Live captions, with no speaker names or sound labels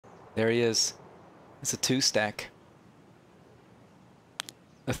There he is. It's a 2-stack.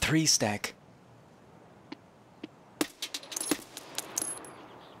 A 3-stack.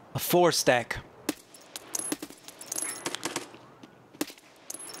 A 4-stack.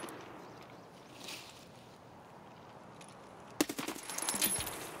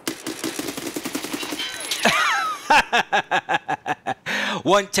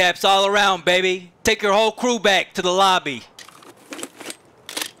 One taps all around, baby. Take your whole crew back to the lobby.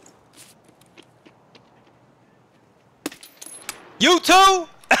 You too?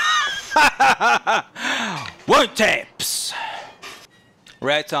 One taps.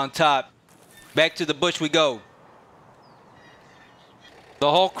 Rats on top. Back to the bush we go.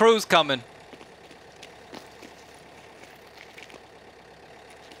 The whole crew's coming.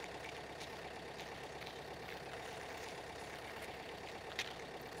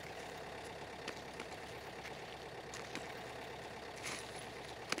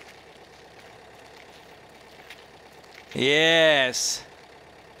 Yes.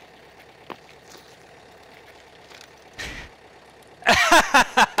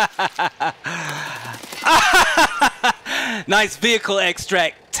 Nice vehicle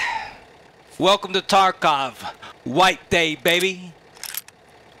extract. Welcome to Tarkov. White day, baby.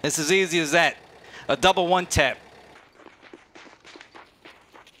 It's as easy as that. A double one tap.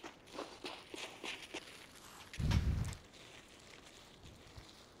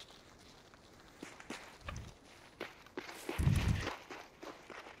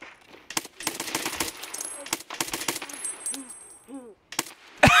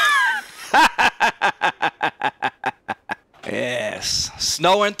 Yes.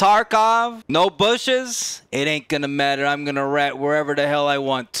 Snow in Tarkov? No bushes? It ain't gonna matter. I'm gonna rat wherever the hell I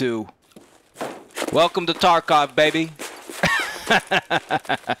want to. Welcome to Tarkov, baby.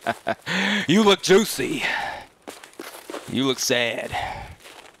 You look juicy. You look sad.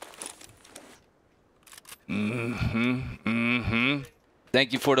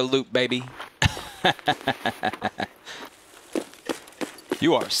 Thank you for the loot, baby.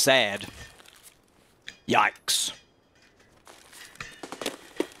 You are sad. Yikes.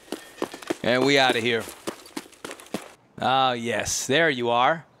 And we out of here. Oh, yes. There you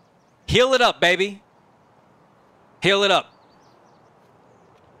are. Heal it up, baby. Heal it up.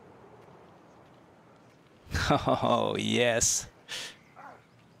 Oh, yes.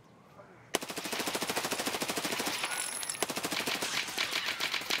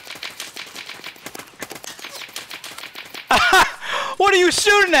 What are you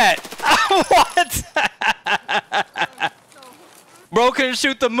shooting at? What? Bro couldn't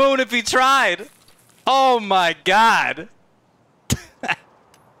shoot the moon if he tried. Oh my god.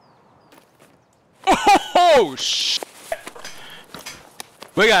 Oh shit.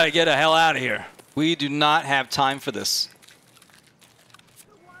 We gotta get the hell out of here. We do not have time for this.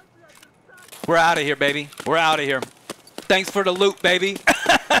 We're out of here, baby. We're out of here. Thanks for the loot, baby.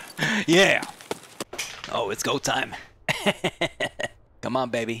 Yeah. Oh, it's go time. Come on,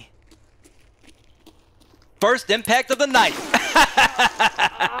 baby. First impact of the night.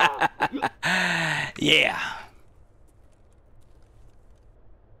 Yeah.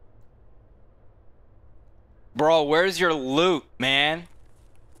 Bro, where's your loot, man?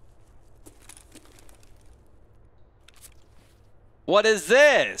 What is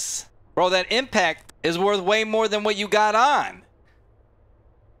this? Bro, that impact is worth way more than what you got on.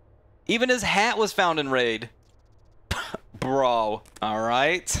 Even his hat was found in raid. Bro,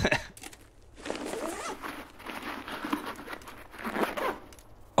 alright.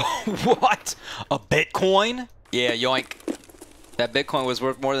 What? A Bitcoin? Yeah, yoink. That Bitcoin was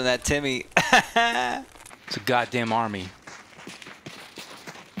worth more than that Timmy. It's a goddamn army.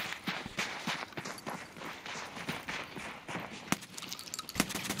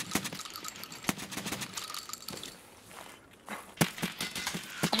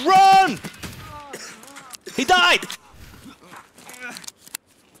 Run! He died!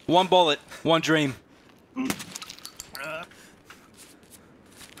 One bullet, one dream.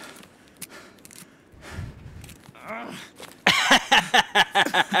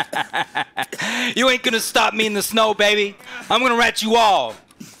 You ain't gonna stop me in the snow, baby. I'm gonna rat you all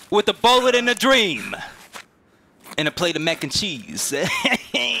with a bullet and a dream and a plate of mac and cheese.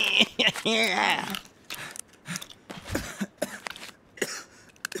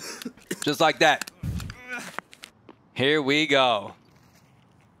 Just like that. Here we go.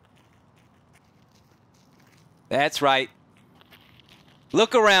 That's right.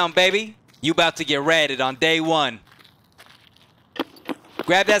 Look around, baby. You about to get ratted on day one.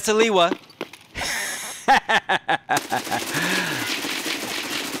 Grab that Saliwa.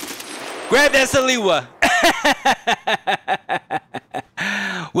 Grab that Saliwa.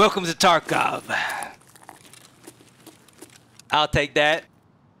 Welcome to Tarkov. I'll take that.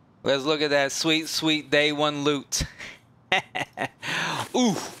 Let's look at that sweet, sweet day one loot.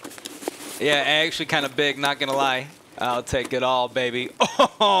 Ooh. Yeah, actually kind of big, not gonna lie. I'll take it all, baby.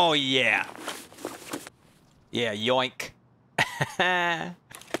 Oh, yeah. Yeah, yoink.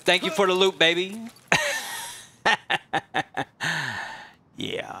 Thank you for the loot, baby.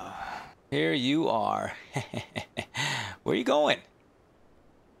 Yeah. Here you are. Where you going?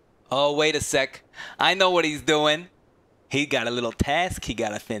 Oh, wait a sec. I know what he's doing. He got a little task he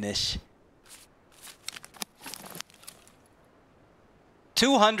gotta finish.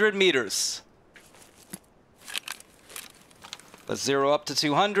 200 meters. Let's zero up to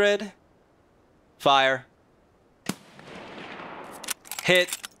 200. Fire.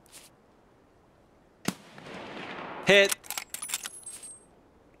 Hit. Hit.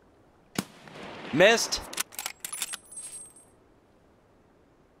 Missed.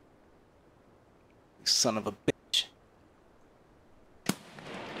 Son of a bitch.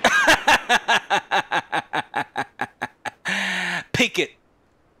 Peek it.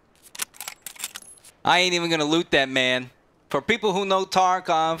 I ain't even gonna loot that, man. For people who know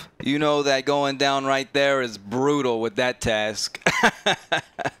Tarkov, you know that going down right there is brutal with that task.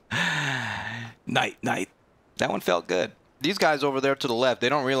 Night, night. That one felt good. These guys over there to the left, they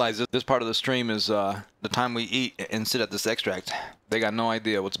don't realize this part of the stream is the time we eat and sit at this extract. They got no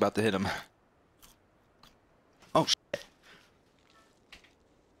idea what's about to hit them. Oh, shit.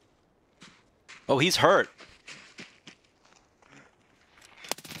 Oh, he's hurt.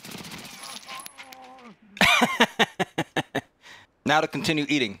 Now to continue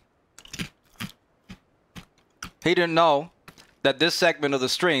eating. He didn't know that this segment of the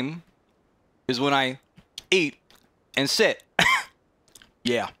stream is when I eat and sit.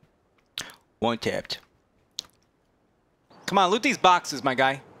 Yeah. One tapped. Come on, loot these boxes, my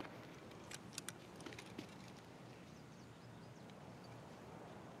guy.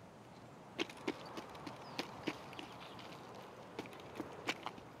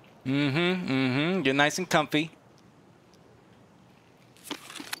 Get nice and comfy.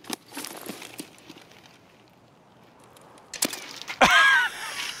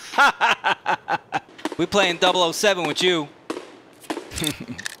 We playing 007 with you.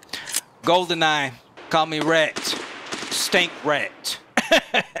 GoldenEye. Call me Rat. StankRat.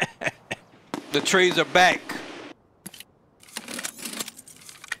 The trees are back.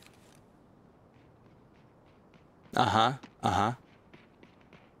 Uh-huh. Uh-huh.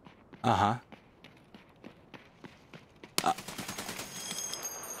 Uh-huh.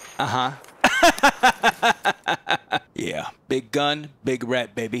 Uh-huh. Yeah. Big gun, big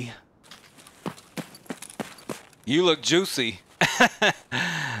rat, baby. You look juicy.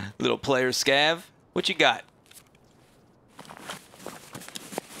 Little player scav. What you got?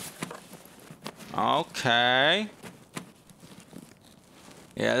 Okay.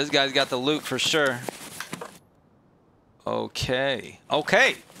 Yeah, this guy's got the loot for sure. Okay.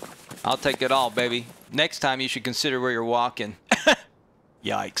 Okay. I'll take it all, baby. Next time you should consider where you're walking.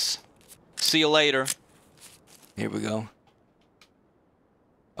 Yikes. See you later. Here we go.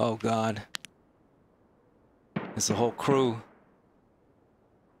 Oh, God. It's a whole crew.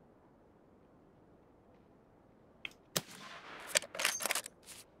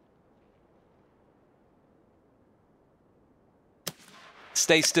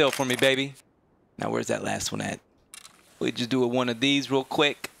 Stay still for me, baby. Now, where's that last one at? We just do one of these real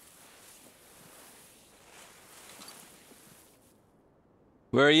quick.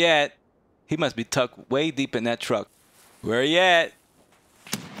 Where he at? He must be tucked way deep in that truck. Where he at?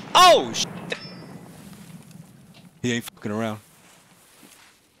 Oh, shit. He ain't fucking around.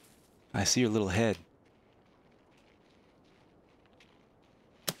 I see your little head.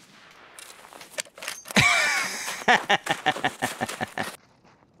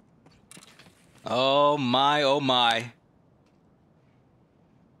 Oh my, oh my.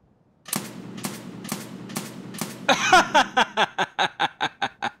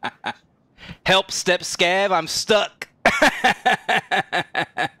 Help, step scav, I'm stuck.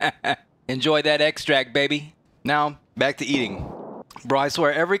 Enjoy that extract, baby. Now, back to eating. Bro, I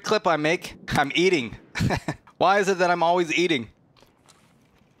swear, every clip I make, I'm eating. Why is it that I'm always eating?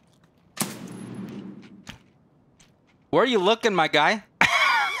 Where are you looking, my guy?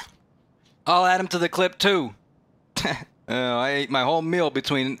 I'll add him to the clip, too. I ate my whole meal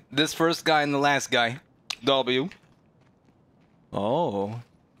between this first guy and the last guy. W. Oh.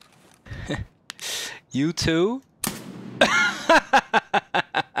 You too?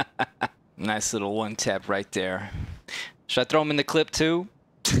 Nice little one tap right there. Should I throw him in the clip too?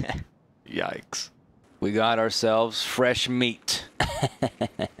 Yikes. We got ourselves fresh meat.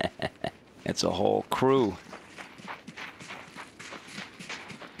 It's a whole crew.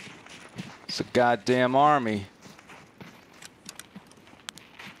 It's a goddamn army.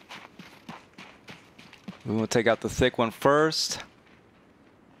 We want to take out the thick one first.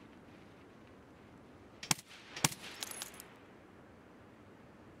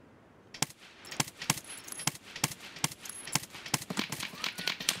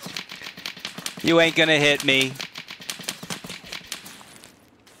 You ain't gonna hit me.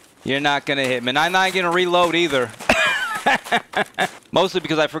 You're not gonna hit me. And I'm not gonna reload either. Mostly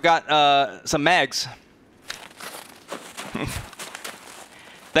because I forgot some mags.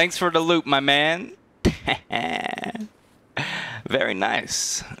 Thanks for the loot, my man. Very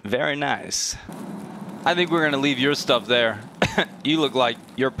nice. Very nice. I think we're gonna leave your stuff there. You look like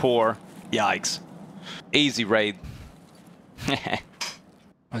you're poor. Yikes. Easy raid.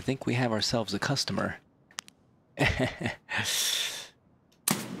 I think we have ourselves a customer.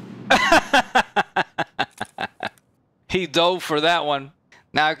 He dove for that one.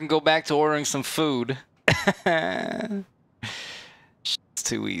 Now I can go back to ordering some food. It's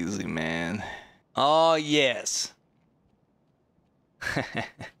too easy, man. Oh, yes.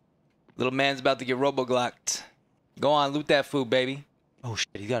 Little man's about to get robo-glocked. Go on, loot that food, baby. Oh, shit,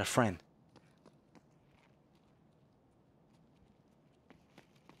 he got a friend.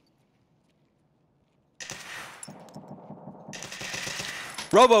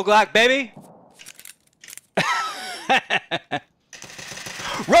 Robo-glock, baby!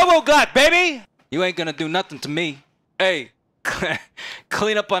 Robo-glock, baby! You ain't gonna do nothing to me. Hey,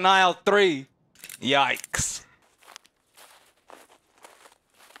 clean up on aisle 3. Yikes.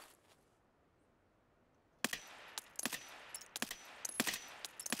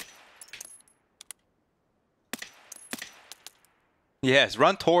 Yes,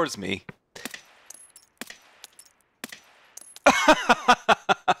 run towards me.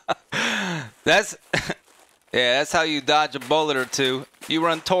 That's... Yeah, that's how you dodge a bullet or two. You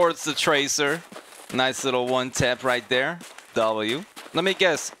run towards the tracer. Nice little one tap right there. W. Let me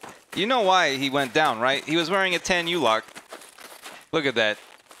guess. You know why he went down, right? He was wearing a tan U-lock. Look at that.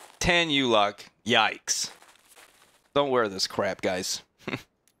 Tan U-lock. Yikes. Don't wear this crap, guys.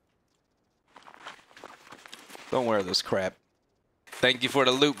 Don't wear this crap. Thank you for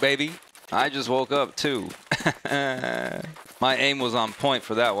the loot, baby. I just woke up, too. My aim was on point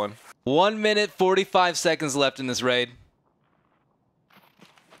for that one. 1 minute, 45 seconds left in this raid.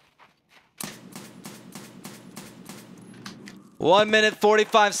 One minute,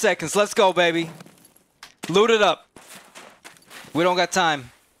 45 seconds. Let's go, baby. Loot it up. We don't got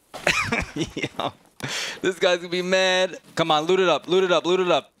time. Yo, this guy's gonna be mad. Come on, loot it up, loot it up, loot it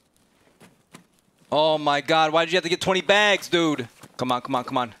up. Oh my God, why did you have to get 20 bags, dude? Come on, come on,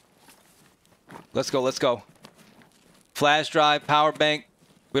 come on. Let's go, let's go. Flash drive, power bank.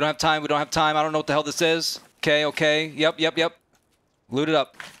 We don't have time, we don't have time. I don't know what the hell this is. Okay, okay. Yep, yep, yep. Loot it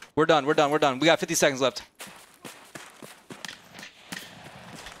up. We're done, we're done, we're done. We got 50 seconds left.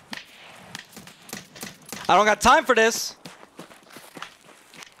 I don't got time for this.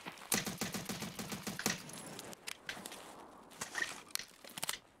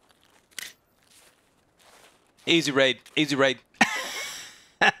 Easy raid, easy raid.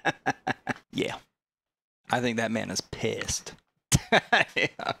 Yeah. I think that man is pissed. Yeah.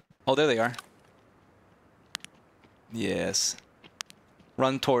 Oh, there they are. Yes.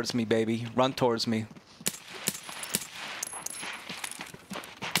 Run towards me, baby. Run towards me.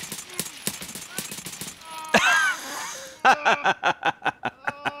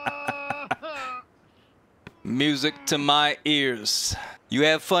 Music to my ears. You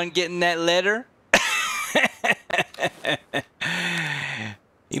have fun getting that letter?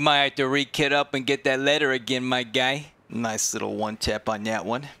 You might have to re-kit up and get that letter again, my guy. Nice little one tap on that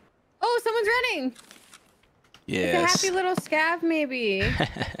one. Oh, someone's running. Yes. It's a happy little scav, maybe.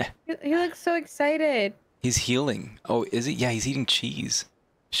 he looks so excited. He's healing. Oh, is he? Yeah, he's eating cheese.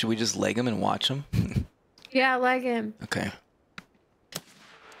 Should we just leg him and watch him? Yeah, leg him. Okay.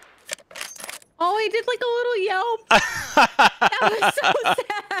 Oh, he did like a little yelp. That was so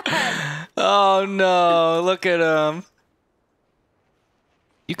sad. Oh, no. Look at him.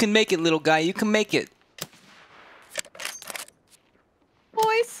 You can make it, little guy. You can make it. Oh,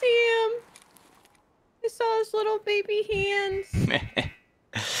 I see him. I saw his little baby hands.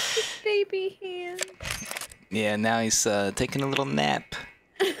 His baby hands. Yeah, now he's taking a little nap.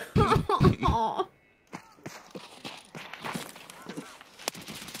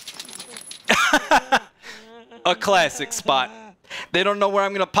 A classic spot. They don't know where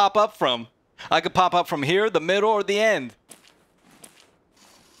I'm going to pop up from. I could pop up from here, the middle, or the end.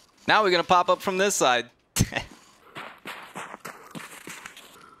 Now we're going to pop up from this side.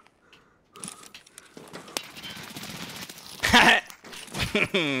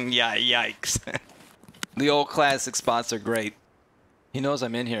 Yeah, yikes. The old classic spots are great. He knows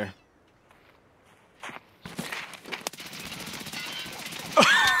I'm in here.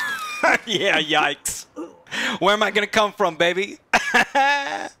 Yeah, yikes. Where am I gonna come from, baby?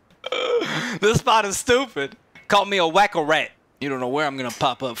 This spot is stupid. Call me a whack-a-rat. You don't know where I'm gonna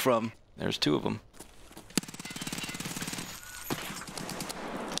pop up from. There's two of them.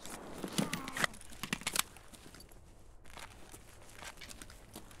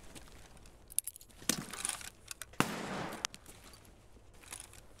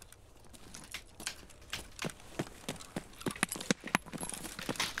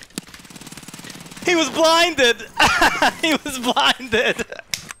 He was blinded! He was blinded!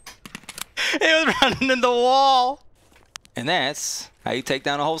 He was running in the wall! And that's how you take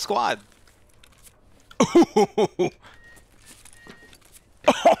down a whole squad.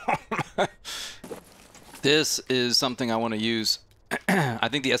 This is something I want to use. I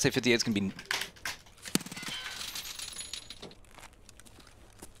think the SA-58s can be...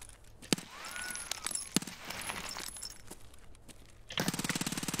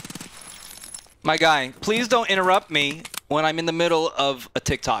 My guy, please don't interrupt me when I'm in the middle of a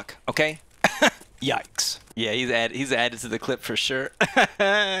TikTok, okay? Yikes. Yeah, he's added to the clip for sure.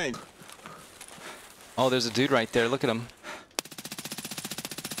 Oh, there's a dude right there. Look at him.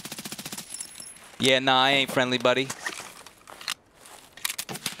 Yeah, nah, I ain't friendly, buddy.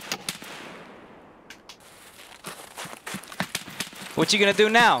 What you gonna do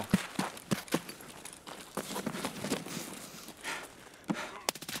now?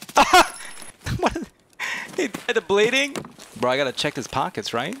 What? He died of bleeding? Bro, I gotta check his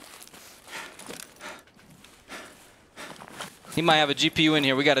pockets, right? He might have a GPU in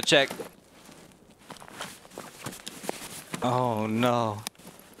here. We gotta check. Oh, no.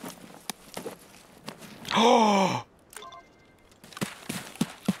 Oh!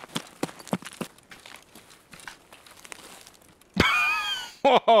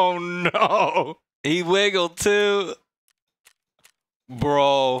 Oh, no. He wiggled, too.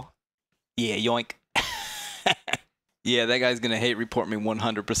 Bro. Yeah, yoink. Yeah, that guy's gonna hate report me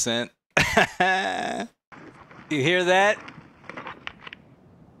 100%. You hear that?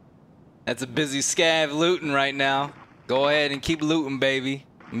 That's a busy scav looting right now. Go ahead and keep looting, baby.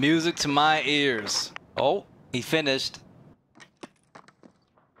 Music to my ears. Oh, he finished.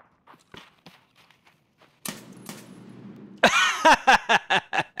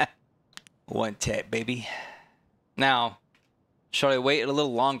 One tap, baby. Now, shall I wait a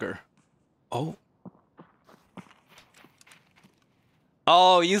little longer? Oh.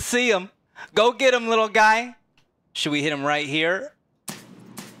 Oh, you see him. Go get him, little guy. Should we hit him right here?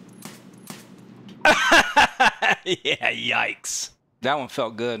 Yeah, yikes. That one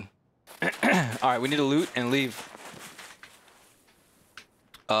felt good. Alright, we need to loot and leave.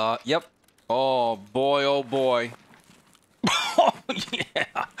 Yep. Oh, boy, oh, boy. Oh,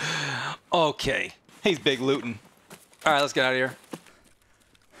 yeah. Okay. He's big looting. Alright, let's get out of here.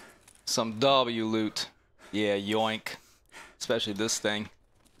 Some W loot. Yeah, yoink. Especially this thing.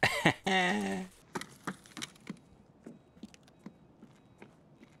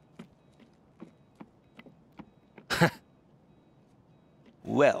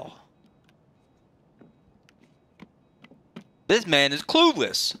 Well. This man is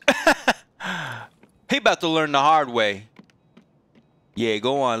clueless. He about to learn the hard way. Yeah,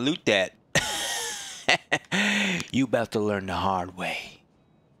 go on, loot that. You about to learn the hard way.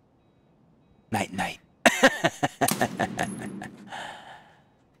 Night, night.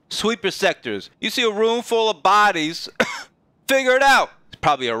 Sweeper sectors. You see a room full of bodies. Figure it out. There's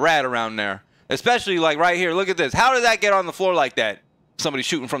probably a rat around there. Especially like right here. Look at this. How did that get on the floor like that? Somebody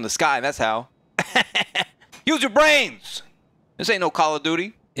shooting from the sky. That's how. Use your brains. This ain't no Call of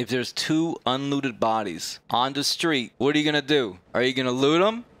Duty. If there's two unlooted bodies on the street, what are you gonna do? Are you gonna loot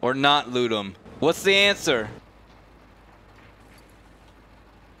them or not loot them? What's the answer?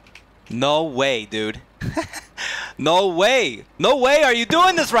 No way, dude. No way. No way are you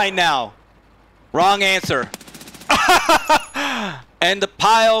doing this right now. Wrong answer. And the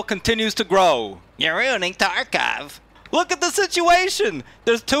pile continues to grow. You're ruining Tarkov. Look at the situation.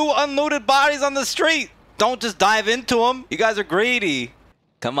 There's two unlooted bodies on the street. Don't just dive into them. You guys are greedy.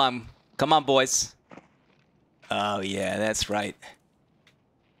 Come on. Come on, boys. Oh, yeah, that's right.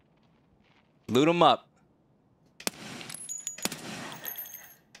 Loot them up.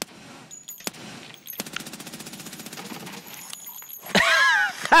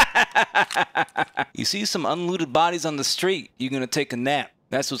 You see some unlooted bodies on the street, you're gonna take a nap.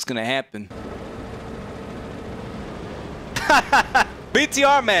 That's what's gonna happen.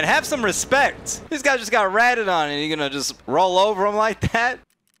 PTR, man, have some respect. This guy just got ratted on and you're gonna just roll over him like that?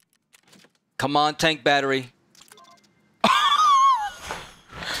 Come on, tank battery.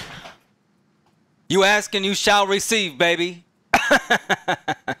 You ask and you shall receive, baby.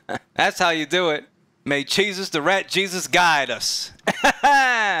 That's how you do it. May Jesus, the rat Jesus, guide us.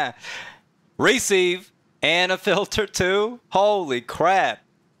 Receive. And a filter too. Holy crap.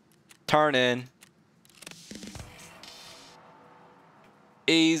 Turn in.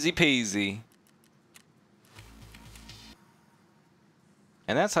 Easy peasy.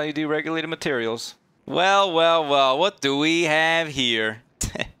 And that's how you do regulated materials. Well, well, well, what do we have here?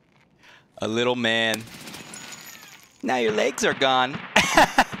 A little man. Now your legs are gone.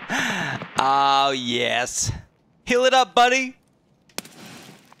 Oh, yes. Heal it up, buddy.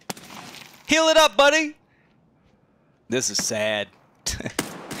 Heal it up, buddy. This is sad.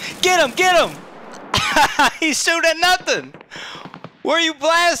 Get him, get him. He's shooting at nothing. Where are you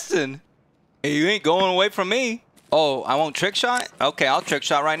blasting? Hey, you ain't going away from me. Oh, I won't trick shot? Okay, I'll trick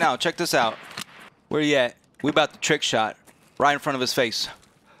shot right now. Check this out. Where you at? We about to trick shot. Right in front of his face.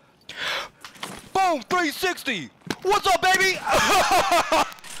 Boom, 360. What's up, baby?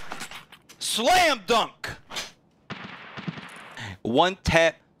 Slam dunk. One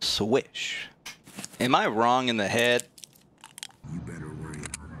tap swish. Am I wrong in the head? You better worry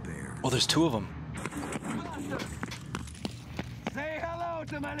about bear. Oh, there's two of them. Say hello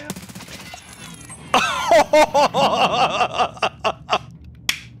to my little...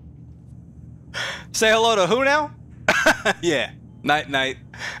 Say hello to who now? Yeah. Night, night.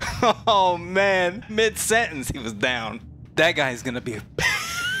 Oh, man. Mid-sentence, he was down. That guy's gonna be a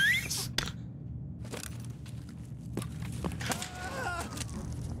pest.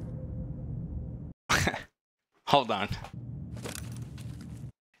 Hold on.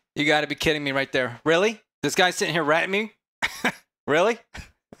 You gotta be kidding me right there. Really? This guy's sitting here ratting me? Really?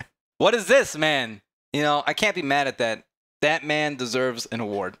 What is this, man? You know, I can't be mad at that. That man deserves an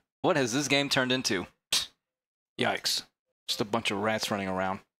award. What has this game turned into? Yikes. Just a bunch of rats running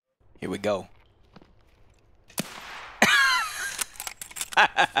around. Here we go.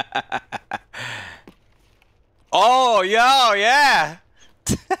 Oh, yo, yeah.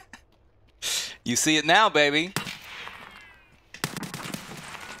 You see it now, baby.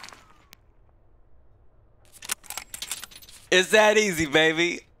 It's that easy,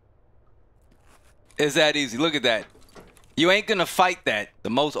 baby. It's that easy. Look at that. You ain't gonna fight that. The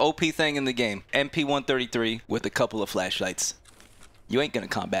most OP thing in the game. MP133 with a couple of flashlights. You ain't gonna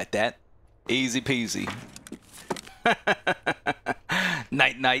combat that. Easy peasy.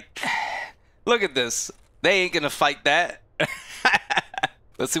 Night, night. Look at this. They ain't gonna fight that.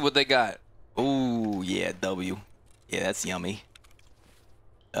 Let's see what they got. Ooh, yeah, W. Yeah, that's yummy.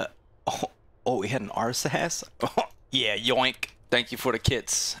 Oh, we had an RSAS? Oh, yeah, yoink. Thank you for the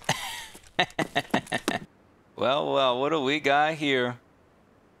kits. Well, well, what do we got here?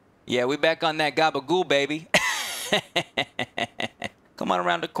 Yeah, we back on that gabagool, baby. Come on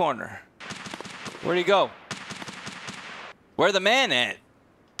around the corner. Where'd he go? Where the man at?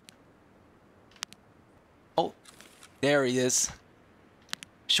 Oh, there he is.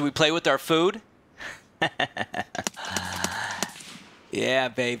 Should we play with our food? Yeah,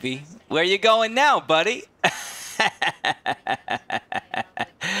 baby. Where you going now, buddy?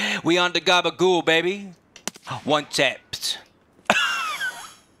 We on the gabagool, baby. One tap.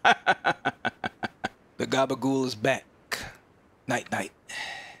 The gabagool is back. Night, night.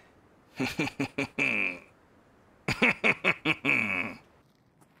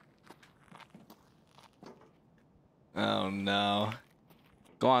 Oh no.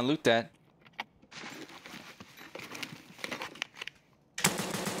 Go on, loot that.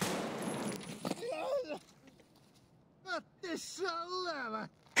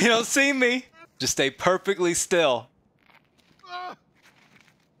 You don't see me. Just stay perfectly still.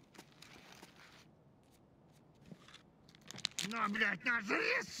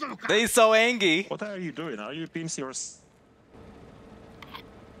 He's so angry. What are you doing? Are you being serious?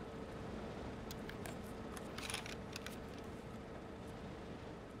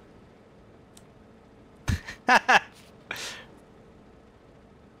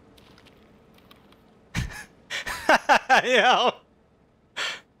 Yo.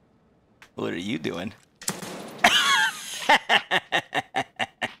 What are you doing?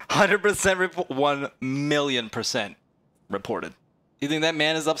 100% report. 1,000,000% reported. You think that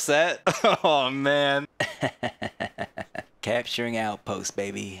man is upset? Oh, man. Capturing outpost,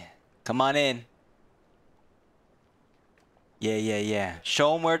 baby. Come on in. Yeah, yeah, yeah.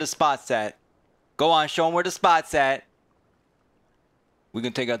 Show him where the spot's at. Go on, show him where the spot's at. We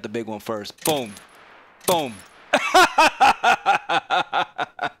can take out the big one first. Boom. Boom.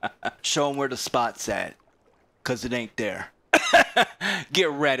 Show them where the spot's at. Because it ain't there. Get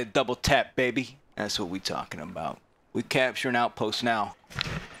ready, double tap, baby. That's what we talking about. We capture an outpost now.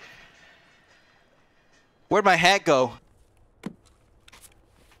 Where'd my hat go?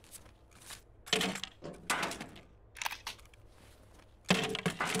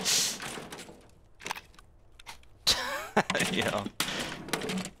 Yo.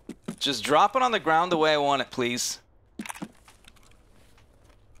 Just drop it on the ground the way I want it, please.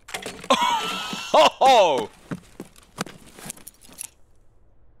 Oh!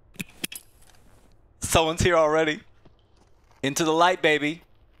 Someone's here already. Into the light, baby.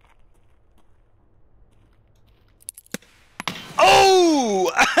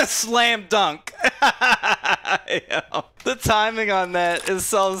 Oh! Slam dunk. Yo, the timing on that is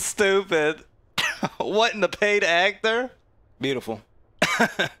so stupid. What in the paid actor? Beautiful.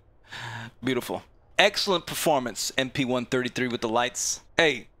 Beautiful. Excellent performance, MP133 with the lights.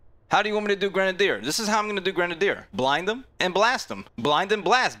 Hey, how do you want me to do Grenadier? This is how I'm going to do Grenadier. Blind them and blast them. Blind and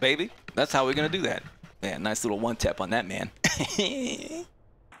blast, baby. That's how we're going to do that. Yeah, nice little one tap on that, man.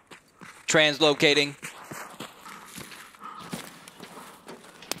 Translocating.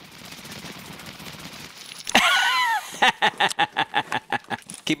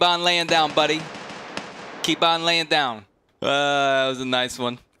 Keep on laying down, buddy. Keep on laying down. That was a nice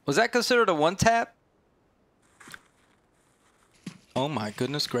one. Was that considered a one tap? Oh my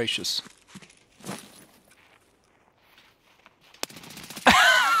goodness gracious.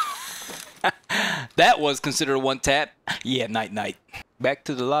 That was considered a one tap. Yeah, night night. Back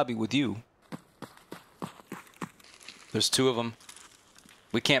to the lobby with you. There's two of them.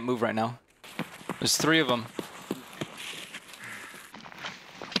 We can't move right now. There's three of them.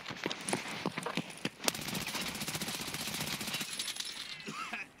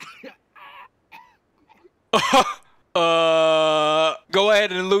 Go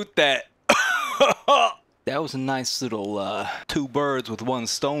ahead and loot that. That was a nice little two birds with one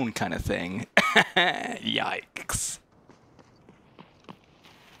stone kind of thing. Yikes.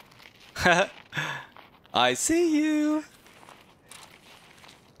 I see you.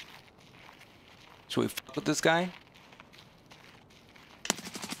 Should we fuck with this guy?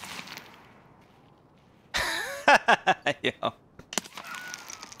 Yo.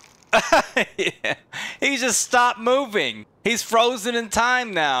 Yeah. He just stopped moving. He's frozen in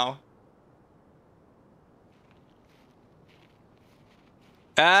time now.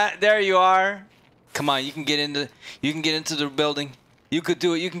 There you are. Come on, you can get into the building. You could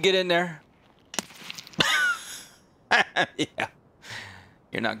do it. You can get in there. Yeah.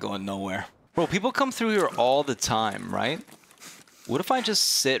 You're not going nowhere. Bro, people come through here all the time, right? What if I just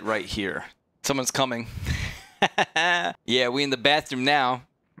sit right here? Someone's coming. Yeah, we in the bathroom now.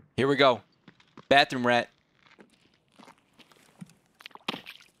 Here we go. Bathroom rat.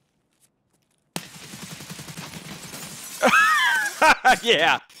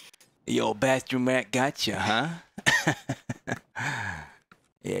 Yeah. Yo, bathroom rat gotcha, huh?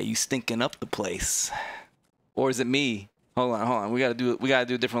 Yeah, you stinking up the place. Or is it me? Hold on. We gotta do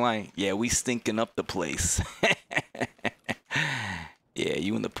a different line. Yeah, we stinking up the place. Yeah,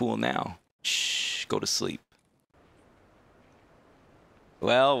 you in the pool now. Shh, go to sleep.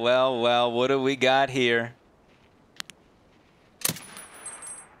 Well, what do we got here?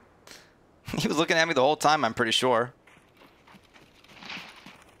 He was looking at me the whole time, I'm pretty sure.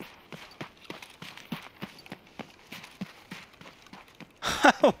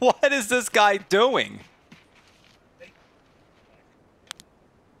 What is this guy doing?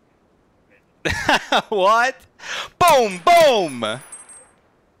 What? Boom, boom!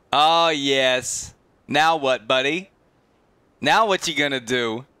 Oh, yes. Now what, buddy? Now what you gonna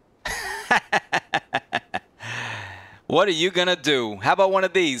do? What are you gonna do? How about one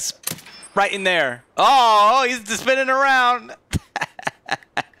of these? Right in there. Oh, he's just spinning around.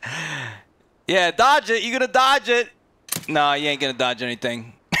 Yeah, dodge it. You gonna dodge it? No, you ain't gonna dodge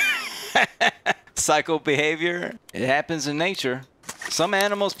anything. Psycho behavior. It happens in nature. Some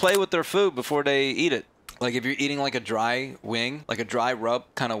animals play with their food before they eat it. Like if you're eating like a dry wing, like a dry rub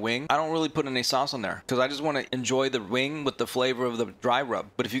kind of wing, I don't really put any sauce on there because I just want to enjoy the wing with the flavor of the dry rub.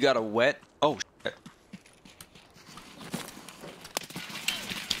 But if you got a wet, oh shit.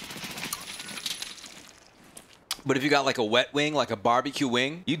 But if you got like a wet wing, like a barbecue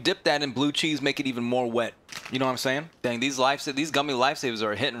wing, you dip that in blue cheese, make it even more wet. You know what I'm saying? Dang, these gummy lifesavers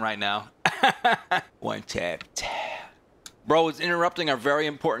are hitting right now. One tap. Bro, it's interrupting our very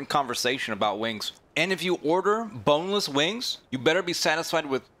important conversation about wings. And if you order boneless wings, you better be satisfied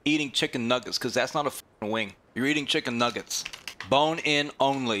with eating chicken nuggets, because that's not a f***ing wing. You're eating chicken nuggets. Bone in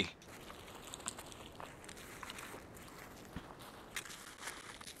only.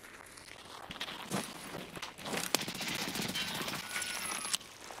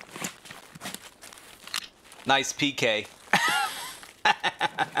 Nice PK.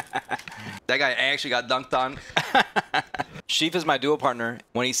 That guy actually got dunked on. Sheaf is my duo partner.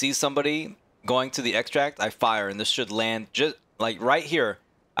 When he sees somebody going to the extract, I fire, and this should land just like right here.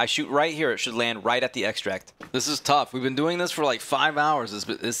 I shoot right here. It should land right at the extract. This is tough. We've been doing this for like 5 hours.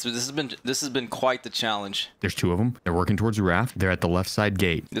 This has been quite the challenge. There's 2 of them. They're working towards the raft. They're at the left side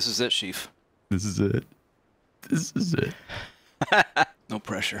gate. This is it, Sheaf. This is it. This is it. No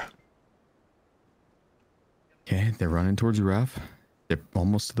pressure. Okay, they're running towards the raft. They're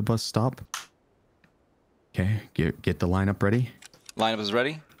almost to the bus stop. Okay, get the lineup ready. Lineup is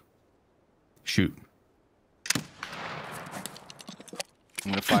ready. Shoot.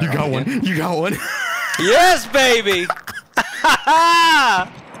 I'm gonna fire. You got one. You got one. Yes, baby.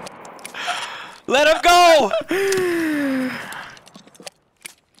 Let him go.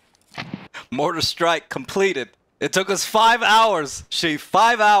 Mortar strike completed. It took us 5 hours. She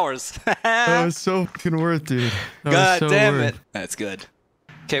 5 hours. That was so fucking worth, dude. God damn it. That's good.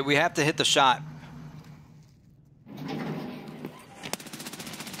 Okay, we have to hit the shot.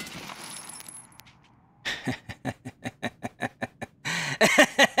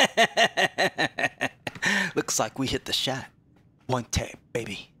 Looks like we hit the shot. 1 tap,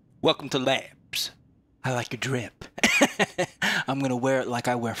 baby. Welcome to labs. I like your drip. I'm gonna wear it like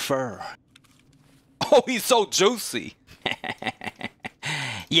I wear fur. Oh, he's so juicy.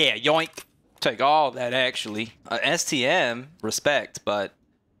 Yeah, yoink. Take all that, actually. STM, respect, but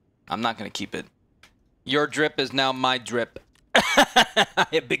I'm not gonna keep it. Your drip is now my drip. I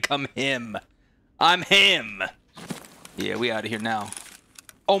have become him. I'm him. Yeah, we out of here now.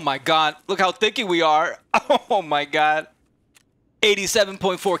 Oh my God, look how thicky we are. Oh my God.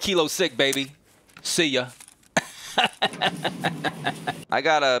 87.4 kilos sick, baby. See ya. I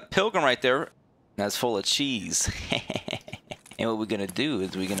got a pilgrim right there that's full of cheese. And what we're gonna do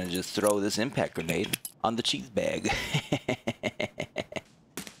is we're gonna just throw this impact grenade on the cheese bag.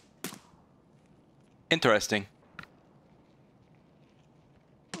 Interesting.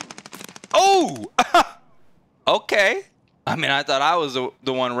 Oh! Okay. I mean, I thought I was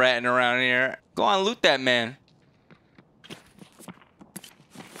the one ratting around here. Go on, loot that man.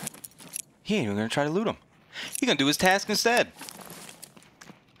 He ain't even gonna try to loot him. He's gonna do his task instead.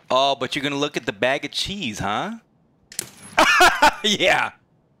 Oh, but you're gonna look at the bag of cheese, huh? Yeah.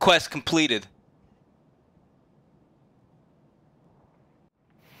 Quest completed.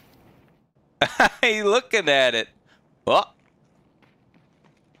 He looking at it. Oh.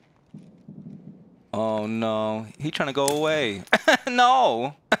 Oh no, he trying to go away.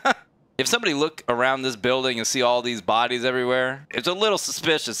 No. If somebody look around this building and see all these bodies everywhere, it's a little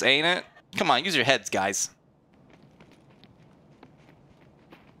suspicious, ain't it? Come on, use your heads, guys.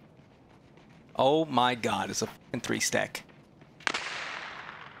 Oh my God, it's a fucking 3-stack.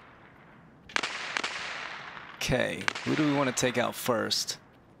 Okay, who do we want to take out first?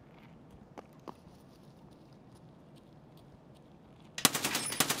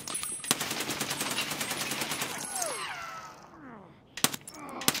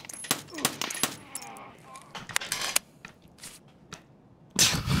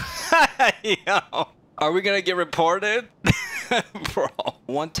 Yo, are we gonna get reported? Bro,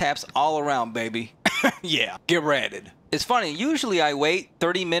 1 taps all around, baby. Yeah, get ratted. It's funny, usually I wait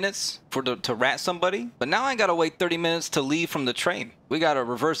 30 minutes to rat somebody, but now I gotta wait 30 minutes to leave from the train. We got a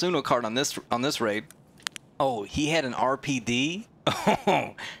reverse Uno card on this raid. Oh, he had an RPD?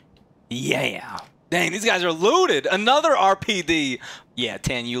 Oh, yeah. Dang, these guys are looted. Another RPD. Yeah,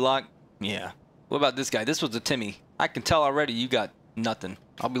 Tan U-Lock. Yeah. What about this guy? This was a Timmy. I can tell already you got nothing.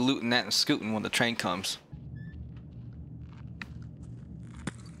 I'll be looting that and scooting when the train comes.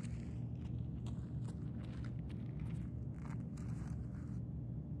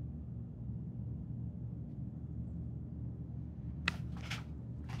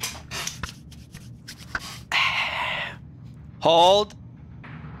 Hold.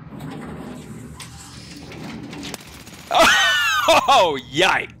 Oh,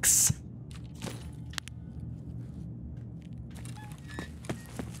 yikes.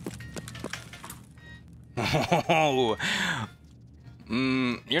 Oh.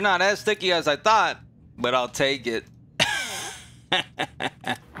 You're not as sticky as I thought, but I'll take it.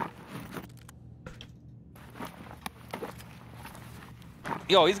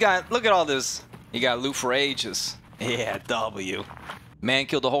 Yo, he's got, look at all this. He got loot for ages. Yeah, W. Man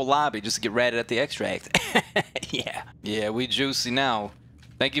killed the whole lobby just to get ratted at the extract. Yeah. Yeah, we juicy now.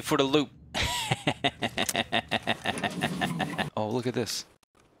 Thank you for the loot. Oh, look at this.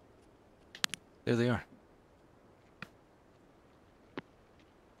 There they are.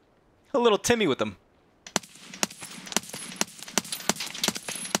 A little Timmy with them.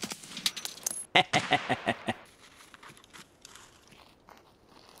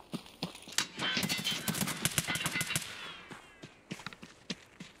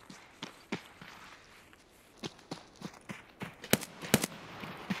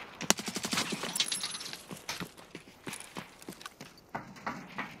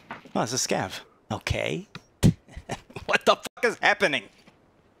 Oh, it's a scav. Okay. What the fuck is happening?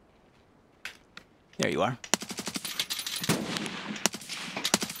 There you are.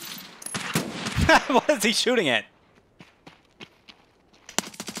 What is he shooting at?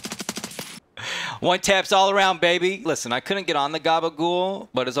 One taps all around, baby. Listen, I couldn't get on the gabagool,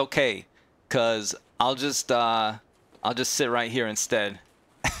 but it's okay, cause I'll just sit right here instead.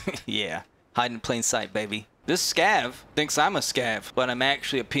 Yeah, hide in plain sight, baby. This scav thinks I'm a scav, but I'm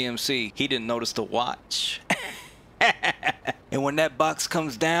actually a PMC. He didn't notice the watch. And when that box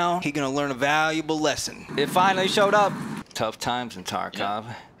comes down, he gonna learn a valuable lesson. It finally showed up. Tough times in Tarkov.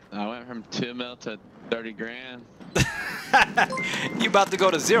 Yeah. I went from 2 mil to 30 grand. You about to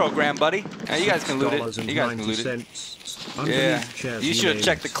go to 0 grand, buddy. Now, you guys can loot it. You guys can loot it. Yeah. You should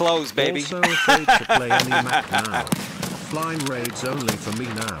check the clothes, baby. Also afraid to play any map now. Flying raids only for me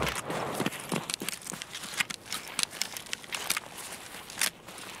now.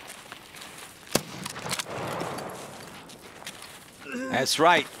 That's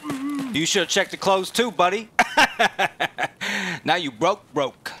right. You should check the clothes too, buddy. Now you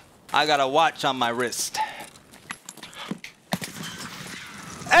broke. I got a watch on my wrist.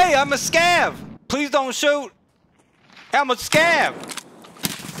 Hey, I'm a scav. Please don't shoot. I'm a scav.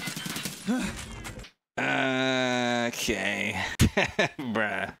 Okay.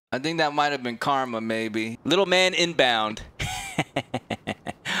 Bruh. I think that might have been karma, maybe. Little man inbound.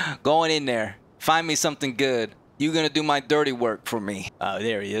 Going in there. Find me something good. You gonna do my dirty work for me. Oh,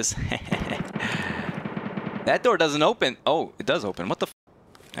 there he is. That door doesn't open. Oh, it does open. What the f?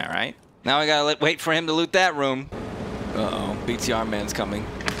 All right. Now I gotta wait for him to loot that room. Uh-oh. BTR man's coming.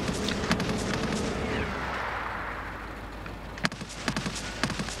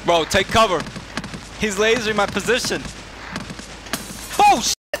 Bro, take cover. He's lasering my position. Oh,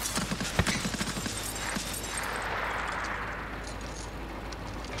 shit!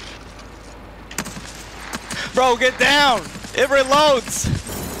 Bro, get down! It reloads!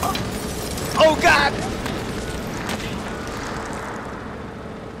 Oh, God!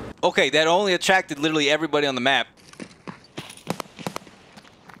 Okay, that only attracted literally everybody on the map.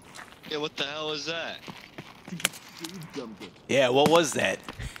 Yeah, what the hell is that? Yeah, what was that?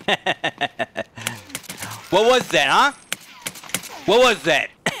 What was that, huh? What was that?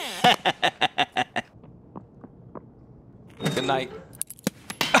 Good night.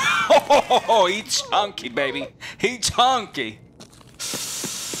 Oh, he chunky, baby. He chunky.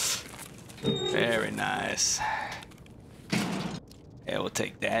 Very nice. Yeah, we'll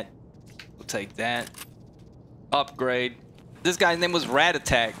take that. We'll take that. Upgrade. This guy's name was Rat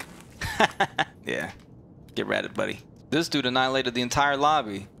Attack. Yeah. Get ratted, buddy. This dude annihilated the entire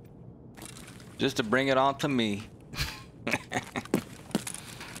lobby. Just to bring it on to me.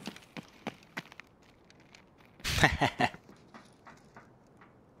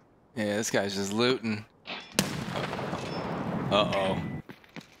 Yeah, this guy's just looting. Uh-oh.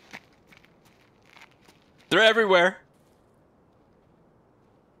 They're everywhere.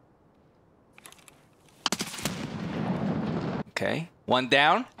 Okay, one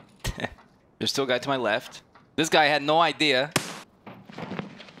down. There's still a guy to my left. This guy had no idea.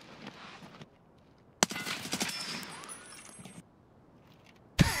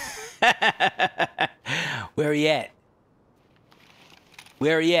 Where he at?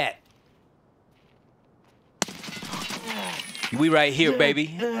 Where he at? We right here,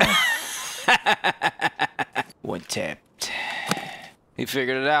 baby. One tapped. He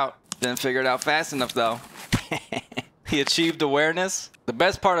figured it out. Didn't figure it out fast enough, though. He achieved awareness. The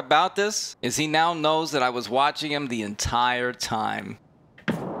best part about this is he now knows that I was watching him the entire time.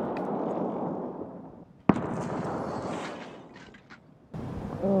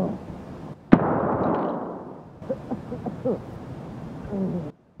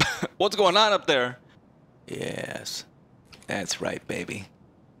 What's going on up there? Yes. That's right, baby.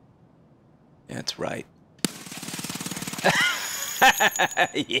 That's right.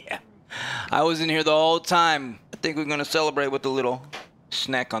 Yeah. I was in here the whole time. I think we're gonna celebrate with a little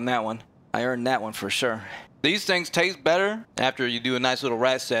snack on that one. I earned that one for sure. These things taste better after you do a nice little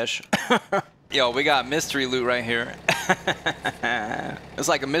rat sesh. Yo, we got mystery loot right here. It's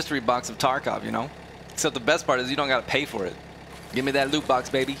like a mystery box of Tarkov, you know? Except the best part is you don't gotta pay for it. Give me that loot box,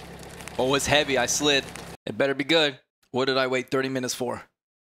 baby. Oh, it's heavy. I slid. It better be good. What did I wait 30 minutes for?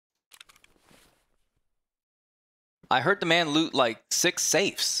 I heard the man loot like 6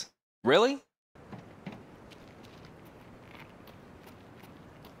 safes. Really?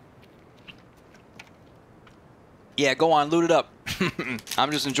 Yeah, go on, loot it up.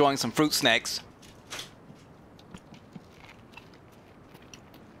 I'm just enjoying some fruit snacks.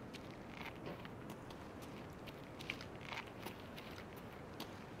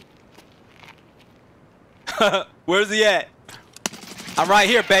 Where's he at? I'm right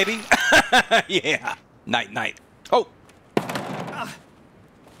here, baby. Yeah. Night, night. Oh.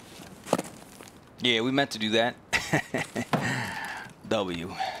 Yeah, we meant to do that.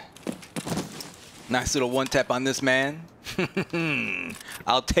 W. Nice little one tap on this man.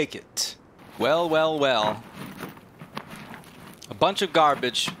 I'll take it. Well, well, well. A bunch of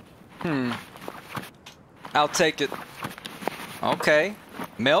garbage. I'll take it. Okay.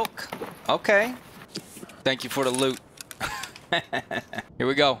 Milk. Okay. Thank you for the loot. Here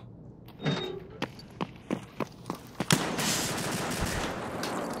we go.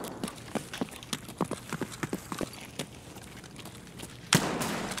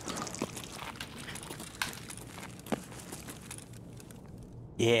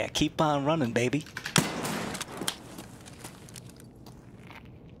 Yeah, keep on running, baby.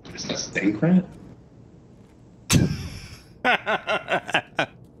 Is that StankRat?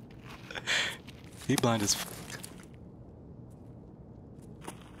 He blind as fuck.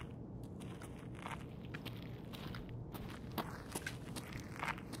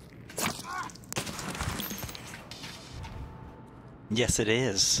 Yes, it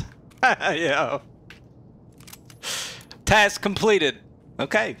is. Yeah. Task completed.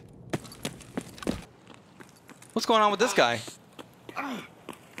 Okay. What's going on with this guy?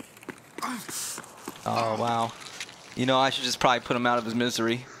 Oh, wow. You know, I should just probably put him out of his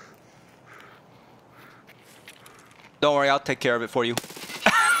misery. Don't worry, I'll take care of it for you.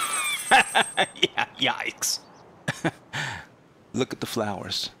 Yeah, yikes. Look at the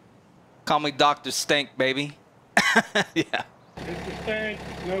flowers. Call me Dr. Stank, baby. Yeah. Mr. Stank,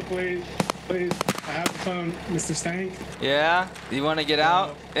 no, please. Please, I have to phone Mr. Stank. Yeah? You want to get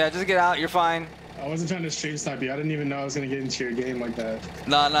out? Yeah, just get out. You're fine. I wasn't trying to stream snipe you. I didn't even know I was going to get into your game like that.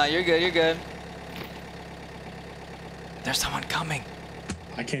 No, no, you're good. You're good. There's someone coming.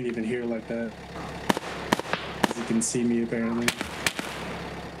 I can't even hear like that. You can see me, apparently.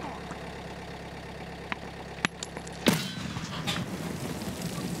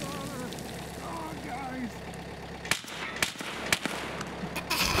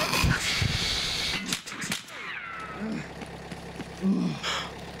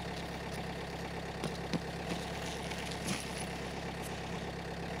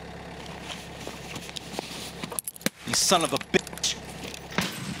 You son of a bitch.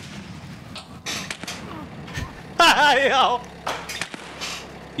 Yo.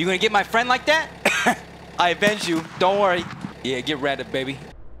 You gonna get my friend like that? I avenge you. Don't worry. Yeah, get ratted, baby.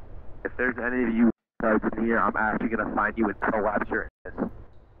 If there's any of you guys in here, I'm actually gonna find you and collapse your ass.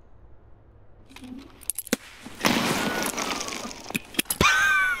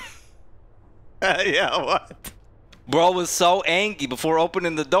 Yeah, what? Bro was so angry before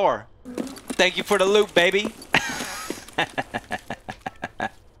opening the door. Thank you for the loot, baby.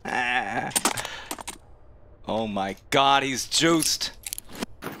 Oh my god, he's juiced.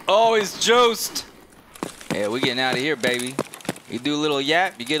 Oh, he's juiced. Yeah, we getting out of here, baby. You do a little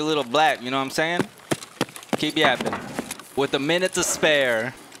yap, you get a little blap, you know what I'm saying? Keep yapping. With a minute to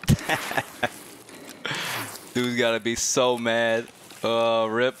spare. Dude's gotta be so mad.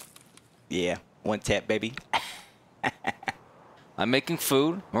 Rip. Yeah, one tap, baby. I'm making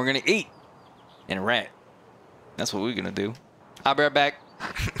food. We're gonna eat. And rat. That's what we're gonna do. I'll be right back.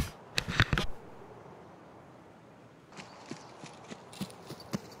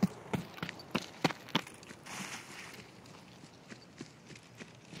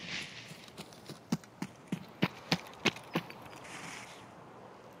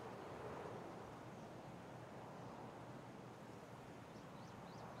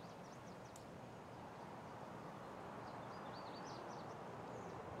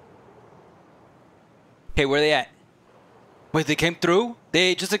 Hey, where are they at? Wait, they came through?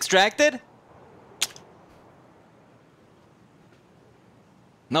 They just extracted?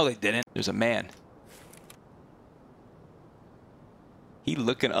 No, they didn't. There's a man. He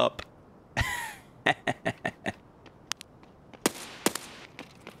looking up.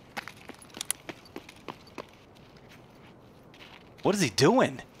 What is he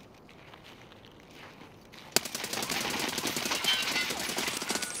doing?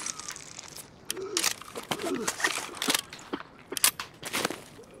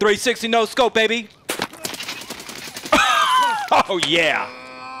 .360 no scope, baby. Oh yeah.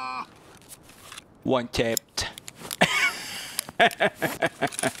 One tapped.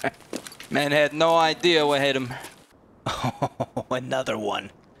 Man had no idea what hit him. Oh, another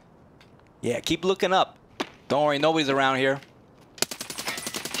one. Yeah, keep looking up. Don't worry, nobody's around here.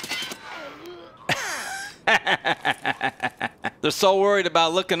 They're so worried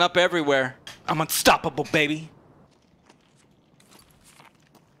about looking up everywhere. I'm unstoppable, baby.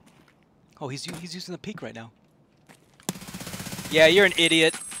 Oh, he's using the peak right now. Yeah, you're an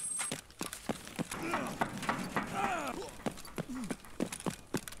idiot.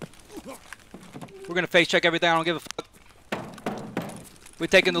 We're gonna face check everything. I don't give a fuck. We're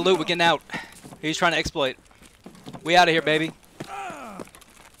taking the loot. We're getting out. He's trying to exploit. We out of here, baby.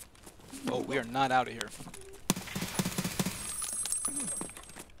 Oh, we are not out of here.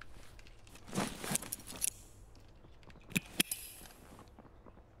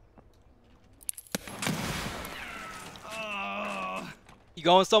 You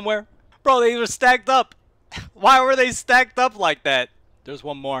going somewhere? Bro, they were stacked up. Why were they stacked up like that? There's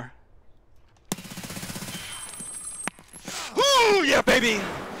one more. Ooh, yeah, baby!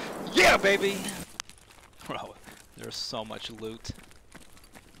 Yeah, baby! Bro, there's so much loot.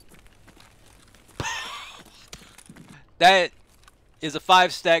 That is a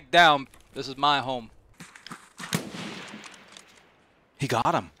 5 stack down. This is my home. He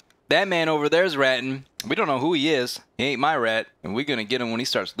got him. That man over there's ratting. We don't know who he is. He ain't my rat. And we're gonna get him when he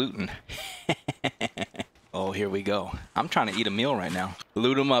starts looting. Oh, here we go. I'm trying to eat a meal right now.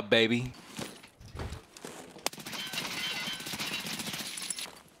 Loot him up, baby.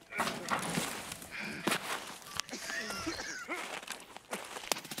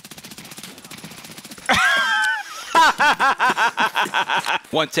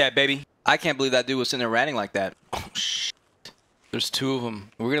 One tap, baby. I can't believe that dude was sitting there ratting like that. Oh, shit. There's 2 of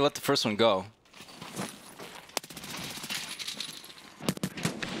them. We're gonna let the first one go.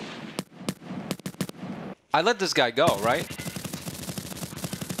 I let this guy go, right?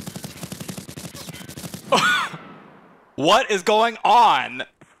 What is going on?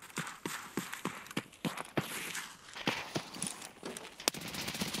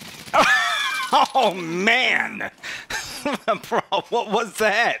 Oh, man. Bro, what was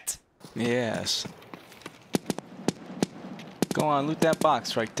that? Yes. Go on, loot that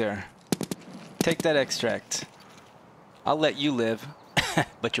box right there. Take that extract. I'll let you live.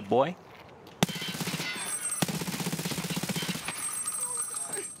 But your boy?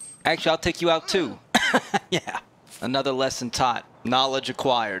 Actually, I'll take you out too. Yeah. Another lesson taught. Knowledge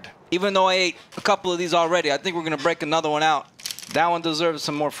acquired. Even though I ate a couple of these already, I think we're going to break another one out. That one deserves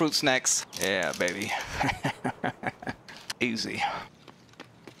some more fruit snacks. Yeah, baby. Easy.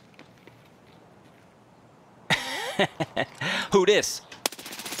 Who this?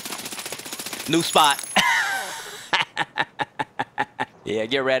 New spot. Yeah,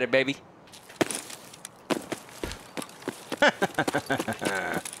 get ready, baby.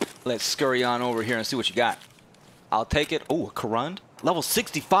 Let's scurry on over here and see what you got. I'll take it. Oh, a Karund. Level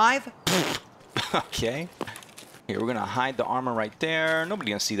 65? Okay. Here, we're gonna hide the armor right there.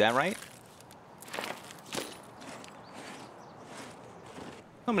 Nobody gonna see that, right?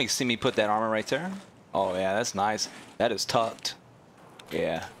 Nobody see me put that armor right there. Oh yeah, that's nice. That is tucked.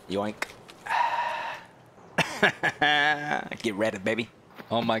 Yeah, yoink. Get ready, baby.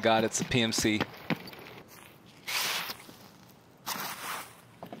 Oh my god, it's a PMC.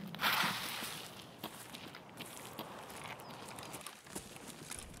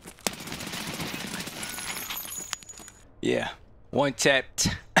 Yeah, one tapped.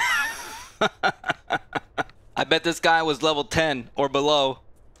 I bet this guy was level 10 or below.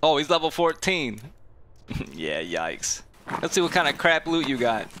 Oh, he's level 14. Yeah, yikes. Let's see what kind of crap loot you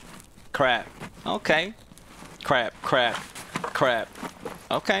got. Crap. Okay. Crap, crap, crap.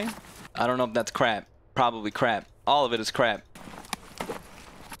 Okay. I don't know if that's crap. Probably crap. All of it is crap.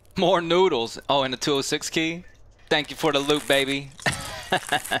 More noodles. Oh, and a 206 key. Thank you for the loot, baby.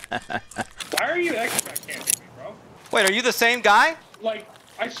 Why are you extra camping me, bro? Wait, are you the same guy? Like,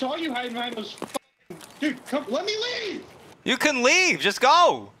 I saw you hiding behind those dude, come, let me leave! You can leave. Just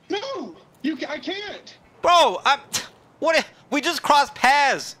go. No! I can't! Bro, what? We just crossed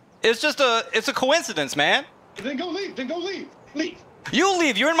paths. It's a coincidence, man. Then go leave. Then go leave. Leave. You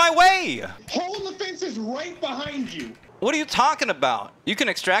leave. You're in my way. Hold the fence is right behind you. What are you talking about? You can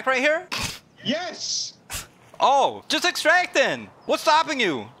extract right here? Yes. Oh, just extract then. What's stopping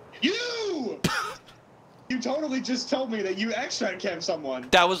you? You! You totally just told me that you extract camp someone.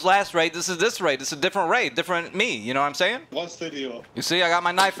 That was last raid. This is this raid. This is a different raid. Different me. You know what I'm saying? What's the deal? You see, I got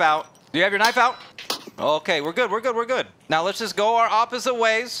my knife out. Do you have your knife out? Okay, we're good. We're good. We're good. Now let's just go our opposite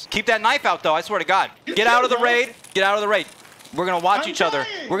ways. Keep that knife out, though. I swear to God. Get out of the raid. Get out of the raid. We're going to watch each other.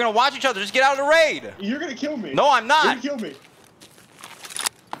 We're going to watch each other. Just get out of the raid. You're going to kill me. No, I'm not. You're going to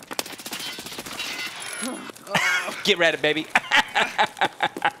kill me. Get ready, baby.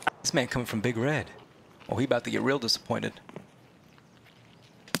 This man coming from Big Red. Oh, he about to get real disappointed.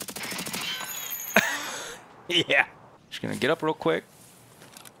 Yeah. Just gonna get up real quick.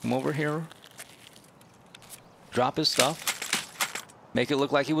 Come over here. Drop his stuff. Make it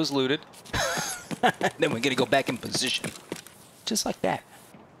look like he was looted. Then we're gonna go back in position. Just like that.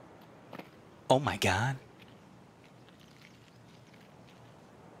 Oh my God.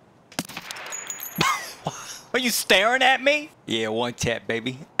 Are you staring at me? Yeah, one tap,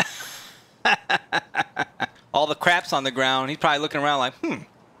 baby. All the crap's on the ground. He's probably looking around like,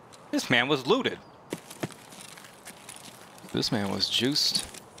 this man was looted. This man was juiced.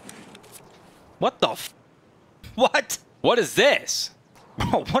 What the f? What? What is this?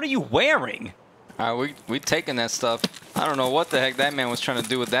 Bro, what are you wearing? All right, we taking that stuff. I don't know what the heck that man was trying to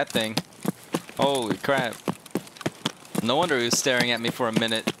do with that thing. Holy crap. No wonder he was staring at me for a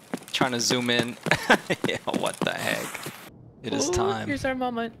minute, trying to zoom in. Yeah, what the heck? It is time. Here's our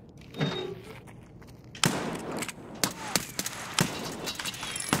moment.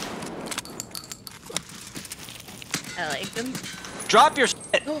 I like them. Drop your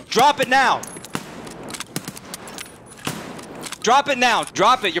shit. Drop it now. Drop it now.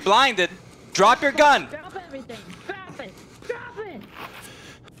 Drop it. You're blinded. Drop your gun. Drop everything. Drop it. Drop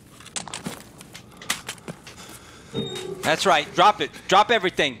it. That's right. Drop it. Drop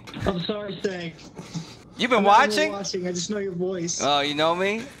everything. I'm sorry, Stank. You've been I'm watching? watching. I just know your voice. Oh, you know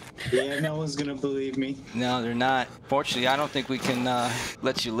me? Yeah, no one's gonna believe me. No, they're not. Fortunately, I don't think we can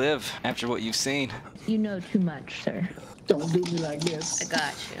let you live after what you've seen. You know too much, sir. Don't do me like this. I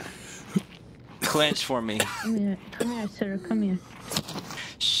got you. Clench for me. Come here, sir. Come here.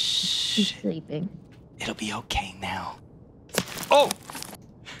 Shh. He's sleeping. It'll be okay now. Oh!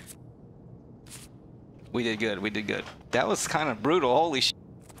 We did good. We did good. That was kind of brutal. Holy sh!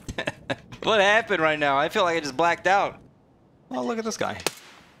 What happened right now? I feel like I just blacked out. Oh, look at this guy.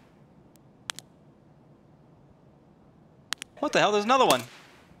 What the hell? There's another one.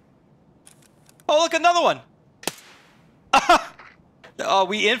 Oh, look, another one. Oh,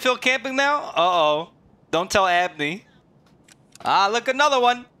 we infill camping now? Uh-oh. Don't tell Abney. Ah, look, another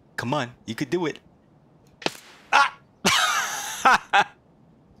one. Come on, you could do it. Ah!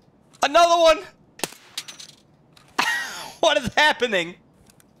 Another one. What is happening?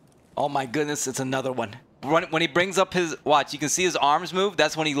 Oh my goodness, it's another one. When he brings up his watch, you can see his arms move.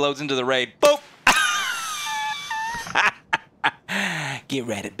 That's when he loads into the raid. Boop. Get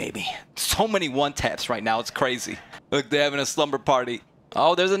ready, baby. So many one-taps right now. It's crazy. Look, they're having a slumber party.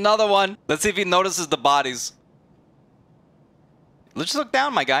 Oh, there's another one. Let's see if he notices the bodies. Let's just look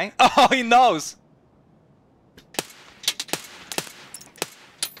down, my guy. Oh, he knows.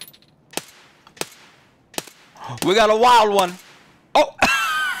 We got a wild one. Oh.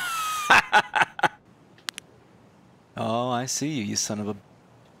 Oh, I see you, you son of a...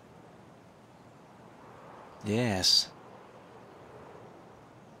 Yes.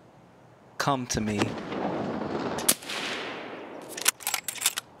 Come to me.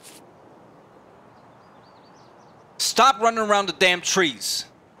 Stop running around the damn trees.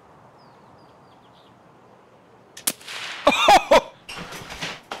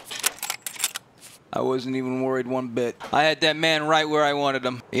 I wasn't even worried one bit. I had that man right where I wanted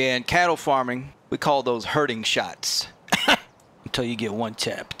him. Yeah, in cattle farming, we call those herding shots. Until you get one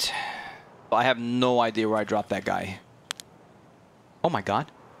tapped. I have no idea where I dropped that guy. Oh my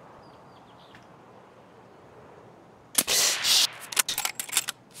God.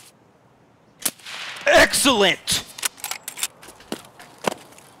 Excellent!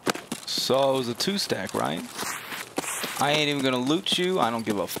 So it was a 2-stack, right? I ain't even gonna loot you. I don't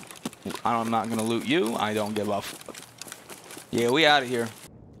give a f. I'm not gonna loot you. I don't give a f. Yeah, we out of here.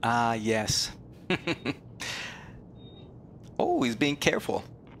 Ah, yes. Oh, he's being careful.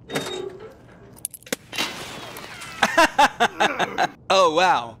 Oh,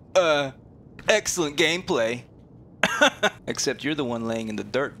 wow. Excellent gameplay. Except you're the one laying in the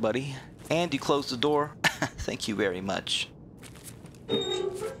dirt, buddy. And you closed the door. Thank you very much.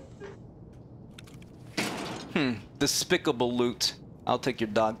 Despicable loot. I'll take your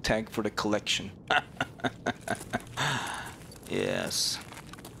dog tag for the collection. Yes.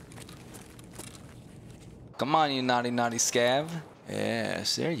 Come on, you naughty, naughty scav.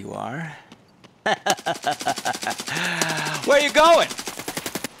 Yes, there you are. Where are you going?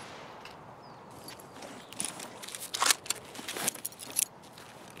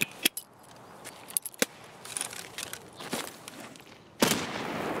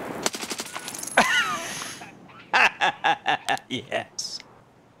 Yes.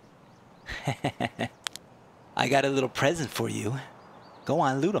 I got a little present for you. Go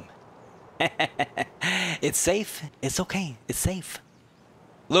on, loot him. It's safe. It's okay. It's safe.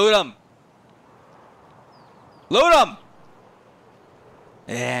 Loot him. Loot him.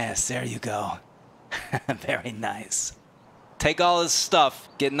 Yes, there you go. Very nice. Take all his stuff.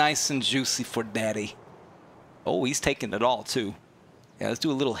 Get nice and juicy for daddy. Oh, he's taking it all too. Yeah, let's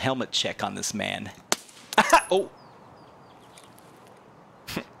do a little helmet check on this man. Oh.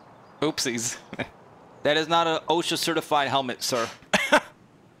 Oopsies. That is not an OSHA certified helmet, sir.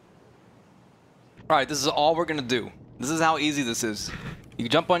 Alright, this is all we're gonna do. This is how easy this is. You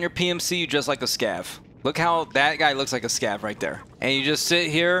jump on your PMC, you just like a scav. Look how that guy looks like a scav right there. And you just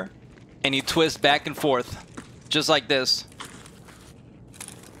sit here and you twist back and forth. Just like this.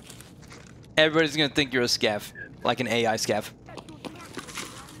 Everybody's gonna think you're a scav. Like an AI scav.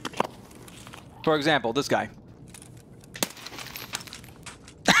 For example, this guy.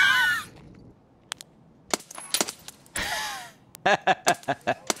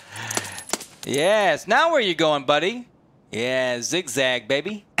 Yes, now where you going, buddy? Yeah, zigzag,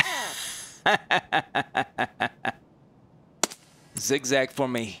 baby. Zigzag for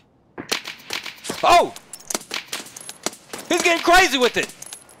me. Oh! He's getting crazy with it!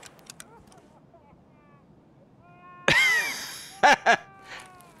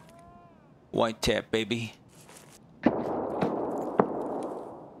 White tap, baby.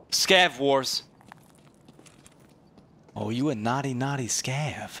 Scav wars. Oh, you a naughty, naughty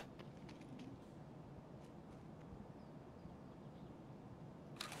scav.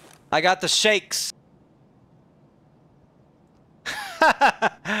 I got the shakes.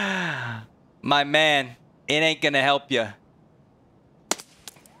 My man, it ain't gonna help you.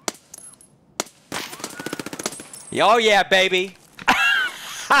 Oh yeah, baby.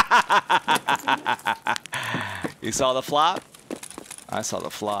 You saw the flop? I saw the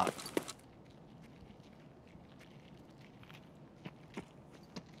flop.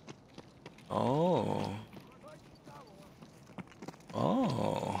 Oh.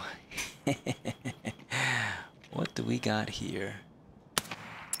 Oh. What do we got here?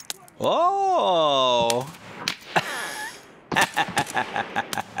 Oh.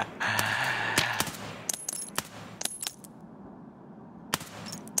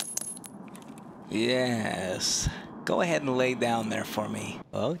 Yes. Go ahead and lay down there for me.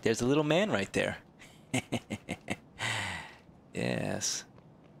 Oh, there's a little man right there. Yes.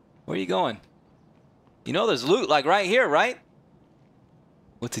 Where are you going? You know there's loot like right here, right?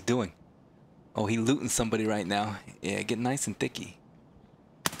 What's he doing? Oh, he looting somebody right now. Yeah, get nice and thicky.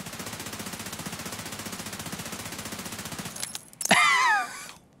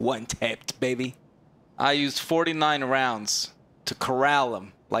 One tapped, baby. I used 49 rounds to corral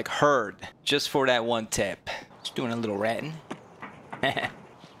him like herd just for that one tap. Just doing a little ratting.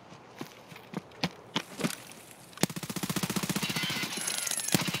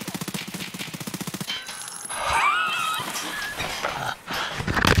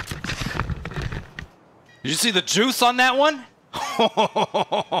 Did you see the juice on that one?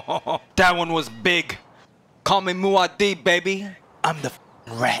 That one was big. Call me Muad'Dib, baby. I'm the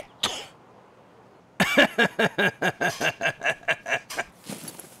rat.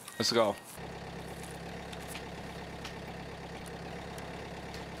 Let's go.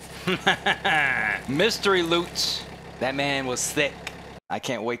 Mystery loot. That man was thick. I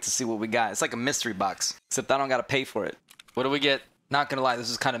can't wait to see what we got. It's like a mystery box, except I don't gotta pay for it. What do we get? Not gonna lie, this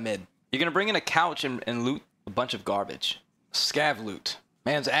is kind of mid. You're gonna bring in a couch and loot a bunch of garbage. Scav loot.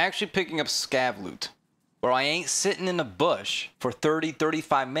 Man's actually picking up scav loot. Bro, I ain't sitting in a bush for 30,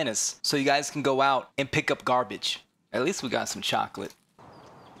 35 minutes so you guys can go out and pick up garbage. At least we got some chocolate.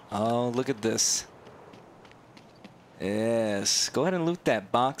 Oh, look at this. Yes, go ahead and loot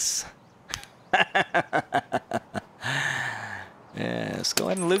that box. Yes, go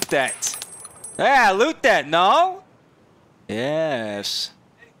ahead and loot that. Yeah, loot that, no? Yes.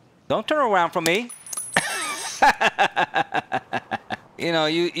 Don't turn around from me. You know,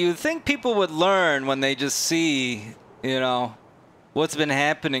 you think people would learn when they just see, you know, what's been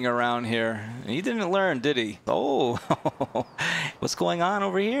happening around here. He didn't learn, did he? Oh, what's going on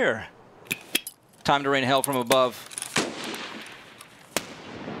over here? Time to rain hell from above.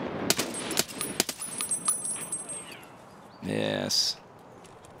 Yes.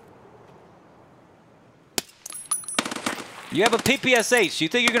 You have a PPSH. You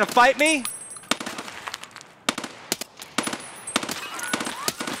think you're gonna fight me?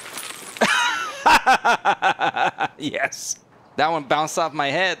 Yes. That one bounced off my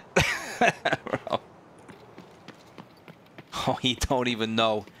head. Bro. Oh, he don't even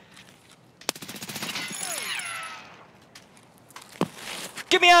know.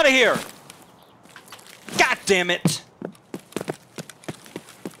 Get me out of here! God damn it!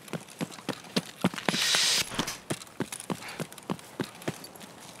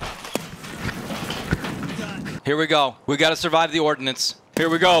 Here we go. We gotta survive the ordnance. Here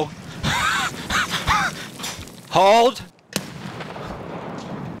we go. Hold.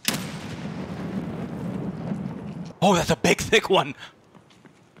 Oh, that's a big, thick one.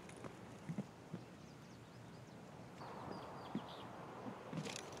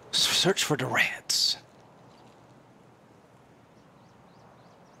 Search for the rats.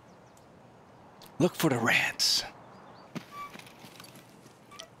 Look for the rats.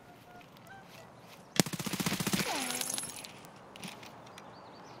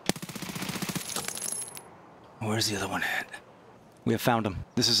 Where's the other one at? We have found him.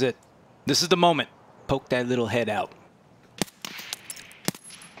 This is it. This is the moment. Poke that little head out.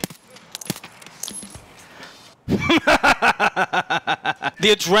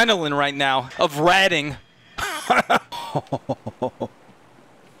 The adrenaline right now of ratting.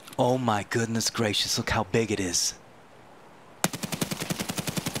 Oh my goodness gracious, look how big it is.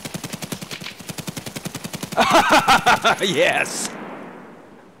 Yes.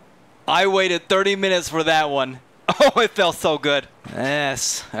 I waited 30 minutes for that one. Oh, it felt so good.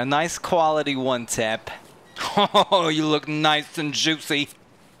 Yes, a nice quality one tap. Oh, you look nice and juicy.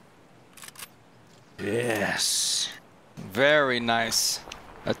 Yes. Very nice.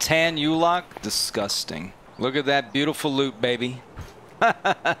 A tan U-lock? Disgusting. Look at that beautiful loot, baby.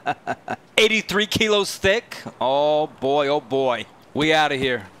 83 kilos thick? Oh boy, oh boy. We out of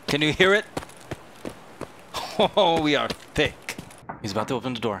here. Can you hear it? Oh, we are thick. He's about to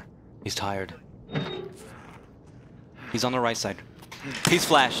open the door. He's tired. He's on the right side. He's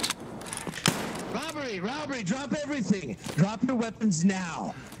flashed. Robbery! Robbery! Drop everything! Drop your weapons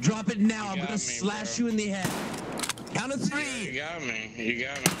now! Drop it now! I'm gonna slash you in the head. Count of 3! You got me. You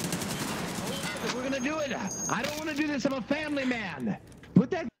got me. We're gonna do it! I don't want to do this. I'm a family man.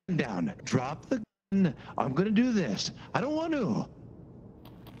 Put that gun down. Drop the gun. I'm gonna do this. I don't want to.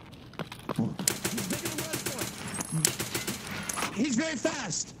 He's very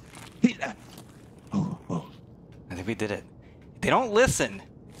fast. I think we did it. They don't listen.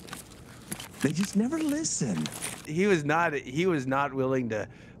 They just never listen. He was not willing to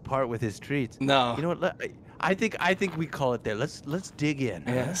part with his treats. No. You know what? I think we call it there. Let's dig in.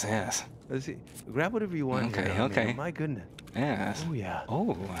 Yes, yes. Let's see. Grab whatever you want. Okay, here. okay. I mean, my goodness. Yes. Oh yeah.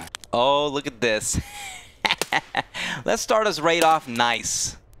 Oh. Oh, look at this. Let's start us right off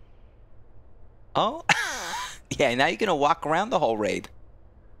nice. Oh. Yeah, now you're gonna walk around the whole raid.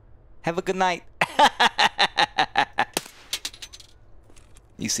 Have a good night.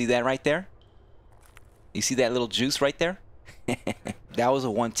 You see that right there? You see that little juice right there? That was a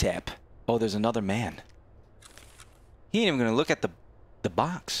one tap. Oh, there's another man. He ain't even gonna look at the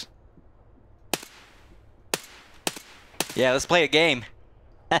box. Yeah, let's play a game.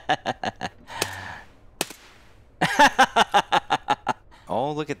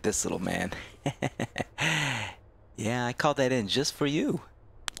 Oh, look at this little man. Yeah, I called that in just for you.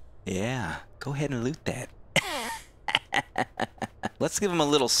 Yeah, go ahead and loot that. Let's give him a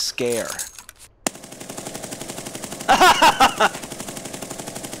little scare.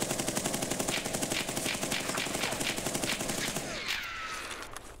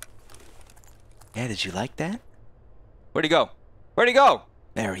 Yeah, did you like that? Where'd he go? Where'd he go?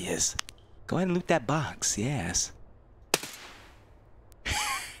 There he is. Go ahead and loot that box, yes.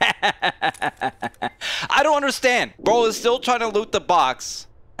 I don't understand. Bro is still trying to loot the box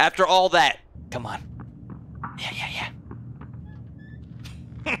after all that. Come on. Yeah, yeah, yeah.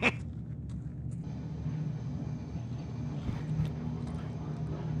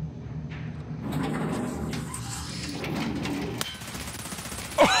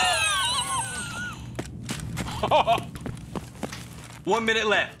 One minute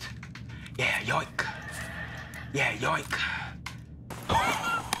left. Yeah, yoink. Yeah, yoink.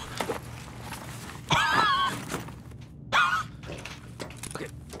 Okay,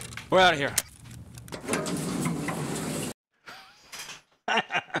 we're out of here.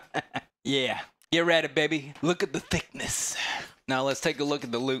 Yeah, get ready, baby. Look at the thickness. Now let's take a look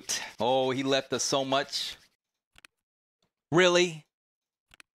at the loot. Oh, he left us so much. Really?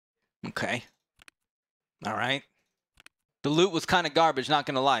 Okay. All right. The loot was kind of garbage, not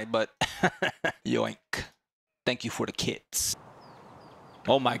gonna lie, but yoink. Thank you for the kits.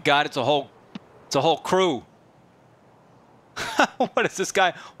 Oh my God, it's a whole crew. What is this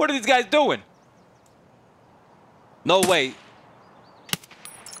guy? What are these guys doing? No way.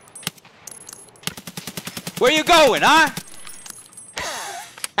 Where you going, huh?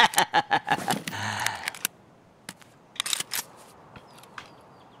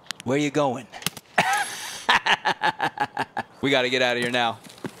 Where you going? We got to get out of here now.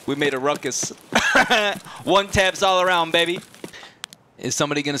 We made a ruckus. One taps all around, baby. Is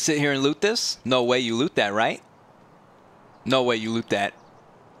somebody going to sit here and loot this? No way you loot that, right? No way you loot that.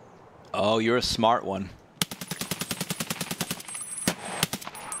 Oh, you're a smart one.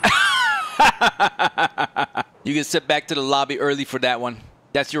 You can sit back to the lobby early for that one.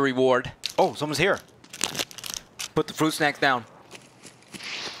 That's your reward. Oh, someone's here. Put the fruit snacks down.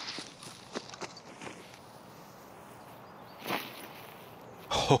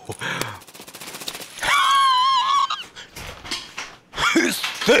 Oh. He's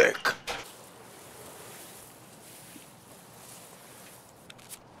thick.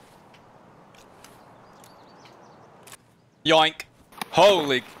 Yoink.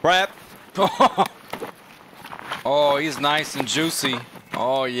 Holy crap. Oh, he's nice and juicy.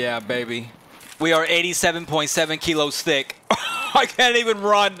 Oh, yeah, baby. We are 87.7 kilos thick. I can't even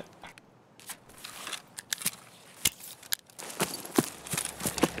run.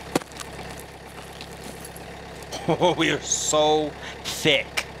 Oh, we are so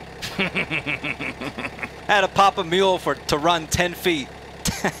thick. Had to pop a mule to run 10 feet.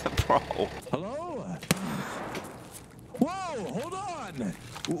 Bro. Hello? Whoa, hold on.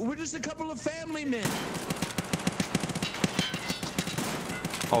 We're just a couple of family men.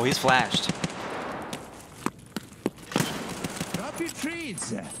 Oh, he's flashed. Drop your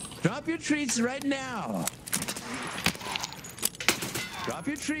treats. Drop your treats right now. Drop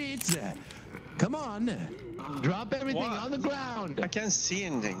your treats. Come on. Drop everything on the ground. I can't see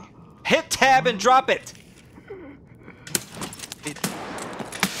anything. Hit tab and drop it.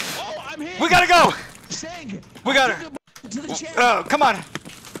 Oh, I'm hit. We gotta go. Sing. We gotta. To the chest. Oh, come on.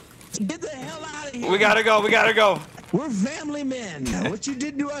 Get the hell out of here. We gotta go. We gotta go. We're family men. What you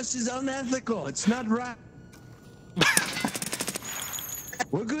did to us is unethical. It's not right.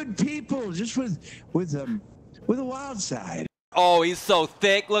 We're good people, just with a wild side. Oh, he's so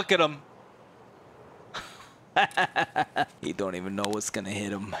thick. Look at him. He don't even know what's gonna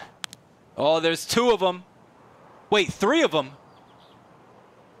hit him. Oh, there's 2 of them. Wait, 3 of them.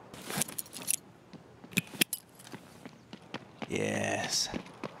 Yes.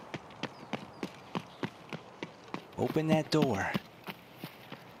 Open that door.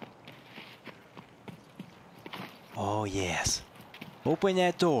 Oh, yes. Open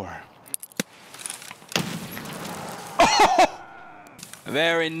that door. Oh!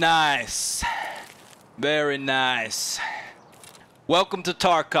 Very nice. Very nice. Welcome to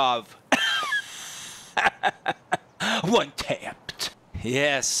Tarkov. One tapped.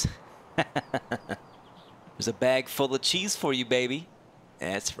 Yes. There's a bag full of cheese for you, baby.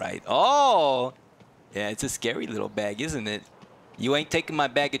 That's right. Oh! Yeah, it's a scary little bag, isn't it? You ain't taking my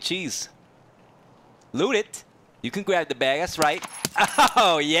bag of cheese. Loot it. You can grab the bag, that's right.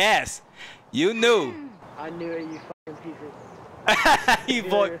 Oh, yes. You knew. I knew it, you fucking piece of... You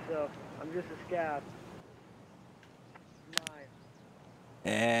boy. Yourself. I'm just a scab. Mine.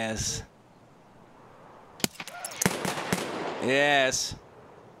 Yes. Yes.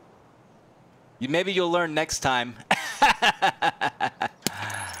 Maybe you'll learn next time.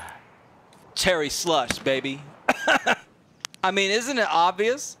 Cherry slush, baby. I mean, isn't it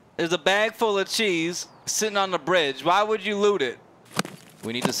obvious? There's a bag full of cheese sitting on the bridge. Why would you loot it?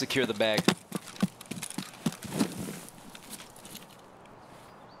 We need to secure the bag.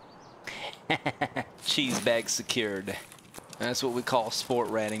 Cheese bag secured. That's what we call sport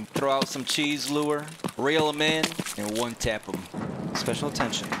ratting. Throw out some cheese lure, reel them in, and one tap them. Special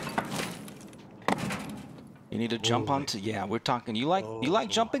attention. You need to jump onto. Yeah, we're talking. You like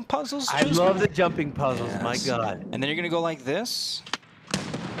jumping puzzles? I love the jumping puzzles. Yes. My God. And then you're gonna go like this.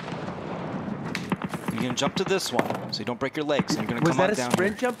 You're gonna jump to this one, so you don't break your legs. And you're gonna Was come that on a down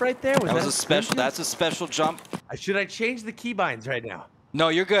sprint here. jump right there? That was a special. That's a special jump. Should I change the keybinds right now? No,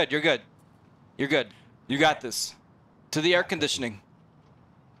 you're good. You're good. You're good. You got this. To the air conditioning.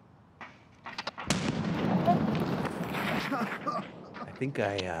 I think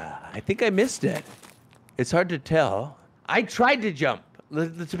I missed it. It's hard to tell. I tried to jump.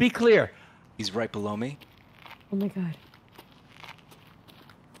 To be clear. He's right below me. Oh my god.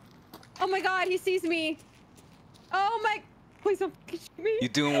 Oh my god, he sees me. Oh my... Please don't fucking shoot me. You're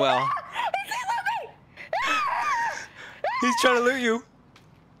doing well. He can't loot me! He's trying to loot you.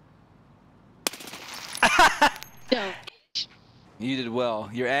 No. You did well.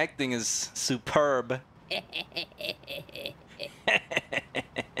 Your acting is superb.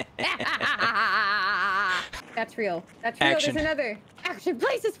 That's real. That's real. Action. There's another. Action.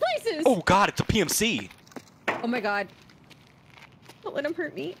 Places. Places. Oh God, it's a PMC. Oh my god. Don't let him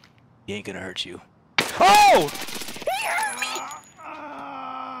hurt me. He ain't gonna hurt you. Oh! He hurt me!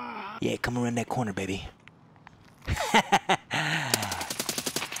 Yeah, come around that corner, baby.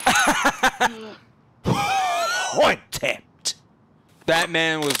 One tapped. That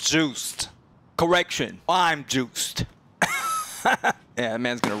man was juiced. Correction, I'm juiced. Yeah, that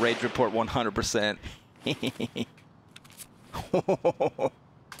man's gonna rage report 100%.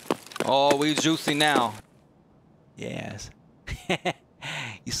 Oh, we juicy now. Yes.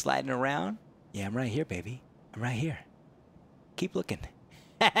 You sliding around? Yeah, I'm right here, baby. I'm right here. Keep looking.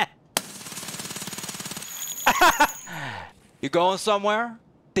 You going somewhere?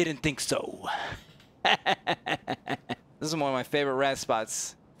 Didn't think so. This is one of my favorite rat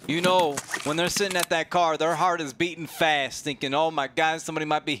spots. You know, when they're sitting at that car, their heart is beating fast, thinking, oh my God, somebody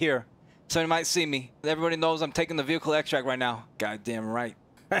might be here. Somebody might see me. Everybody knows I'm taking the vehicle extract right now. Goddamn right.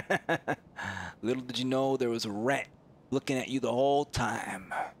 Little did you know there was a rat looking at you the whole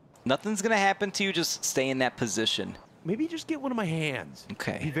time. Nothing's gonna happen to you, just stay in that position. Maybe just get one of my hands.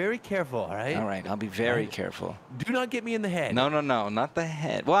 Okay. Be very careful, all right? All right, I'll be very careful. Do not get me in the head. No, not the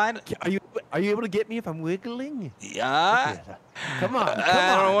head. Why? Are you able to get me if I'm wiggling? Yeah. Come on,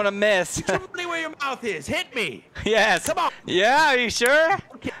 I don't want to miss. Tell me where your mouth is. Hit me. Yes. Come on. Yeah, are you sure?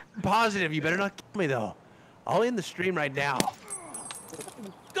 Okay, I'm positive. You better not kill me, though. I'll end the stream right now.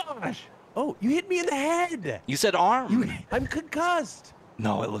 Gosh. Oh, you hit me in the head. You said arm. I'm concussed.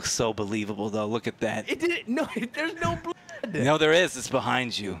 No, it looks so believable, though. Look at that. It didn't. No, there's no blood. No, there is. It's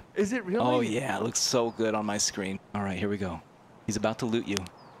behind you. Is it really? Oh, yeah. It looks so good on my screen. All right, here we go. He's about to loot you.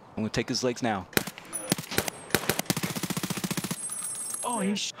 I'm going to take his legs now. Oh,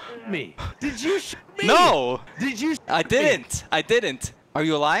 he shot me. Did you shoot me? No. Did you shoot I didn't. I didn't. Are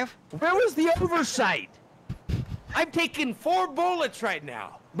you alive? Where was the oversight? I'm taking 4 bullets right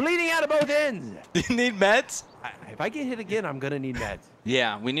now. Bleeding out of both ends. Do you need meds? If I get hit again, I'm going to need meds.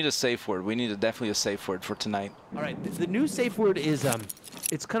 Yeah, we need a safe word. We need definitely a safe word for tonight. All right, the new safe word is,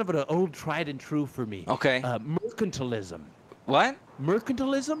 it's kind of an old tried and true for me. Okay. Mercantilism. What?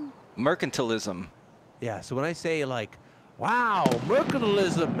 Mercantilism? Mercantilism. Yeah, so when I say, like, wow,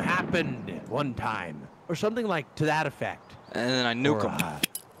 mercantilism happened one time, or something like to that effect. And then I nuke him.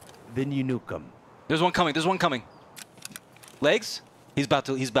 Then you nuke him. There's one coming. There's one coming. Legs? He's about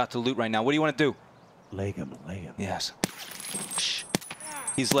to loot right now. What do you want to do? Leg him, leg him. Yes. Shh.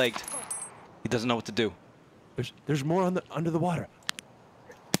 He's legged. He doesn't know what to do. There's more under the water.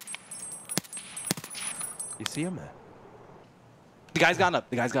 You see him? The guy's got up.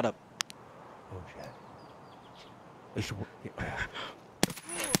 The guy's got up. Oh shit.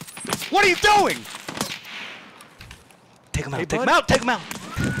 What are you doing? Take him out. Take him out. Take him out.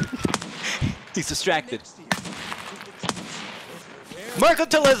 He's distracted.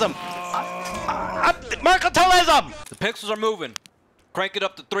 Mercantilism. Mercantilism. The pixels are moving. Crank it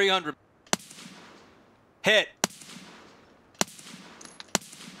up to 300. Hit.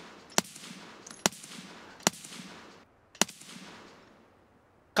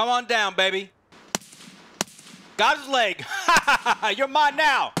 Come on down, baby. Got his leg. You're mine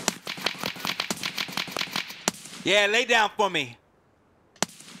now. Yeah, lay down for me.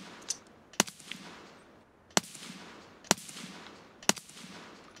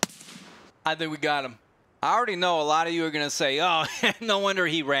 I think we got him. I already know a lot of you are going to say, oh, no wonder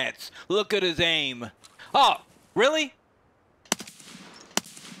he rats. Look at his aim. Oh, really?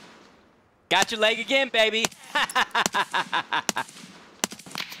 Got your leg again, baby.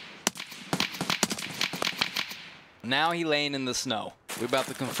 Now he laying in the snow. We're about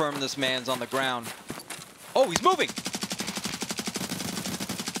to confirm this man's on the ground. Oh, he's moving.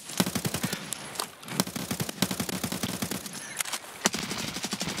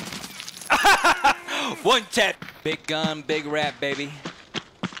 One tap. Big gun, big rat, baby.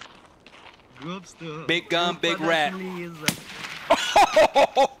 Big gun, big rat. You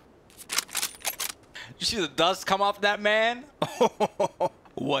see the dust come off that man?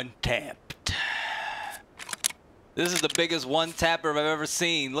 One tapped. This is the biggest one tapper I've ever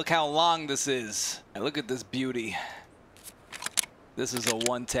seen. Look how long this is. And look at this beauty. This is a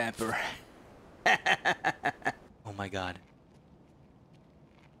one tapper. Oh my God.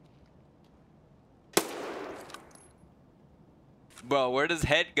 Bro, where does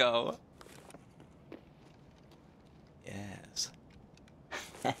head go? Yes.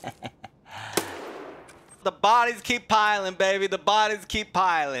 The bodies keep piling, baby. The bodies keep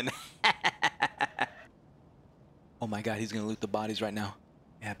piling. Oh my God, he's gonna loot the bodies right now.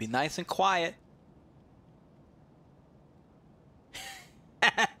 Yeah, be nice and quiet.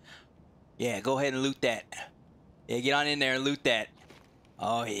 Yeah, go ahead and loot that. Yeah, get on in there and loot that.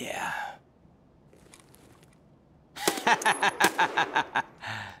 Oh yeah.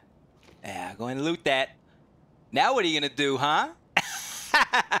 Yeah, go ahead and loot that. Now what are you gonna do, huh?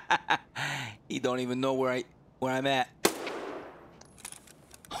 He don't even know where I'm at.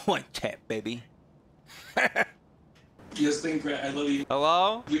 One tap, baby. Yes, StankRat, I love you.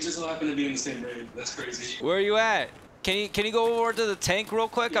 Hello? We just so happen to be in the same raid. That's crazy. Where are you at? Can you go over to the tank real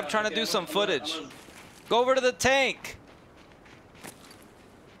quick? I'm trying to do some footage. Go over to the tank.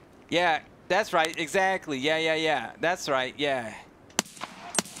 Yeah, that's right. Exactly. Yeah. That's right. Yeah.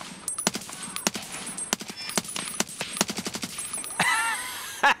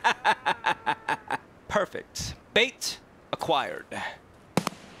 Perfect. Bait acquired.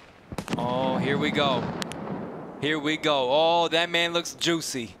 Oh, here we go. Here we go. Oh, that man looks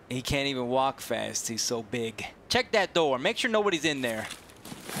juicy. He can't even walk fast. He's so big. Check that door. Make sure nobody's in there.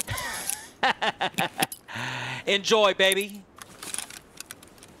 Enjoy, baby.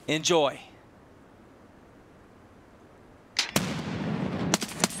 Enjoy.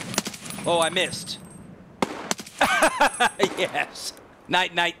 Oh, I missed. Yes.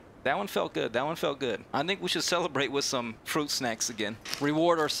 Night, night. That one felt good. That one felt good. I think we should celebrate with some fruit snacks again.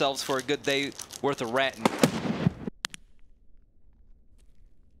 Reward ourselves for a good day worth of ratting.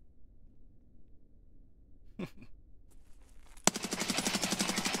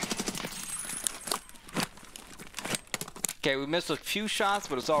 Okay, we missed a few shots,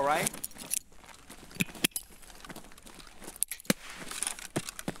 but it's all right.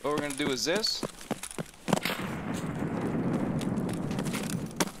 What we're gonna do is this.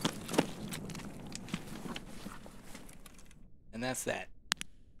 And that's that.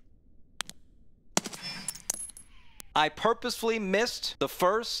 I purposefully missed the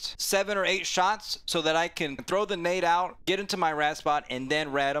first 7 or 8 shots so that I can throw the nade out, get into my rat spot, and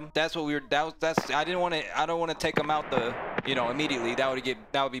then rat them. That's what we were. I don't want to take them out immediately.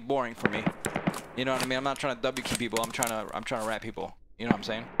 That would be boring for me. You know what I mean? I'm not trying to WQ people. I'm trying to rat people. You know what I'm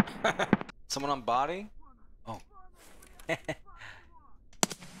saying? Someone on body? Oh. Yeah,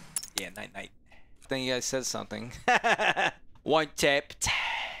 night night. I think you guys said something. One tap.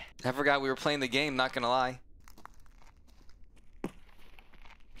 I forgot we were playing the game, not gonna lie.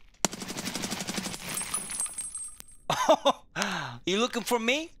 Oh, you looking for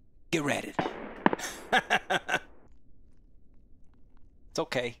me? Get ratted. It's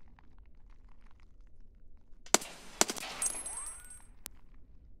okay.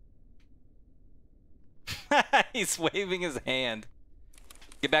 He's waving his hand.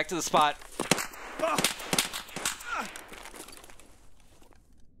 Get back to the spot.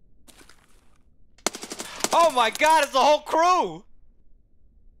 Oh my God, it's the whole crew!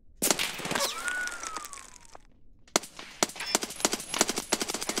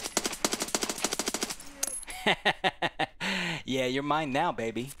 Yeah, you're mine now,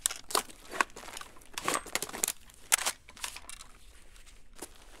 baby.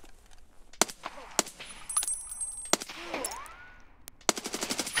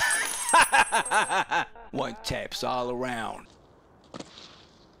 One taps all around.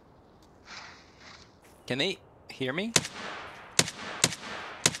 Can they hear me?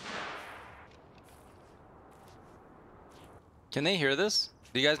 Can they hear this?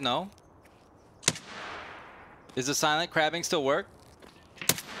 Do you guys know? Does the silent crabbing still work?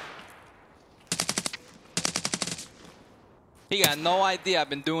 He got no idea I've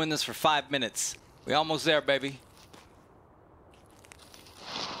been doing this for 5 minutes. We almost there, baby.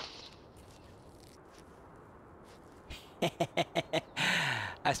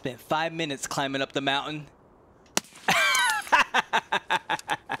 I spent 5 minutes climbing up the mountain.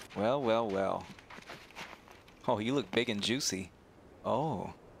 Well, well, well. Oh, you look big and juicy.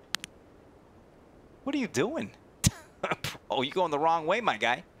 Oh. What are you doing? Oh, you're going the wrong way, my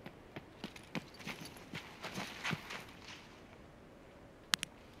guy.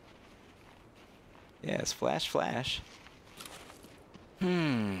 Yes, flash, flash.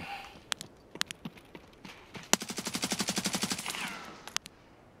 I'm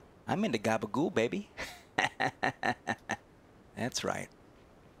into gabagool, baby. That's right.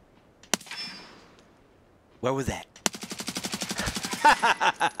 Where was that?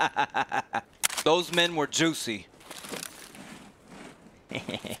 Those men were juicy.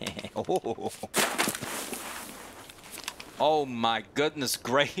 Oh. Oh my goodness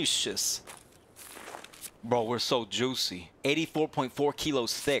gracious. Bro, we're so juicy. 84.4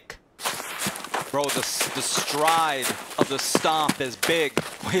 kilos thick. Bro, the stride of the stomp is big.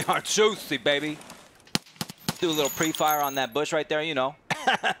 We are juicy, baby. Do a little pre-fire on that bush right there, you know.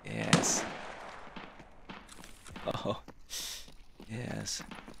 Yes. Oh. Yes.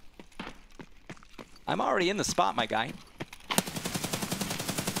 I'm already in the spot, my guy.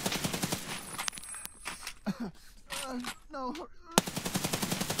 No.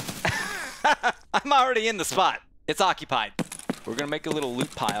 I'm already in the spot. It's occupied. We're gonna make a little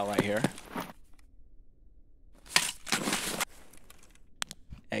loot pile right here.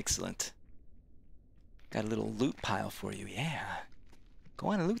 Excellent. Got a little loot pile for you, yeah. Go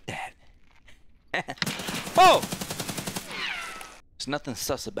on and loot that. Oh! There's nothing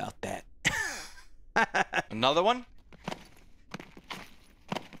sus about that. Another one?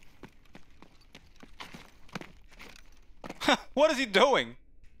 What is he doing?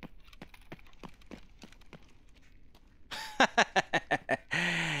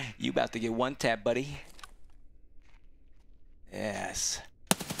 You about to get one tap, buddy. Yes.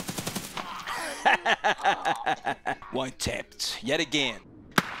 One tapped yet again.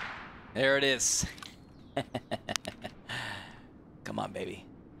 There it is. Come on, baby.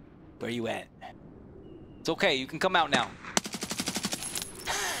 Where you at? It's okay. You can come out now.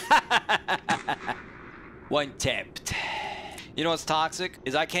 One tapped. You know what's toxic?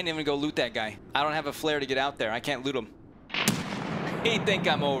 Is I can't even go loot that guy. I don't have a flare to get out there. I can't loot him. He think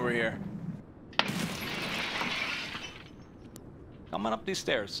I'm over here. Coming up these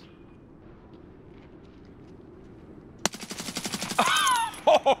stairs.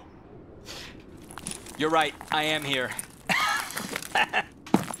 Oh! You're right. I am here.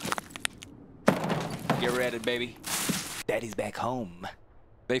 Get ready, baby. Daddy's back home.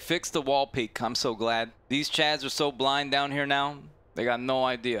 They fixed the wall peak. I'm so glad. These chads are so blind down here now. They got no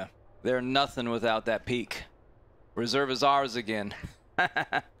idea. They're nothing without that peak. Reserve is ours again.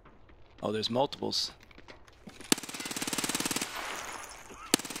 Oh, there's multiples.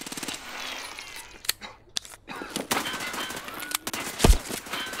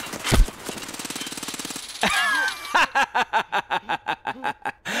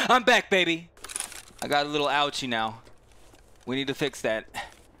 I'm back, baby. I got a little ouchie now. We need to fix that.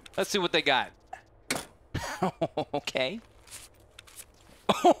 Let's see what they got. Okay.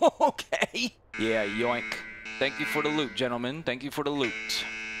 Okay. Yeah, yoink. Thank you for the loot, gentlemen. Thank you for the loot.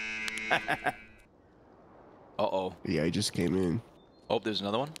 Uh-oh. Yeah, he just came in. Oh, there's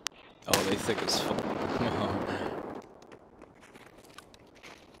another one? Oh, they thick as fuck.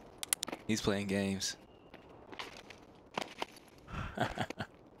 He's playing games.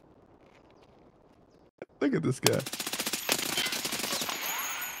 Look at this guy.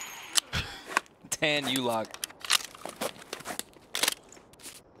 Tan U-Lock.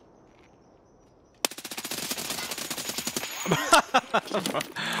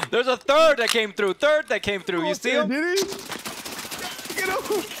 There's a third that came through. You see him? Did he? Get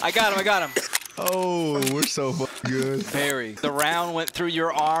him. I got him. I got him. Oh, we're so fucking good. Barry, the round went through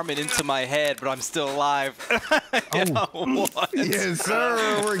your arm and into my head, but I'm still alive. What? Yes,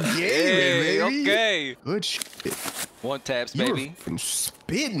 sir. We're gaming, Hey, baby. okay. Good shit. One taps, You baby. were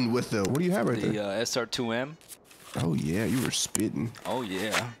spitting with the. What do you have right The there? SR2M. Oh yeah, you were spitting. Oh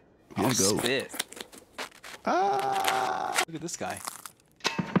yeah. Here I'll you go. spit. Ah. Look at this guy.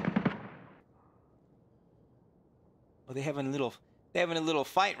 Oh, they're having a little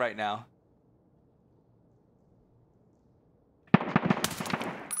fight right now.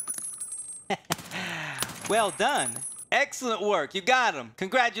 Well done. Excellent work. You got him.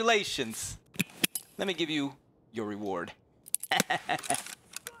 Congratulations. Let me give you your reward.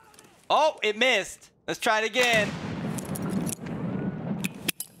 Oh, it missed. Let's try it again.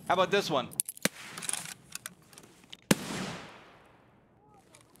 How about this one?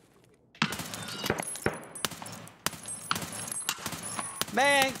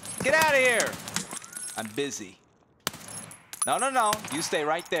 Man, get out of here. I'm busy. No, no, no. You stay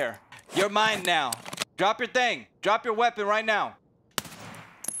right there. You're mine now. Drop your thing. Drop your weapon right now.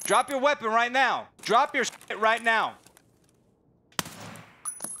 Drop your weapon right now. Drop your shit right now.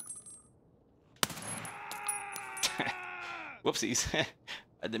 Whoopsies.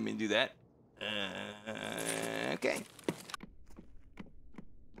 I didn't mean to do that. Okay.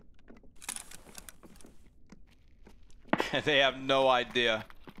 They have no idea.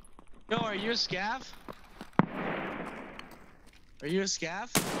 No, are you a scav? Are you a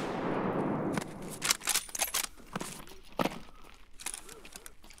scav?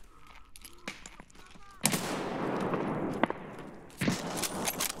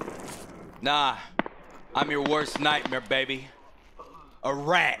 Nah, I'm your worst nightmare, baby. A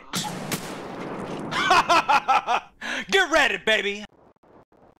rat. Get ready, baby.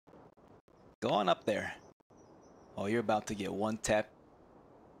 Go on up there. Oh, you're about to get one tap.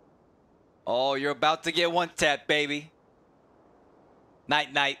 Oh, you're about to get one tap, baby.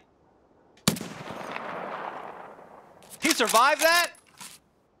 Night, night. He survived that?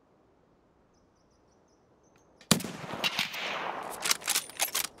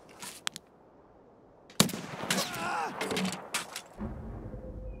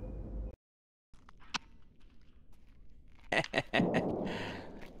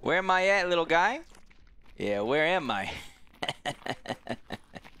 Where am I at, little guy? Yeah, where am I?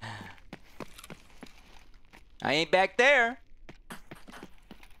 I ain't back there.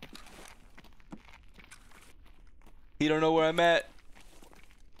 He don't know where I'm at.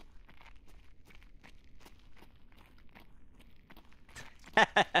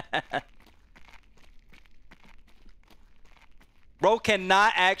 Bro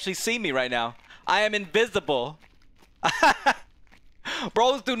cannot actually see me right now. I am invisible.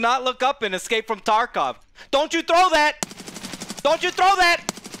 Bros do not look up and escape from Tarkov. Don't you throw that! Don't you throw that!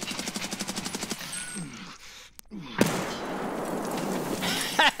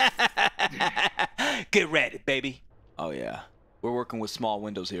 Get ready, baby. Oh, yeah. We're working with small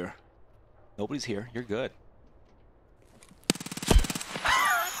windows here. Nobody's here. You're good.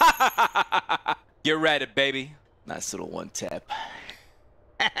 Get ready, baby. Nice little one tap.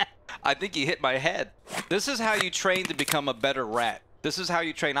 I think he hit my head. This is how you train to become a better rat. This is how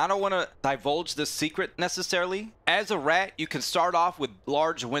you train. I don't want to divulge this secret necessarily. As a rat, you can start off with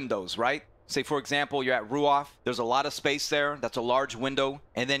large windows, right? Say, for example, you're at Ruoff. There's a lot of space there. That's a large window.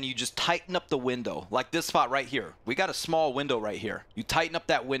 And then you just tighten up the window. Like this spot right here. We got a small window right here. You tighten up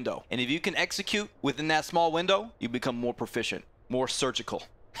that window. And if you can execute within that small window, you become more proficient, more surgical.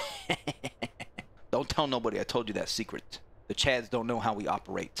 Don't tell nobody I told you that secret. The Chads don't know how we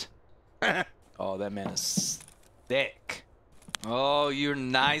operate. Oh, that man is thick. Oh, you're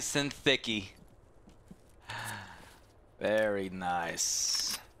nice and thicky. Very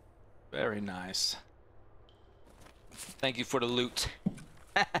nice. Very nice. Thank you for the loot.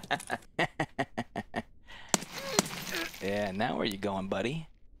 Yeah, now where you going, buddy?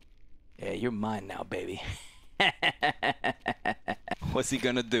 Yeah, you're mine now, baby. What's he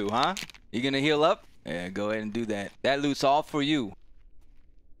gonna do, huh? You gonna heal up? Yeah, go ahead and do that. That loot's all for you.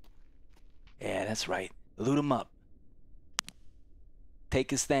 Yeah, that's right. Loot him up. Take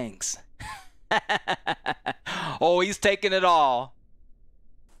his things. Oh, he's taking it all.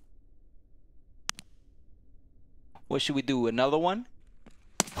 What should we do? Another one?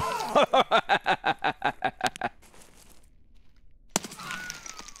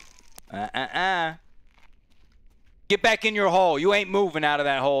 Get back in your hole. You ain't moving out of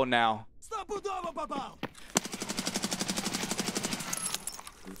that hole now.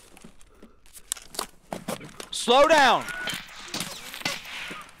 Slow down.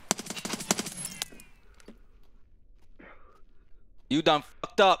 You done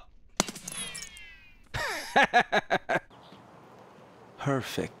fucked up.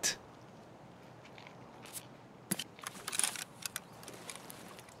 Perfect.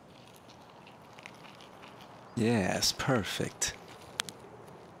 Yes, perfect.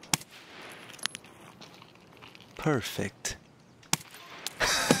 Perfect.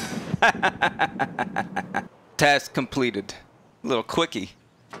 Task completed. A little quickie.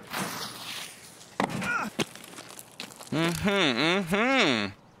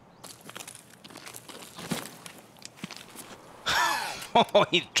 Oh,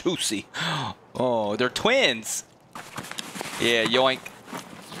 he's juicy. Oh, they're twins. Yeah, yoink.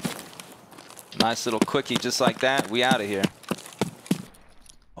 Nice little quickie just like that. We out of here.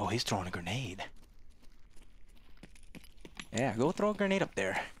 Oh, he's throwing a grenade. Yeah, go throw a grenade up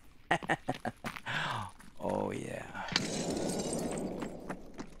there. Oh, yeah.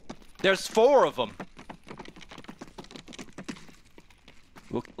 There's 4 of them.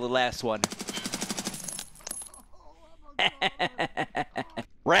 Look at the last one.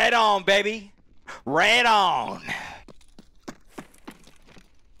 Right on, baby. Right on.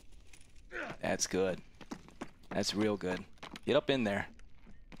 That's good. That's real good. Get up in there.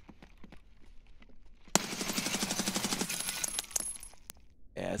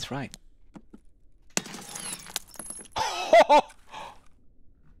 Yeah, that's right.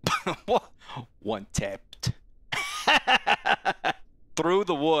 One tapped. Through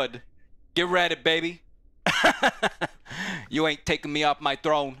the wood. Get ready, baby. You ain't taking me off my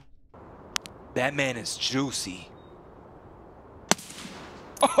throne. That man is juicy.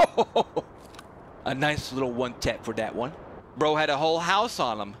 A nice little one tap for that one. Bro had a whole house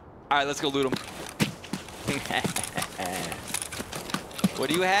on him. All right, let's go loot him. What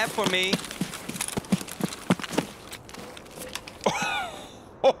do you have for me?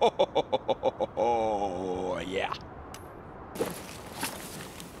 Oh, yeah.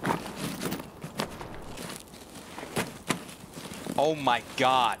 Oh my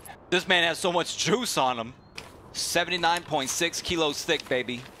God. This man has so much juice on him. 79.6 kilos thick,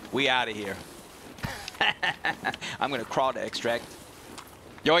 baby. We out of here. I'm gonna crawl to extract.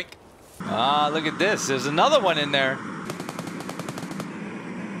 Yoink. Ah, look at this. There's another one in there.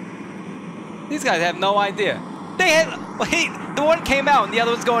 These guys have no idea. They had, wait, the one came out and the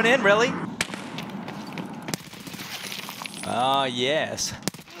other one's going in, really? Ah, yes.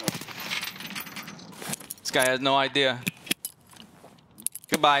 This guy has no idea.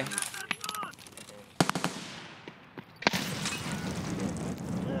 Goodbye.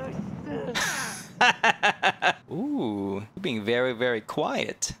 Ooh, you're being very, very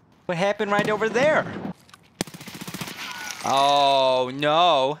quiet. What happened right over there? Oh,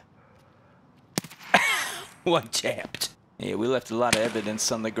 no. One tapped. Yeah, we left a lot of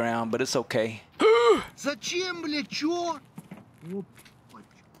evidence on the ground, but it's okay. Зачем, блядь, чё?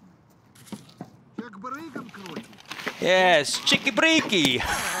 Как барыгам крутит. Yes, chicky breaky.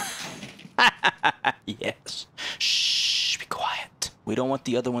 Yes. Shh, be quiet. We don't want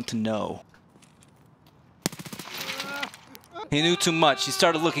the other one to know. He knew too much. He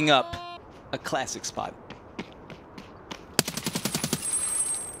started looking up. A classic spot.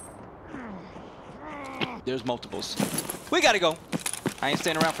 There's multiples. We gotta go. I ain't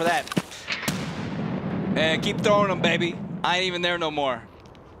staying around for that. And keep throwing them, baby. I ain't even there no more.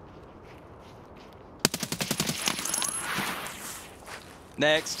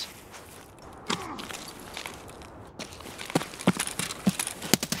 Next.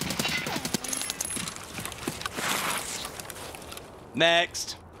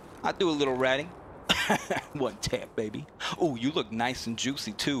 Next. I'll do a little ratting. One tap, baby. Oh, you look nice and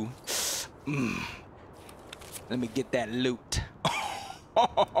juicy, too. Let me get that loot.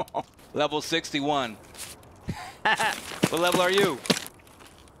 Level 61. What level are you?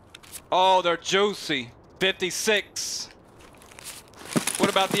 Oh, they're juicy. 56. What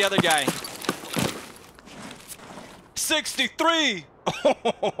about the other guy? 63.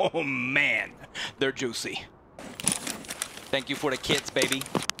 Oh, man. They're juicy. Thank you for the kits, baby.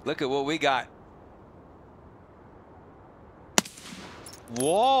 Look at what we got.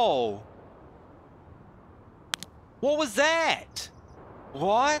 Whoa. What was that?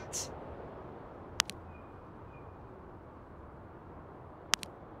 What?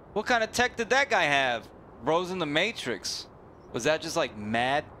 What kind of tech did that guy have? Rose in the Matrix. Was that just like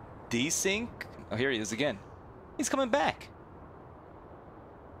mad desync? Oh, here he is again. He's coming back.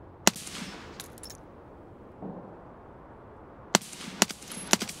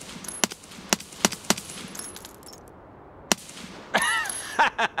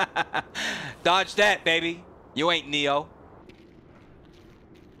 Dodge that, baby. You ain't Neo.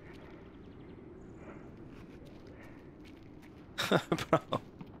 Bro.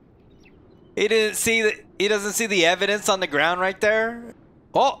 He didn't see the, he doesn't see the evidence on the ground right there.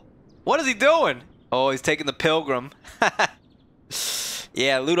 Oh, what is he doing? Oh, he's taking the pilgrim.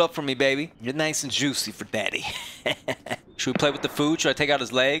 Yeah, loot up for me, baby. You're nice and juicy for daddy. Should we play with the food? Should I take out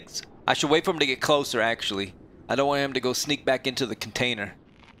his legs? I should wait for him to get closer, actually. I don't want him to go sneak back into the container.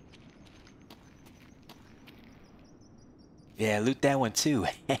 Yeah, loot that one too.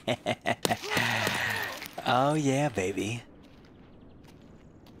 Oh yeah, baby.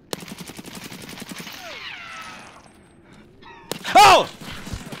 Oh!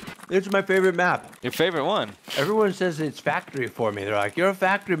 It's my favorite map. Your favorite one? Everyone says it's factory for me. They're like, you're a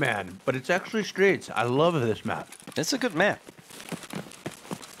factory man. But it's actually streets. I love this map. It's a good map.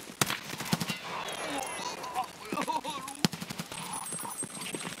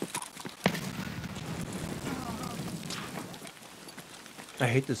 I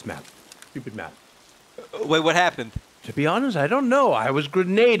hate this map. Stupid map. Wait, what happened? To be honest, I don't know. I was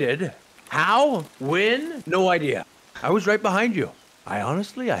grenaded. How? When? No idea. I was right behind you.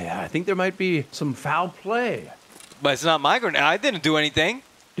 I think there might be some foul play. But it's not my grenade. I didn't do anything.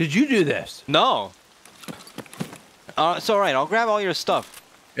 Did you do this? No. It's all right. I'll grab all your stuff.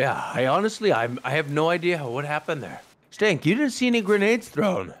 Yeah, I have no idea what happened there. Stank, you didn't see any grenades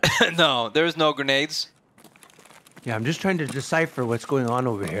thrown. No, there's no grenades. Yeah, I'm just trying to decipher what's going on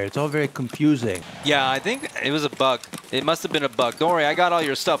over here. It's all very confusing. Yeah, I think it was a bug. It must have been a bug. Don't worry, I got all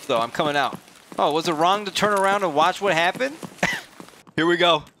your stuff, though. I'm coming out. Oh, was it wrong to turn around and watch what happened? Here we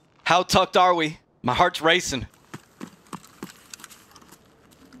go. How tucked are we? My heart's racing.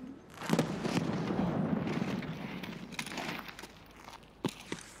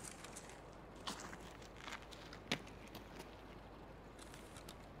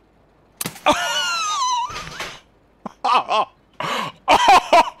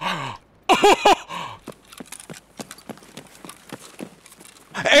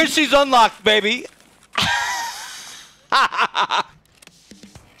 And she's unlocked, baby.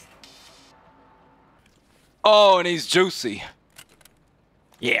 Oh, and he's juicy.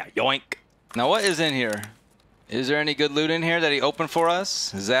 Yeah, yoink. Now, what is in here? Is there any good loot in here that he opened for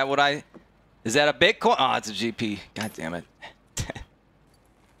us? Is that what is that a Bitcoin? Oh, it's a GP. God damn it.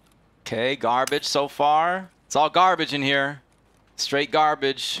 Okay, garbage so far. It's all garbage in here. Straight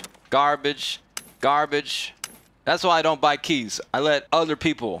garbage. Garbage. Garbage. That's why I don't buy keys. I let other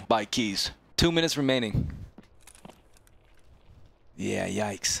people buy keys. 2 minutes remaining. Yeah,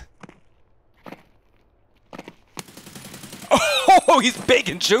 yikes. Oh, he's big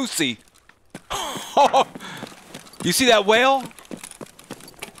and juicy. Oh, you see that whale?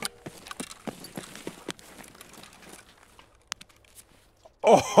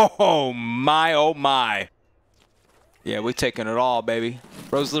 Oh my, oh my. Yeah, we're taking it all, baby.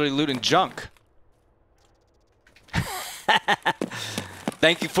 Bro's literally looting junk.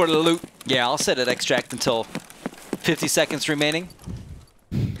 Thank you for the loot. Yeah, I'll set it extract until 50 seconds remaining.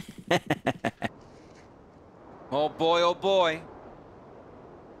 Oh boy, oh boy.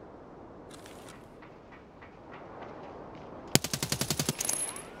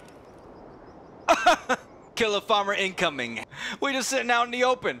 Killer farmer incoming. We're just sitting out in the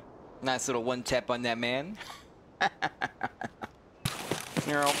open. Nice little one tap on that man.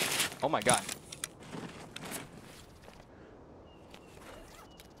 Oh my god.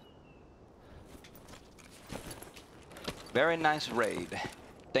 Very nice raid.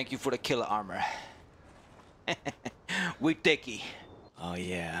 Thank you for the killer armor. We dicky. Oh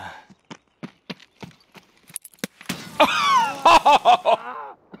yeah.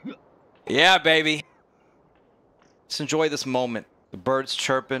 Yeah, baby. Just enjoy this moment. The birds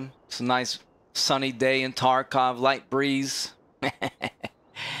chirping. It's a nice sunny day in Tarkov. Light breeze.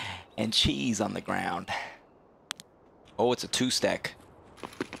 And cheese on the ground. Oh, it's a 2-stack.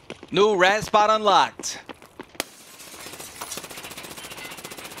 New rat spot unlocked.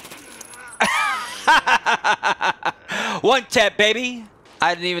 One tap, baby.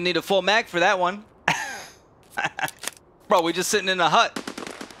 I didn't even need a full mag for that one. Bro, we just sitting in a hut.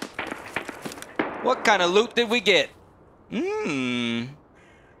 What kind of loot did we get?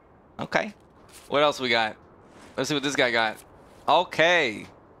 Okay. What else we got? Let's see what this guy got. Okay.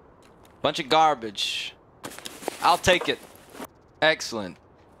 Bunch of garbage. I'll take it. Excellent.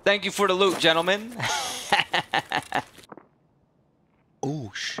 Thank you for the loot, gentlemen.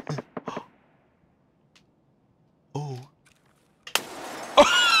 Oh, shit. Oh.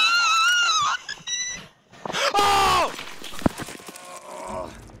 Oh!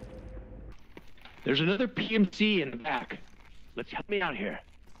 There's another PMC in the back. Let's help me out here.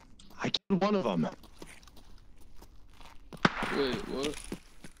 I killed one of them. Wait, what?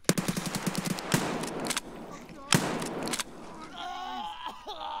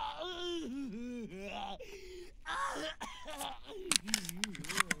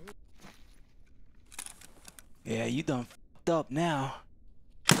 Yeah, you done f***ed up now.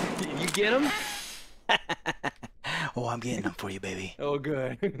 You get him? Oh, I'm getting them for you, baby. Oh,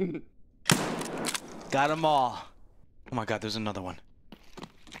 good. Got them all. Oh my god, there's another one.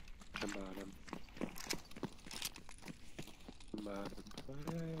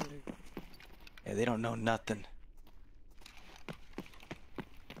 Yeah, they don't know nothing.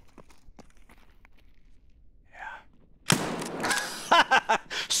 Yeah.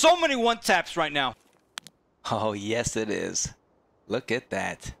 So many one-taps right now. Oh, yes it is. Look at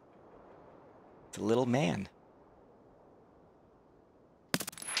that. It's a little man.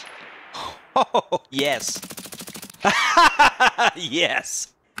 Oh, yes.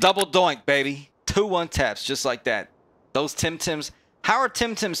 Yes. Double doink, baby. 2 one-taps, just like that. Those Tim-Tims. How are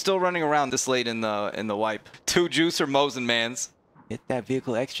Tim-Tims still running around this late in the wipe? 2 juicer Mosin mans. Hit that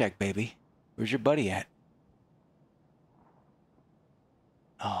vehicle extract, baby. Where's your buddy at?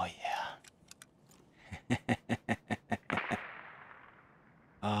 Oh, yeah.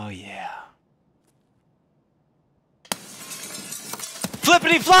 Oh, yeah.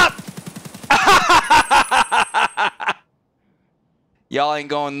 Flippity flop! Y'all ain't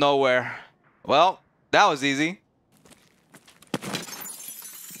going nowhere. Well, that was easy.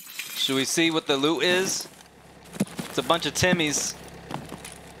 Should we see what the loot is? It's a bunch of Timmies.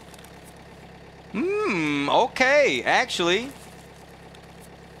 Okay, actually.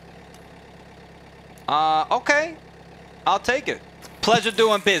 Okay. I'll take it. Pleasure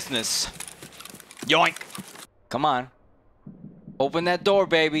doing business. Yoink. Come on. Open that door,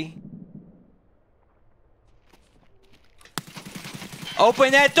 baby.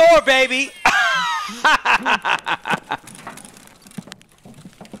 Open that door, baby.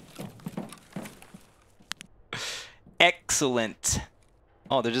 Excellent.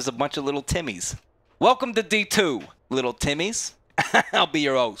 Oh, they're just a bunch of little Timmies. Welcome to D2, little Timmies. I'll be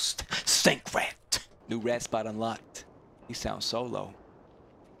your host, StankRat. New rat spot unlocked. You sound so low.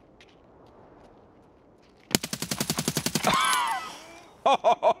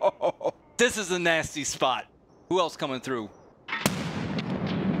 This is a nasty spot. Who else coming through?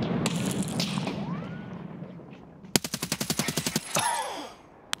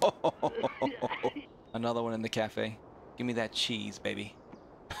 Another one in the cafe. Give me that cheese, baby.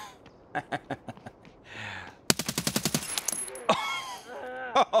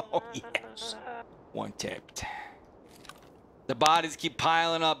 Oh, yes. One tapped. The bodies keep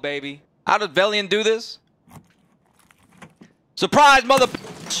piling up, baby. How did Velian do this? Surprise, mother...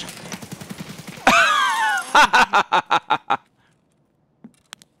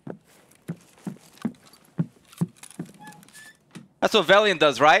 That's what Velian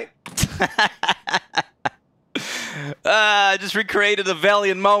does, right? I just recreated a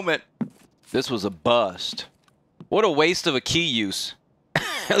Velian moment. This was a bust. What a waste of a key use.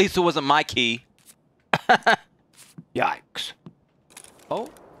 At least it wasn't my key. Yikes. Oh.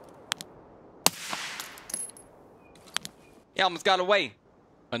 Yeah, almost got away.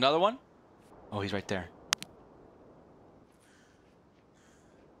 Another one? Oh, he's right there.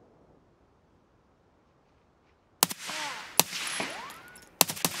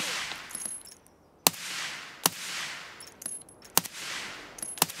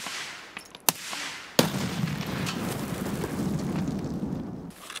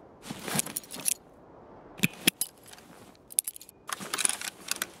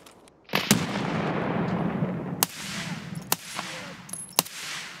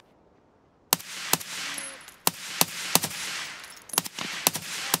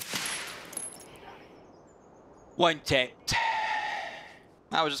 One tapped.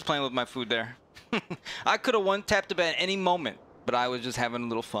 I was just playing with my food there. I could have one tapped him at any moment, but I was just having a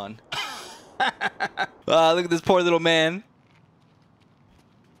little fun. Look at this poor little man.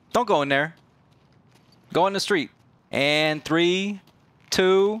 Don't go in there. Go in the street. And 3,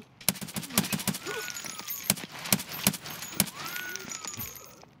 2.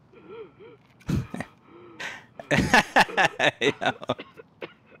 Yeah.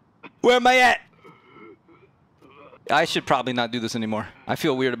 Where am I at? I should probably not do this anymore. I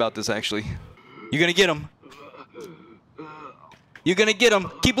feel weird about this, actually. You're gonna get him. You're gonna get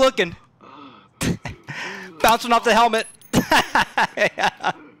him. Keep looking. Bouncing off the helmet.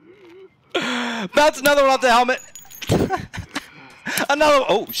 Bounce another one off the helmet. Another.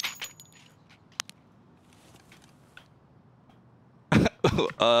 Oh.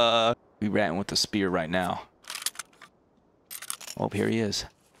 We ran with the spear right now. Oh, here he is.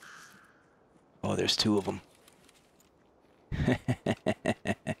 Oh, there's 2 of them.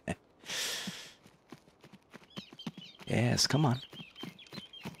 Yes, come on.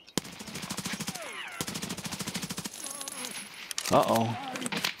 Uh-oh.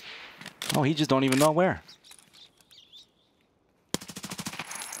 Oh, he just don't even know where.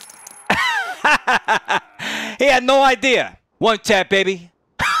 He had no idea. One tap, baby.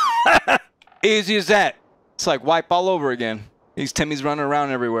 Easy as that. It's like wipe all over again. These Timmy's running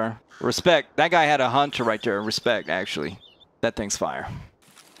around everywhere. Respect. That guy had a hunter right there. Respect, actually. That thing's fire.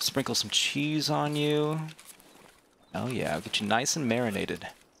 Sprinkle some cheese on you. Oh yeah, I'll get you nice and marinated.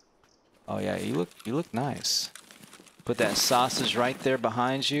 Oh yeah, you look nice. Put that sausage right there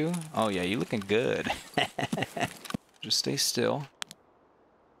behind you. Oh yeah, you looking good. Just stay still.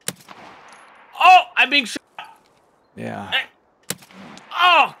 Oh, I'm being shot. Yeah.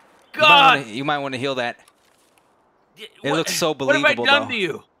 Oh God! You might want to heal that. It looks so believable. What have I done to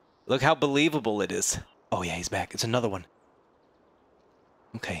you? Look how believable it is. Oh yeah, he's back. It's another one.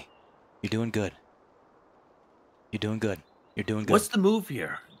 Okay, you're doing good. You're doing good. You're doing good. What's the move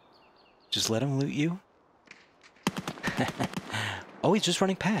here? Just let him loot you. Oh, he's just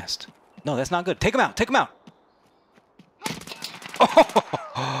running past. No, that's not good. Take him out. Take him out.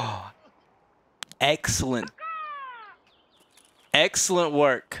 Oh. Excellent. Excellent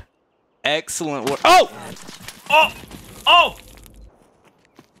work. Excellent work. Oh! Oh! Oh!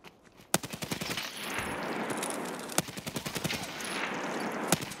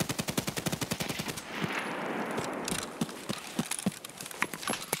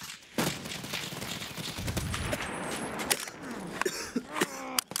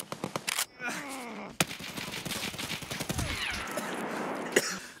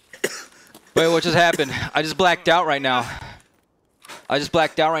 Wait, what just happened? I just blacked out right now. I just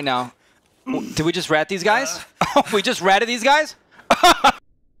blacked out right now. Did we just rat these guys? We just ratted these guys? Look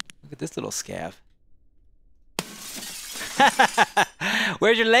at this little scav.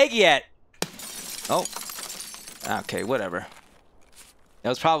 Where's your leggy at? Oh. Okay, whatever. That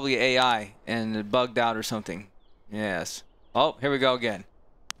was probably AI and it bugged out or something. Yes. Oh, here we go again.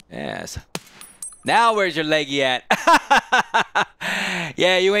 Yes. Now where's your leggy at?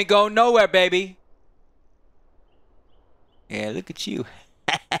 Yeah, you ain't going nowhere, baby. Yeah, look at you.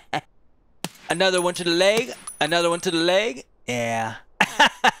 Another one to the leg. Another one to the leg. Yeah.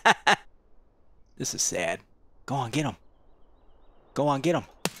 This is sad. Go on, get him. Go on, get him.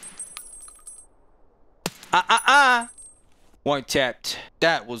 One tapped.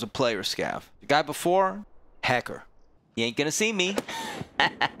 That was a player scav. The guy before, hacker. You ain't gonna see me.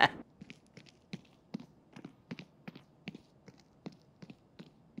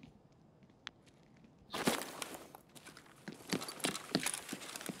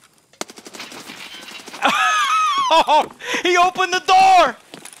 Oh, he opened the door!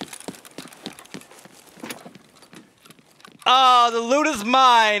 Oh, the loot is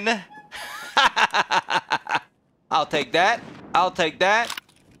mine. I'll take that. I'll take that.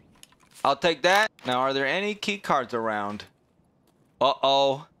 I'll take that. Now, are there any key cards around?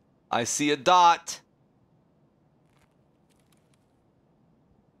 Uh-oh. I see a dot.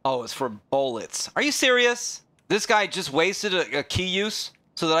 Oh, it's for bullets. Are you serious? This guy just wasted a key use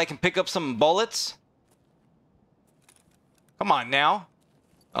so that I can pick up some bullets? Come on now.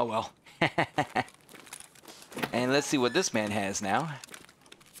 Oh, well. And let's see what this man has now.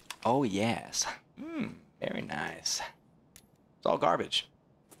 Oh, yes. Very nice. It's all garbage.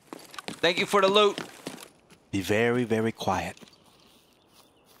 Thank you for the loot. Be very, very quiet.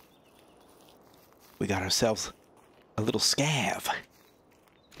 We got ourselves a little scav.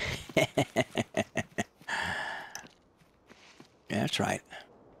 That's right.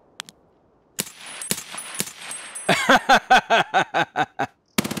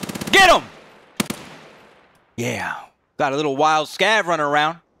 Get him! Yeah. Got a little wild scav running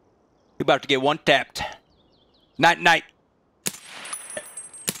around. We're about to get one tapped. Night, night.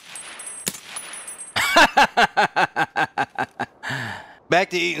 Back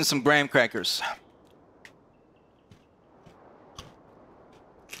to eating some graham crackers.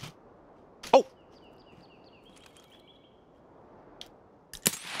 Oh.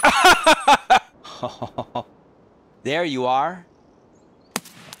 There you are.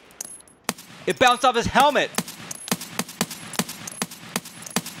 It bounced off his helmet.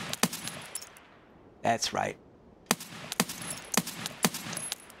 That's right.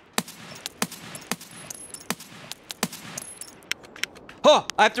 Oh,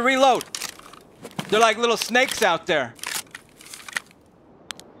 I have to reload. They're like little snakes out there.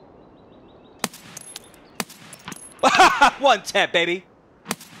 One tap, baby.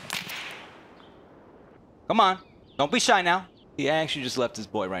 Come on. Don't be shy now. He actually just left his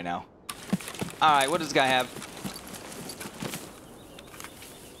boy right now. All right, what does this guy have?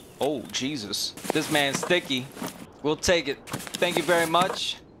 Oh, Jesus. This man's sticky. We'll take it. Thank you very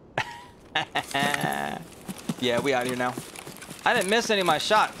much. Yeah, we out here now. I didn't miss any of my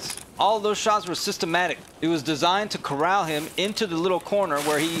shots. All of those shots were systematic. It was designed to corral him into the little corner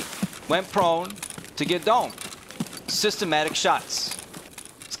where he went prone to get domed. Systematic shots.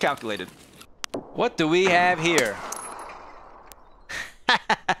 It's calculated. What do we have here?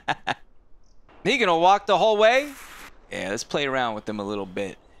 He gonna walk the whole way? Yeah, let's play around with him a little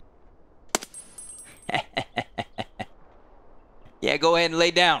bit. Yeah, go ahead and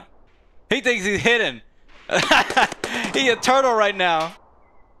lay down. He thinks he's hidden. He a turtle right now.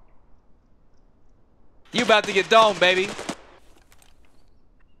 You about to get domed, baby.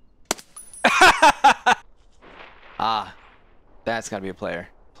 Ah, that's gotta be a player.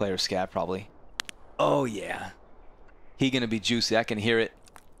 Player scav, probably. Oh, yeah. He gonna be juicy. I can hear it.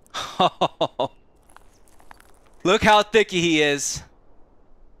 Look how thicky he is.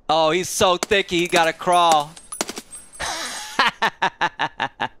 Oh, he's so thicky, he gotta crawl.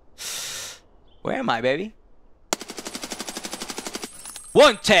 Where am I, baby?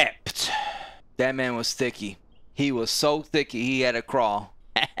 One tapped. That man was thicky. He was so thicky, he had to crawl.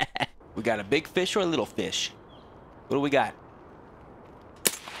 We got a big fish or a little fish? What do we got?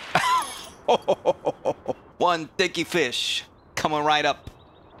 One thicky fish coming right up.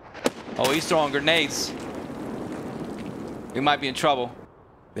 Oh, he's throwing grenades. We might be in trouble.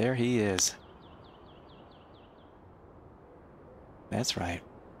 There he is. That's right.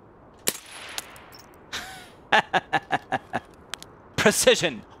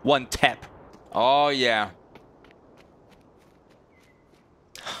 Precision. One tap. Oh, yeah.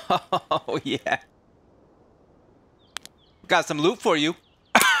 Oh, yeah. Got some loot for you.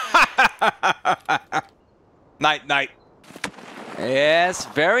 Night, night. Yes,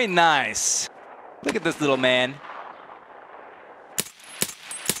 very nice. Look at this little man.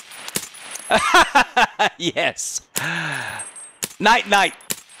 Yes. Night, night.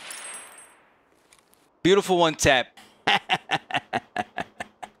 Beautiful one tap.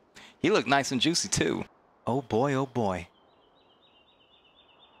 He looked nice and juicy, too. Oh, boy, oh, boy.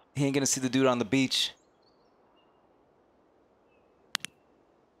 He ain't gonna see the dude on the beach.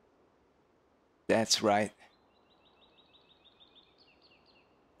 That's right.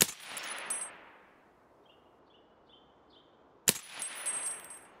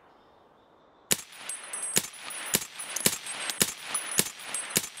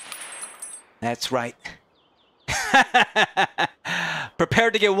 That's right.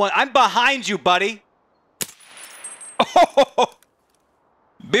 Prepared to get one. I'm behind you, buddy. Oh,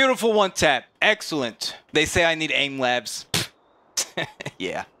 beautiful one tap. Excellent. They say I need aim labs.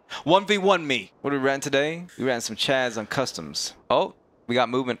 Yeah. 1v1 me. What did we ran today? We ran some chads on customs. Oh, we got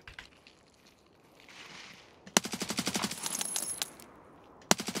movement.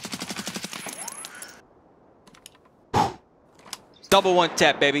 Double one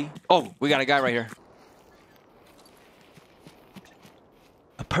tap, baby. Oh, we got a guy right here.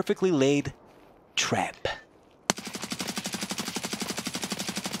 A perfectly laid trap.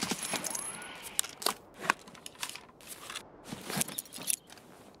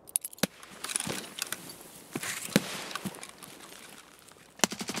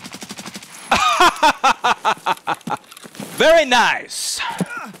 Very nice.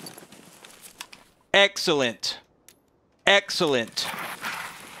 Excellent. Excellent.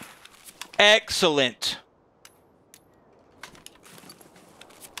 Excellent.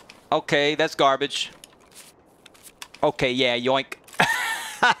 Okay, that's garbage. Okay, yeah, yoink.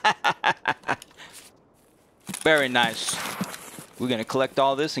 Very nice. We're gonna collect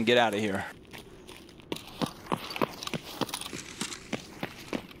all this and get out of here.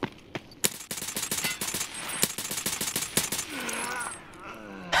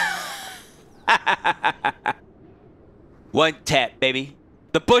 One tap, baby.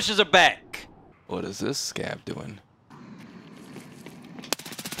 The bushes are back. What is this scab doing?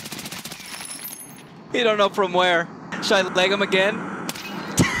 You don't know from where. Should I leg him again?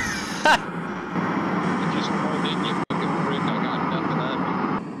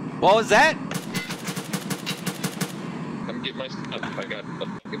 What was that? Come get my stuff. I got a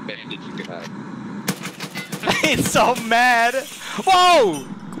fucking bandage you can have. He's so mad. Whoa!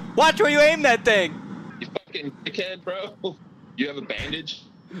 Watch where you aim that thing. You fucking dickhead, bro. You have a bandage?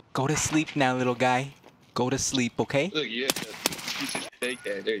 Go to sleep now, little guy. Go to sleep, okay? Look, you have a piece of steak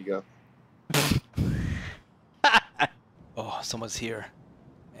head. There you go. Oh, someone's here.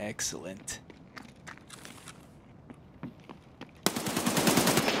 Excellent.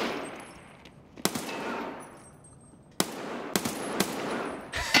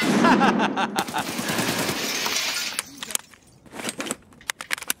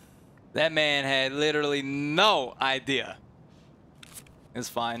 That man had literally no idea. It's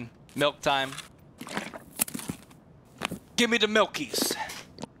fine. Milk time. Give me the milkies.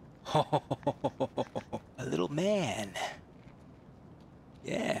 A little man.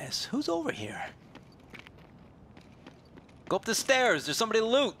 Yes, who's over here? Go up the stairs. There's somebody to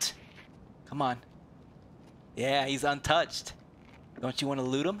loot. Come on. Yeah, he's untouched. Don't you want to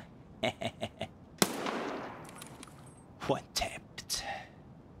loot him? One tapped.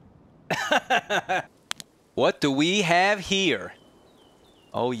 What do we have here?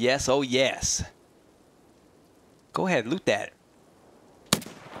 Oh yes, oh yes. Go ahead, loot that.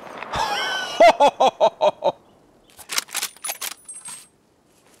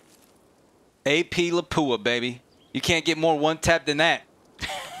 AP Lapua, baby. You can't get more one tap than that.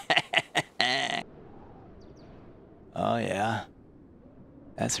 Oh yeah.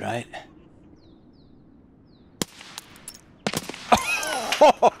 That's right.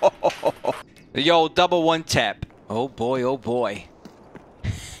 Yo, double one tap. Oh boy, oh boy.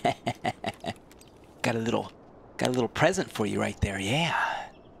 Got a little present for you right there, yeah.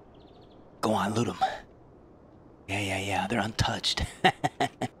 Go on, loot them. Yeah, they're untouched.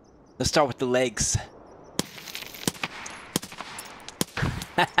 Let's start with the legs.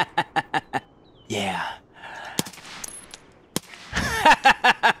 Yeah.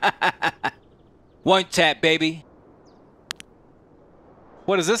 One tap, baby.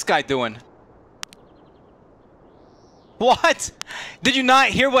 What is this guy doing? What? Did you not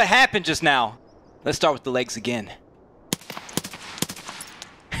hear what happened just now? Let's start with the legs again.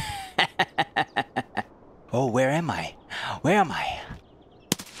 Oh, where am I? Where am I?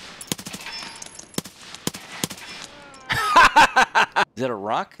 Is that a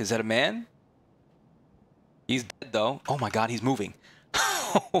rock? Is that a man? He's dead though. Oh my god, he's moving.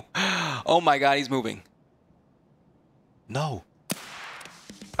 Oh my god, he's moving. No.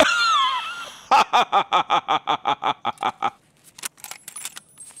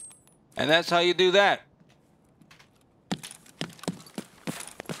 And that's how you do that.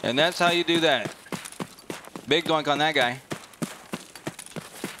 And that's how you do that. Big doink on that guy.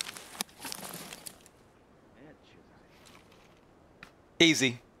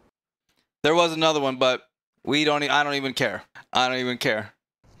 Easy. There was another one, but I don't even care. I don't even care.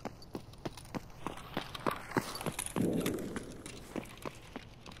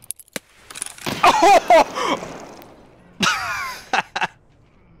 Oh!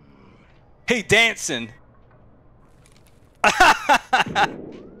 He dancing.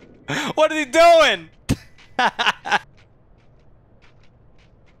 What is he doing?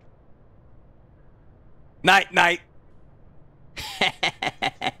 Night, night.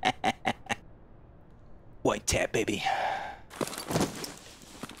 White tap, baby.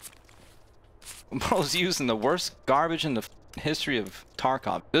 Bro's using the worst garbage in the history of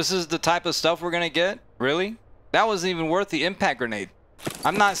Tarkov. This is the type of stuff we're gonna get? Really? That wasn't even worth the impact grenade.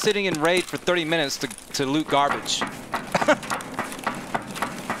 I'm not sitting in raid for 30 minutes to loot garbage.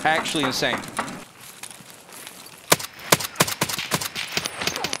 Actually insane.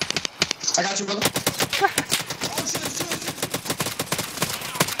 I got you, brother.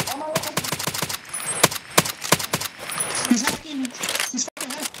 He's hacking. He's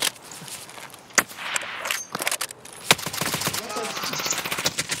fucking hacking.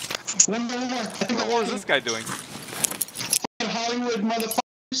 One more. What is this guy doing? Hollywood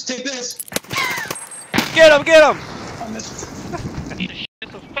motherfuckers, take this. Get him! Get him! I missed.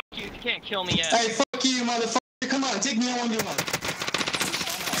 So fuck you, you can't kill me yet. Hey, fuck you, motherfucker. Come on, take me on 1v1.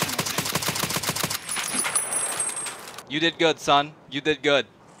 You did good, son. You did good.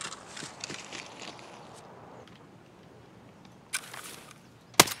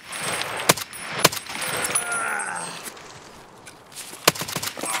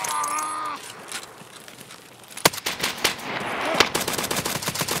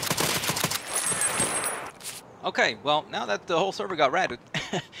 Okay, well, now that the whole server got ratted,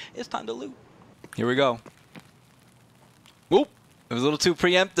 it's time to loot. Here we go. Whoop! It was a little too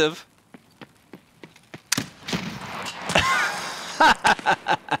preemptive.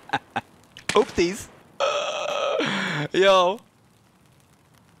 Oopsies. Yo.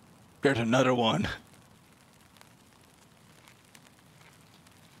 There's another one.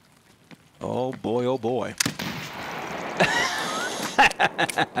 Oh boy, oh boy.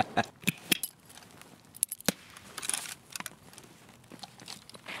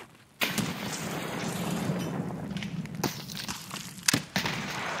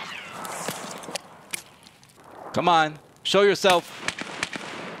 Come on, show yourself.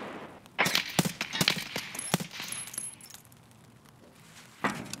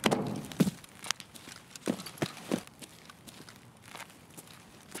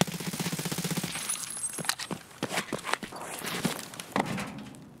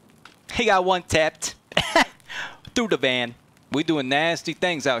 He got one tapped through the van. We doing nasty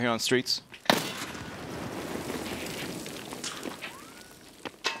things out here on the streets.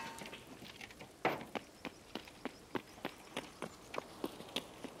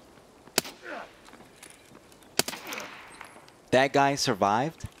 That guy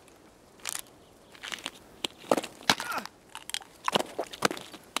survived?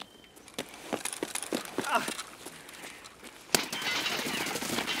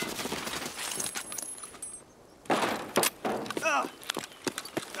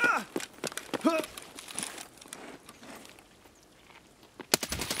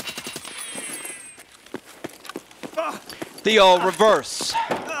 The old reverse.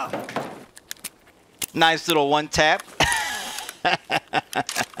 Nice little one tap.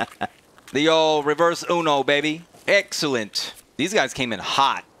 The old reverse Uno, baby. Excellent. These guys came in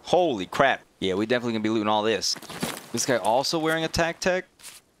hot. Holy crap. Yeah, we definitely gonna be looting all this. This guy also wearing a tac tech?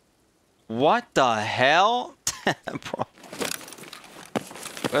 What the hell? Bro.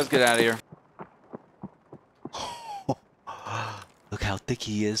 Let's get out of here. Look how thick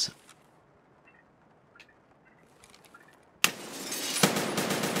he is.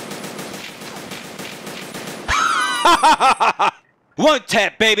 One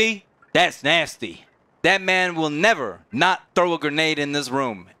tap, baby. That's nasty. That man will never not throw a grenade in this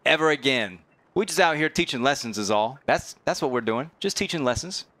room ever again. We just out here teaching lessons is all. That's what we're doing. Just teaching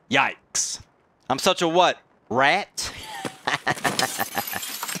lessons. Yikes. I'm such a what? Rat?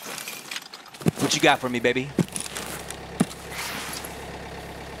 What you got for me, baby?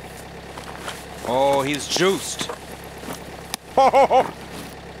 Oh, he's juiced.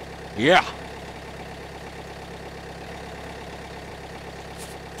 Yeah.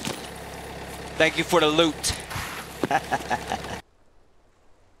 Thank you for the loot.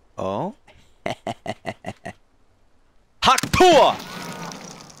 Oh. Hakpua!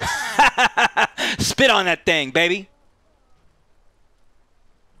 Spit on that thing, baby.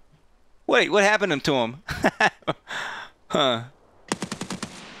 Wait, what happened to him? Huh.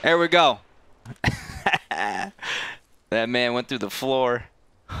 There we go. That man went through the floor.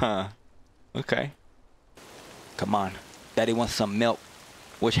 Huh. Okay. Come on. Daddy wants some milk.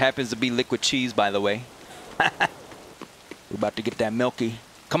 Which happens to be liquid cheese, by the way. We're about to get that milky.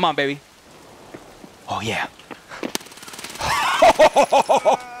 Come on, baby. Oh, yeah.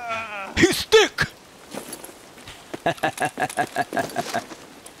 He's thick.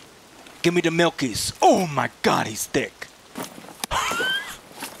 Give me the milkies. Oh, my God, he's thick.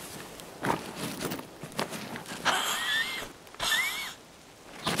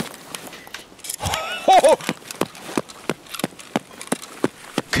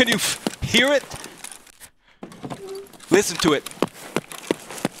 Can you hear it? Listen to it.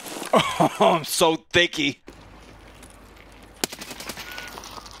 Oh, I'm so thicky.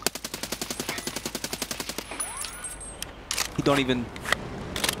 He don't even...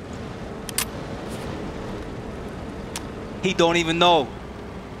 He don't even know.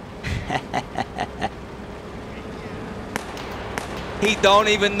 He don't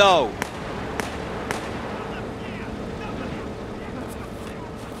even know.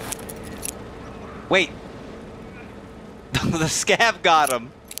 Wait. The scav got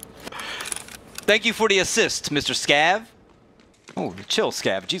him. Thank you for the assist, Mr. Scav. Oh, chill,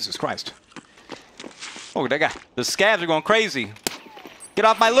 Scav. Jesus Christ. Oh, that guy. The scavs are going crazy. Get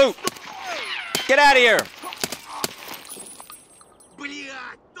off my loot. Get out of here.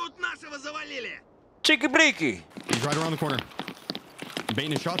 Cheeky-breaky. He's right around the corner.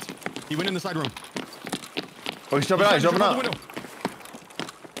 Baiting his shots. He went in the side room. Oh, he's jumping out. He's jumping out.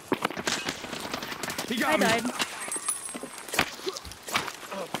 He got me. died.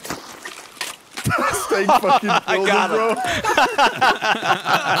 Stank fucking killed him, bro.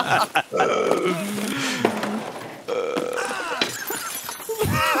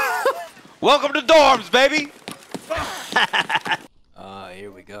 Welcome to dorms, baby.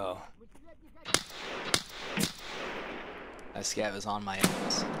 Here we go. That scav is on my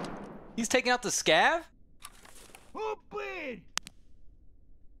ass. He's taking out the scav?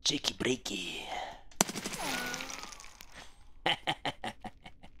 Cheeky breaky.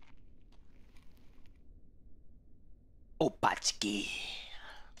 Opachki.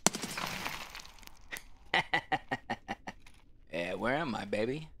 Yeah, where am I,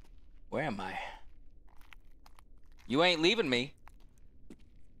 baby? Where am I? You ain't leaving me.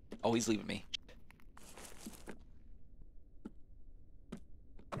 Oh, he's leaving me.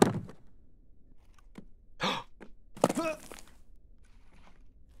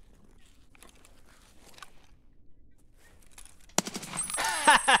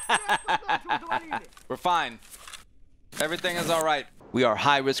 We're fine. Everything is all right. We are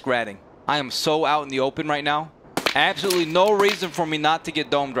high-risk ratting. I am so out in the open right now. Absolutely no reason for me not to get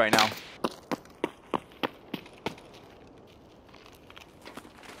domed right now.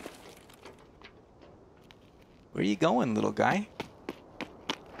 Where are you going, little guy?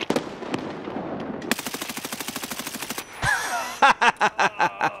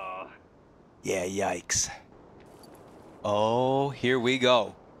 Yeah, yikes. Oh, here we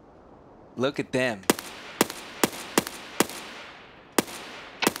go. Look at them.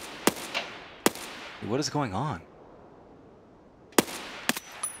 What is going on?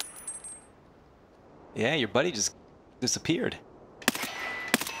 Yeah, your buddy just disappeared.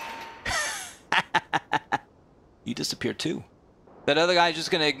 You disappeared too. That other guy's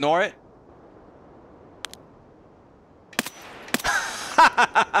just gonna ignore it?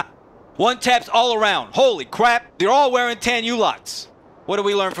 One taps all around. Holy crap, they're all wearing tan U-locks. What do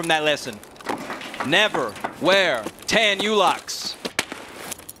we learn from that lesson? Never wear tan U-locks.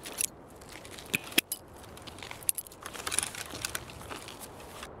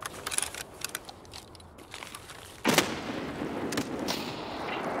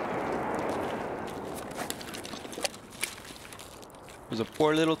 There's a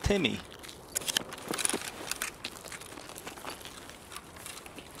poor little Timmy.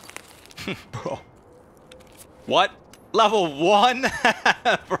 Bro. What? Level 1?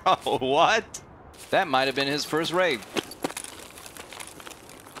 Bro, what? That might have been his first raid.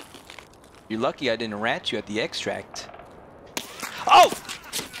 You're lucky I didn't rat you at the extract. Oh!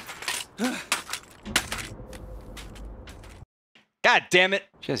 God damn it!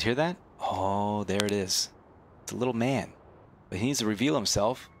 Did you guys hear that? Oh, there it is. It's a little man. But he needs to reveal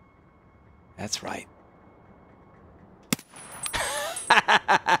himself. That's right.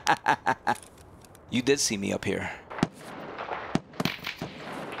 You did see me up here.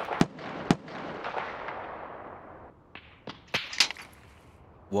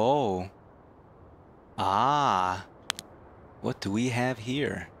 Whoa. Ah. What do we have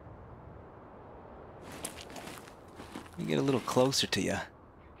here? Let me get a little closer to you.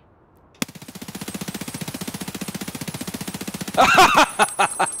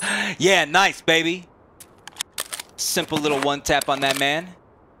 Yeah, nice, baby. Simple little one tap on that man.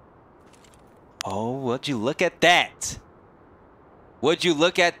 Oh, would you look at that? Would you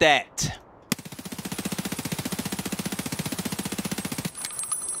look at that?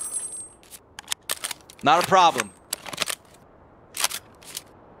 Not a problem.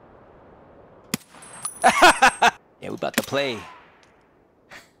 Yeah, we about to play.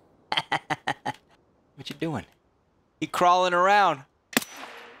 What you doing? He crawling around.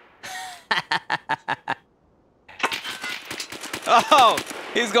 Oh,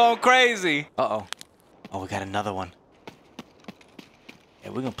 he's going crazy. Uh-oh. Oh, we got another one.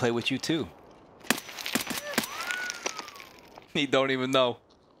 Yeah, we're gonna play with you too. He don't even know.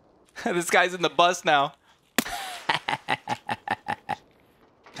 This guy's in the bus now.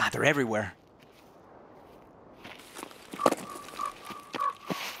 They're everywhere.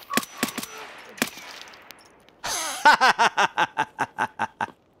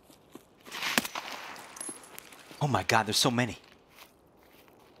 Oh my God, there's so many.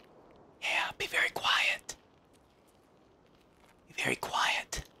 Yeah, be very quiet. Be very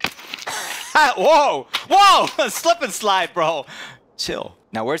quiet. Whoa! Whoa! Slip and slide, bro. Chill.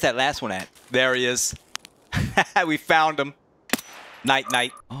 Now, where's that last one at? There he is. We found him. Night,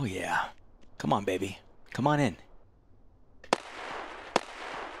 night. Oh, yeah. Come on, baby. Come on in.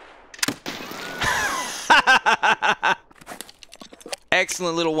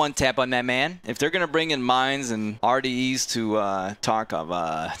 Excellent little one tap on that man. If they're going to bring in mines and RDEs to Tarkov,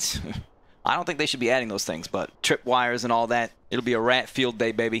 I don't think they should be adding those things, but tripwires and all that, it'll be a rat field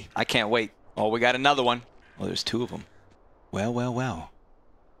day, baby. I can't wait. Oh, we got another one. Oh, there's two of them. Well, well, well.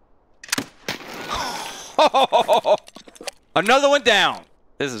 Another one down.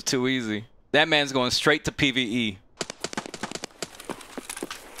 This is too easy. That man's going straight to PvE.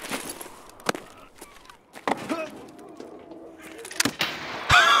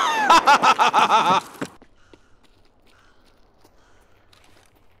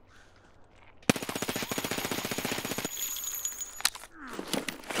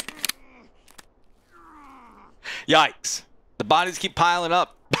 Yikes. The bodies keep piling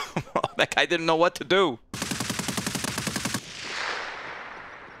up. That guy didn't know what to do.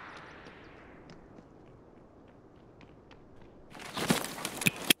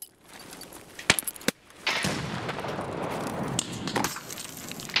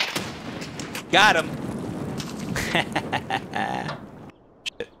 Got him.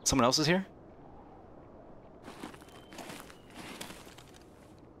 Shit. Someone else is here?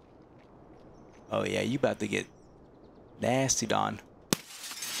 Oh yeah, you about to get nastied on.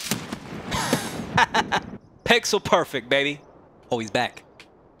 Pixel perfect, baby. Oh, he's back.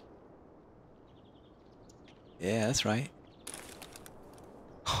 Yeah, that's right.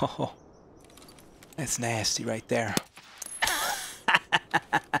 Oh, that's nasty right there.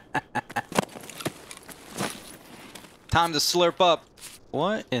 Time to slurp up.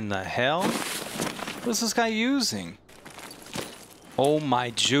 What in the hell? What is this guy using? Oh, my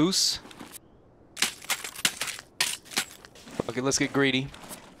juice. Okay, let's get greedy.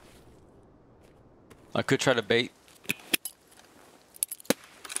 I could try to bait.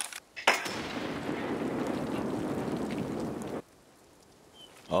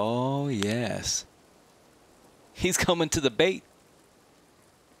 Oh, yes. He's coming to the bait.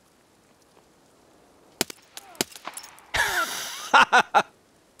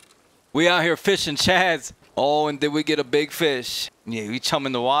 We out here fishing chads. Oh, and did we get a big fish? Yeah, we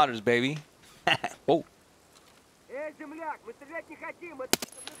chumming the waters, baby. Whoa.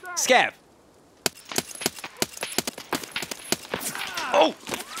 Scav. Oh!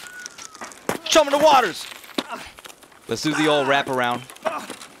 Chumming the waters. Let's do the old wraparound.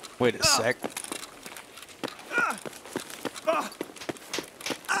 Wait a sec.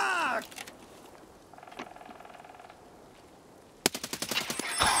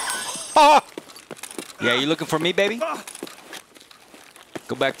 Yeah, you looking for me, baby?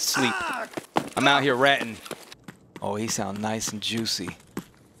 Go back to sleep. I'm out here ratting. Oh, he sounds nice and juicy.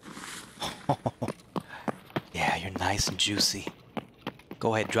 Yeah, you're nice and juicy.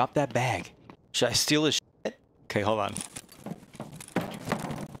 Go ahead, drop that bag. Should I steal his shit? Okay, hold on.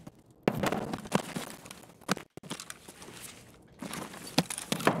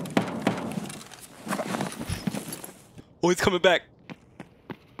 Oh, he's coming back.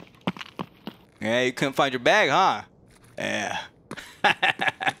 Yeah, you couldn't find your bag, huh? Yeah.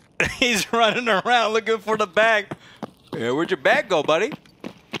 He's running around looking for the bag. Yeah, where'd your bag go, buddy?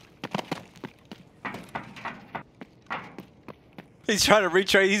 He's trying to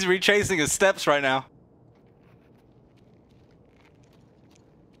retrace. He's retracing his steps right now.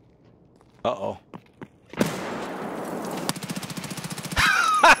 Uh-oh.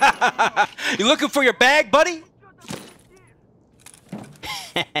 You looking for your bag, buddy?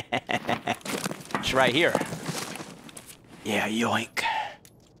 It's right here. Yeah, yoink.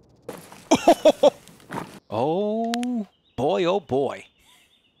 Oh boy, oh boy.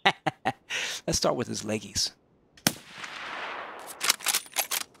 Let's start with his leggies.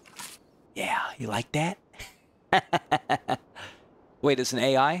 Yeah, you like that? Wait, it's an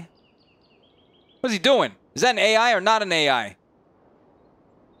AI? What's he doing? Is that an AI or not an AI?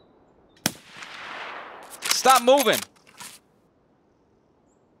 Stop moving.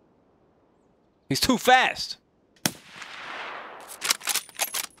 He's too fast.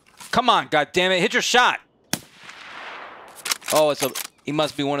 Come on, goddammit, hit your shot. Oh, he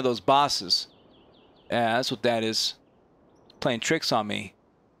must be one of those bosses. Yeah, that's what that is. Playing tricks on me.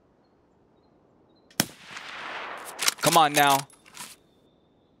 Come on now.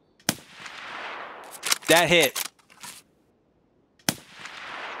 That hit.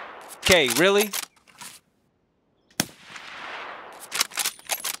 Okay, really?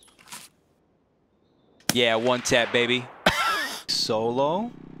 Yeah, one tap, baby.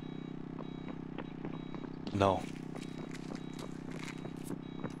 Solo? No.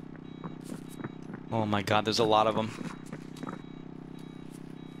 Oh my god, there's a lot of them.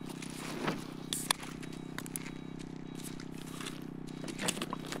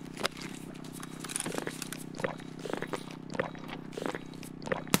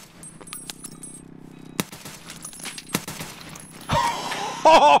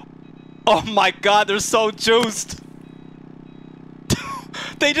 Oh my god, they're so juiced.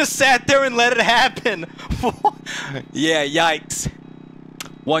 They just sat there and let it happen. Yeah, yikes.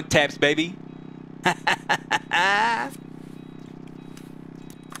 One taps, baby.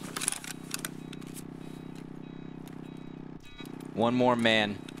 One more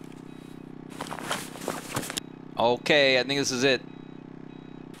man. Okay, I think this is it.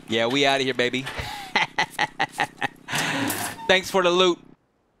 Yeah, we out of here, baby. Thanks for the loot.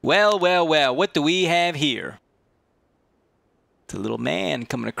 Well, well, well, what do we have here? It's a little man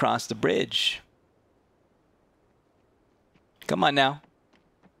coming across the bridge. Come on now.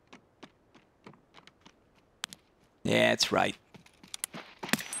 Yeah, that's right.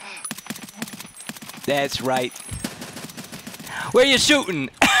 That's right. Where you shooting?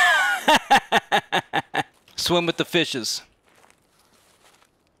 Swim with the fishes.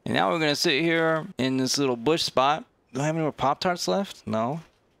 And now we're gonna sit here in this little bush spot. Do I have any more Pop-Tarts left? No.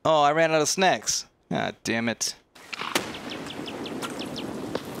 Oh, I ran out of snacks. God damn it.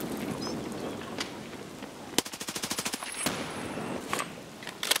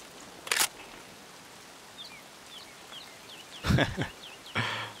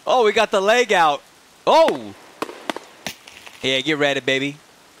 Oh, we got the leg out. Oh! Yeah, get ready, baby.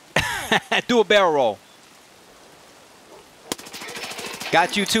 Do a barrel roll.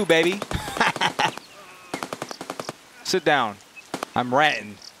 Got you too, baby. Sit down. I'm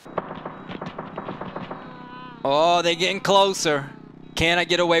ratting. Oh, they're getting closer. Can I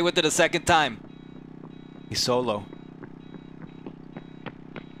get away with it a second time? He's solo.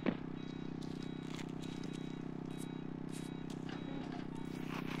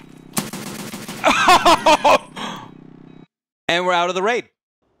 And we're out of the raid.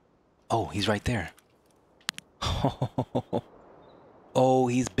 Oh, he's right there. Oh,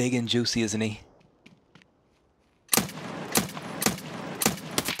 he's big and juicy, isn't he?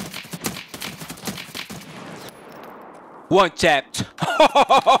 One tapped.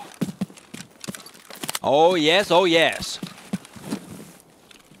 Oh, yes. Oh, yes.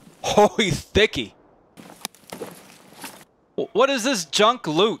 Oh, he's thicky. What is this junk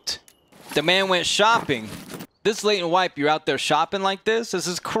loot? The man went shopping. This latent wipe, you're out there shopping like this? This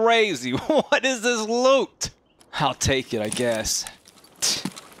is crazy. What is this loot? I'll take it, I guess.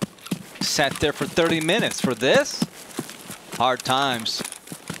 Sat there for 30 minutes for this? Hard times.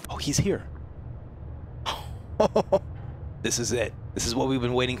 Oh, he's here. This is it. This is what we've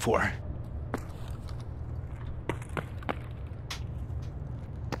been waiting for.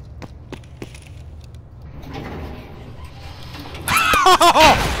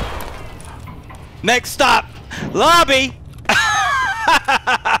 Next stop, lobby.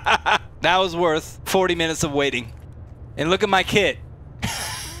 That was worth 40 minutes of waiting. And look at my kit.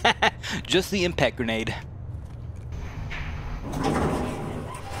 Just the impact grenade.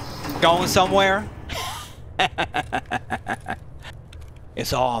 Going somewhere?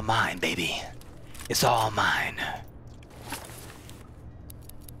 It's all mine, baby. It's all mine.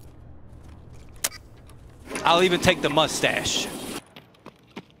 I'll even take the mustache.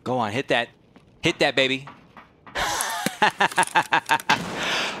 Go on, hit that. Hit that, baby.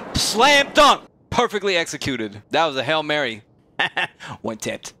 Slam dunk. Perfectly executed. That was a Hail Mary. One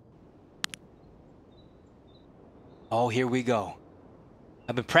tipped. Oh, here we go.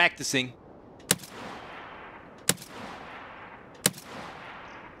 I've been practicing.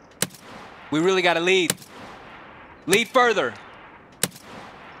 We really got to lead. Lead further.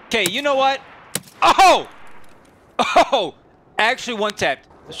 Okay, you know what? Oh! Oh! Actually, one tapped.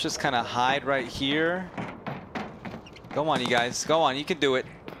 Let's just kind of hide right here. Go on, you guys. Go on. You can do it.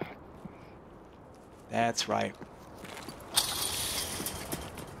 That's right.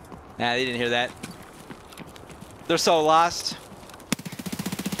 Nah, they didn't hear that. They're so lost.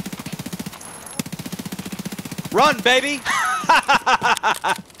 Run, baby!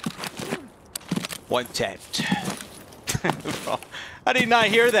 One tapped. I did not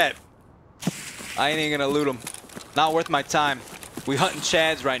hear that. I ain't even gonna loot them. Not worth my time. We hunting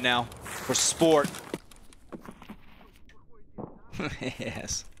chads right now for sport.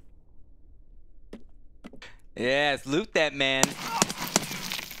 Yes. Yes, loot that man.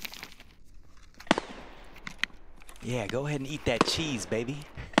 Yeah, go ahead and eat that cheese, baby.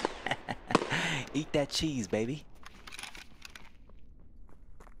 Eat that cheese, baby.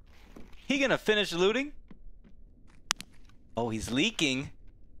 He gonna finish looting? Oh, he's leaking.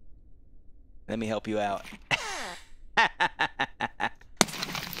 Let me help you out.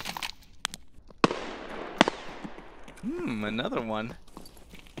 Another one.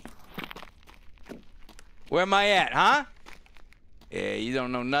 Where am I at, huh? Yeah, you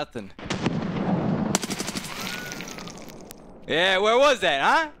don't know nothing. Yeah, where was that,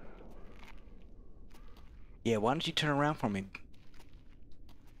 huh? Yeah, why don't you turn around for me?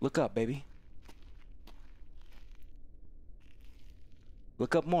 Look up, baby.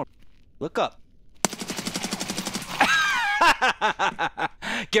 Look up more. Look up.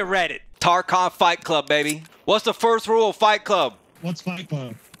 Get ready. Tarkov Fight Club, baby. What's the first rule of Fight Club? What's Fight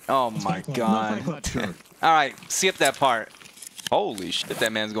Club? Oh my God. All right, skip that part. Holy shit,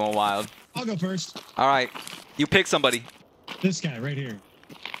 that man's going wild. I'll go first. All right, you pick somebody. This guy right here.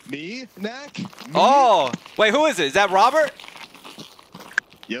 Me? Knack? Me? Oh, wait, who is it? Is that Robert?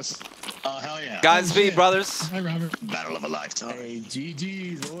 Yes. Oh, hell yeah. Godspeed, brothers. Hi, Robert. Battle of a lifetime. Hey,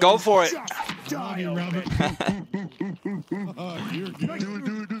 GG's. Go for it. Die, Robert.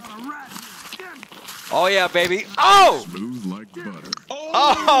 Oh, yeah, baby. Oh! Smooth like butter.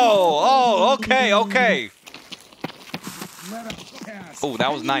 Oh, okay, okay. Oh,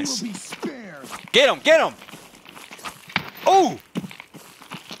 that was nice. Get him, get him. Oh!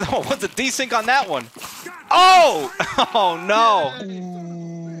 Oh, what's the desync on that one? Oh! Oh, no.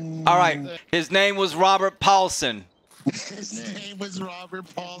 All right. His name was Robert Paulson. His name was Robert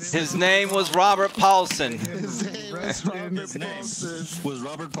Paulson. His name was Robert Paulson. His name was Robert Paulson. Was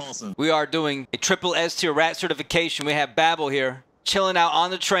Robert Paulson. We are doing a triple S tier rat certification. We have Babel here, chilling out on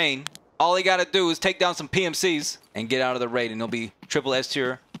the train. All he got to do is take down some PMCs and get out of the raid, and he'll be triple S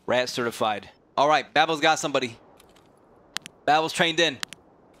tier rat certified. All right, Babel's got somebody. Babel's trained in.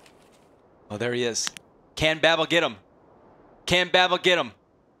 Oh, there he is. Can Babel get him? Can Babel get him?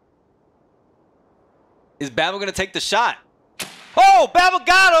 Is Babel going to take the shot? Oh, Babel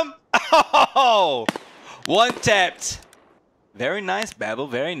got him! Oh, one tapped. Very nice, Babel.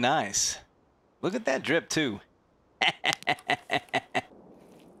 Very nice. Look at that drip, too.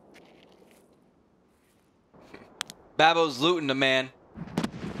 Babel's looting the man.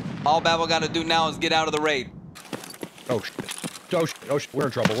 All Babel got to do now is get out of the raid. Oh, shit. Oh, shit. Oh, shit. We're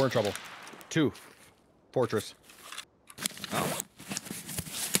in trouble. We're in trouble. 2. Fortress. Oh.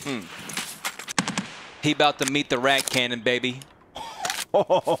 He about to meet the rat cannon, baby.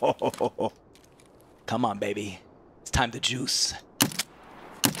 Come on, baby. It's time to juice.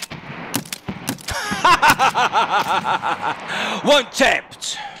 One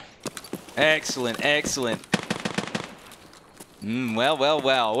tapped. Excellent, excellent. Well, well,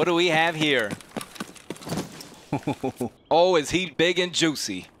 well. What do we have here? Oh, is he big and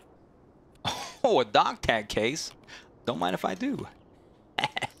juicy? Oh, a dog tag case. Don't mind if I do.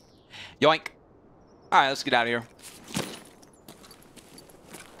 Yoink. All right, let's get out of here.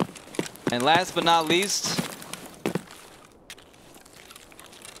 And last but not least,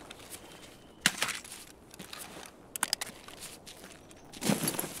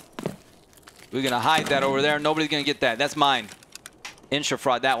 we're gonna hide that over there. Nobody's gonna get that. That's mine. Insure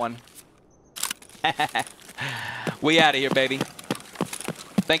fraud, that one. We out of here, baby.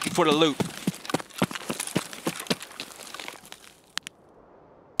 Thank you for the loot.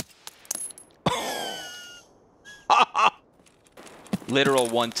 Literal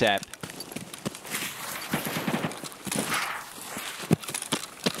one tap.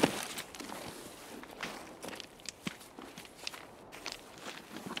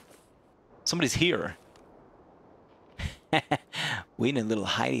 Somebody's here. We in a little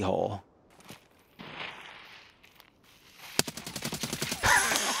hidey hole.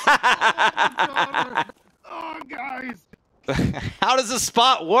 Oh, guys. How does the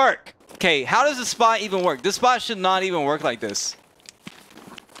spot work? Okay, how does the spot even work? This spot should not even work like this.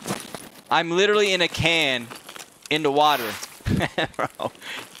 I'm literally in a can in the water.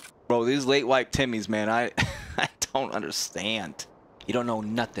 Bro, these late wipe Timmies, man, I don't understand. You don't know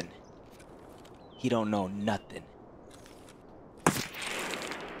nothing. You don't know nothing.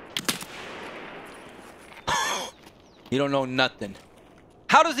 You don't know nothing.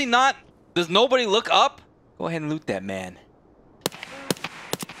 How does he not? Does nobody look up? Go ahead and loot that man.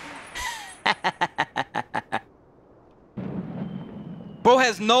 Bro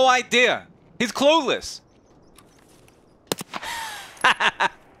has no idea. He's clueless.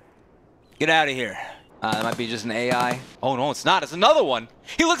 Get out of here. That might be just an AI. Oh no, it's not. It's another one.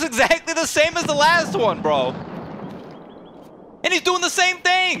 He looks exactly the same as the last one, bro. And he's doing the same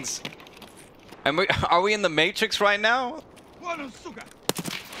things. And are we in the Matrix right now?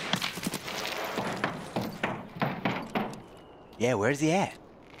 Yeah, where's he at?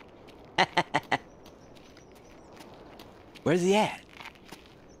 Where's he at?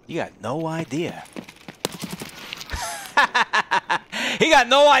 You got no idea. He got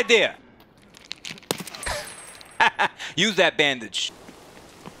no idea. Use that bandage.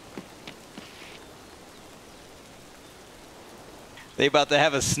 They about to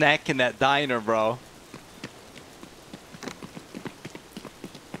have a snack in that diner, bro.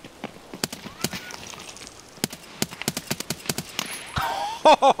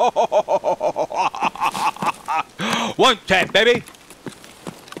 One tap, baby.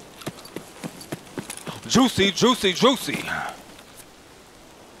 Juicy, juicy, juicy.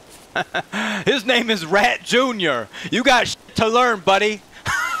 His name is Rat Jr. You got shit to learn, buddy.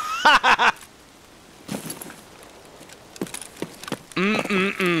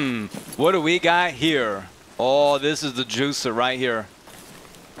 What do we got here? Oh, this is the juicer right here.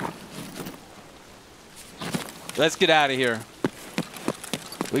 Let's get out of here.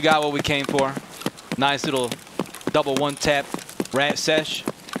 We got what we came for. Nice little double one tap rat sesh.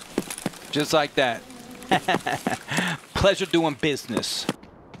 Just like that. Pleasure doing business.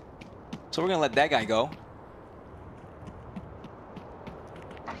 So we're gonna let that guy go.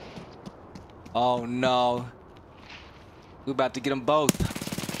 Oh no. We're about to get them both.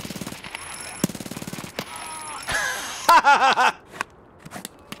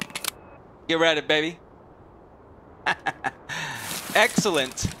 Get ready, baby.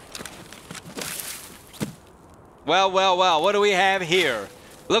 Excellent. Well, well, well, what do we have here?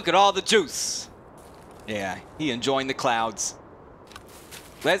 Look at all the juice. Yeah, he enjoying the clouds.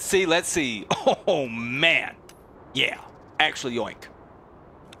 Let's see, let's see. Oh, man. Yeah, actually, yoink.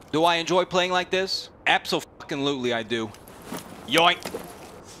 Do I enjoy playing like this? Absolutely, I do. Yoink.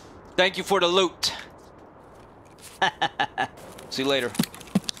 Thank you for the loot. See you later.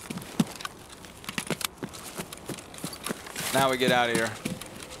 Now we get out of here.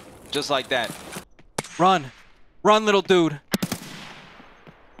 Just like that. Run. Run, little dude.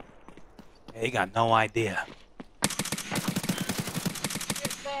 He got no idea.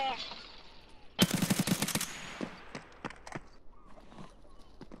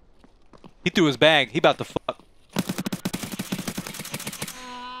 He threw his bag. He about to fuck.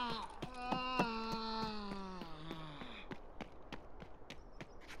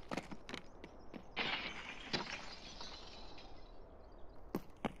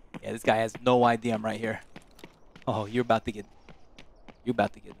 Yeah, this guy has no idea I'm right here. Oh, you're about to get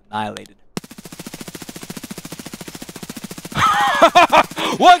annihilated.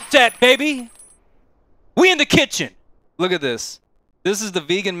 One tap, baby. We in the kitchen. Look at this. This is the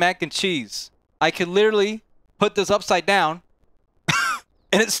vegan mac and cheese. I could literally put this upside down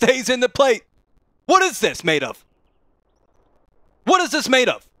and it stays in the plate. What is this made of? What is this made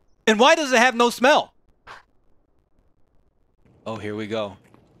of? And why does it have no smell? Oh, here we go.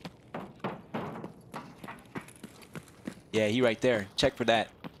 Yeah, he right there. Check for that.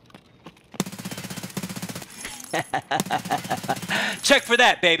 Check for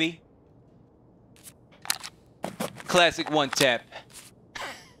that, baby. Classic one tap.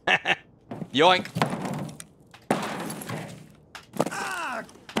 Yoink.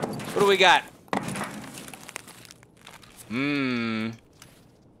 What do we got?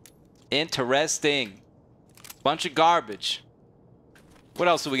 Interesting. Bunch of garbage. What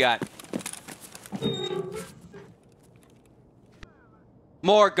else do we got?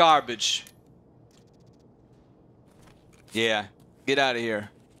 More garbage. Yeah, get out of here.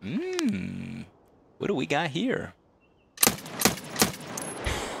 What do we got here?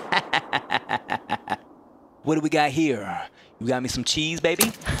 What do we got here? You got me some cheese, baby?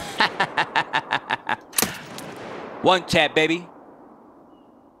 One tap, baby.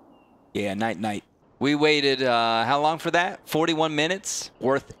 Yeah, night, night. We waited, how long for that? 41 minutes?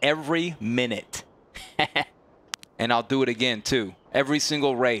 Worth every minute. And I'll do it again, too. Every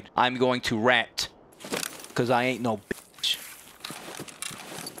single raid, I'm going to rat. Because I ain't no bitch.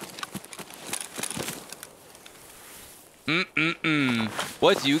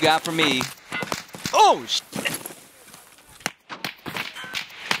 What you got for me? Oh, shit.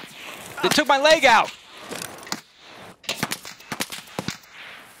 They took my leg out.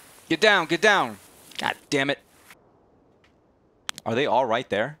 Get down, get down. God damn it. Are they all right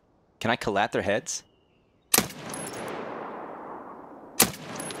there? Can I collat their heads?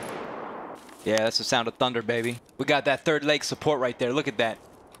 Yeah, that's the sound of thunder, baby. We got that third leg support right there. Look at that.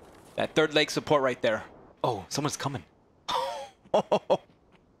 That third leg support right there. Oh, someone's coming.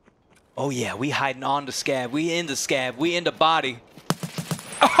 Oh yeah, we hiding on the scab. We in the scab. We in the body.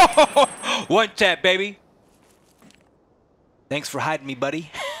 One tap, baby. Thanks for hiding me,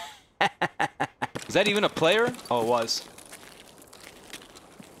 buddy. Is that even a player? Oh, it was.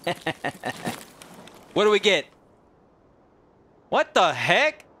 What do we get? What the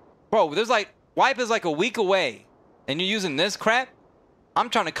heck? Bro, there's like, wipe is like a week away. And you're using this crap? I'm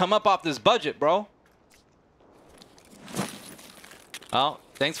trying to come up off this budget, bro. Oh,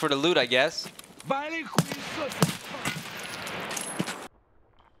 thanks for the loot, I guess.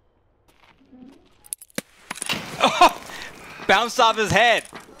 Oh, bounced off his head.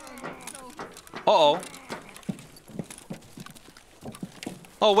 Uh-oh.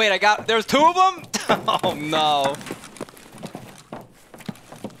 Oh, wait, there's two of them? Oh, no.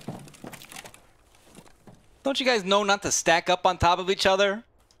 Don't you guys know not to stack up on top of each other?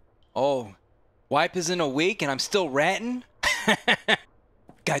 Oh, wipe is in a week and I'm still ratting?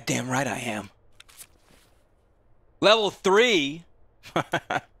 Goddamn right I am. Level 3?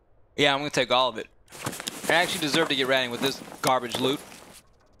 Yeah, I'm gonna take all of it. I actually deserve to get ratting with this garbage loot.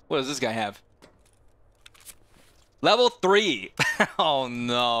 What does this guy have? Level 3. Oh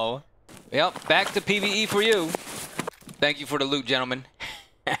no. Yep, back to PvE for you. Thank you for the loot, gentlemen.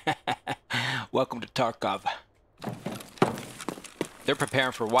 Welcome to Tarkov. They're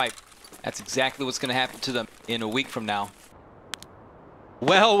preparing for wipe. That's exactly what's gonna happen to them in a week from now.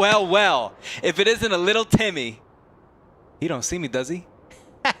 Well, well, well. If it isn't a little Timmy. He don't see me, does he?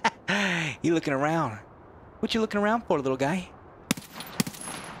 He looking around. What you looking around for, little guy?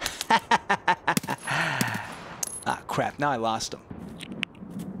 Ah, crap. Now I lost him.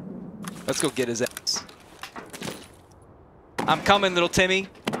 Let's go get his ass. I'm coming, little Timmy.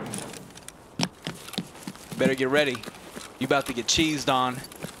 Better get ready. You about to get cheesed on.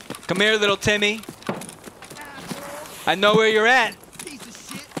 Come here, little Timmy. I know where you're at.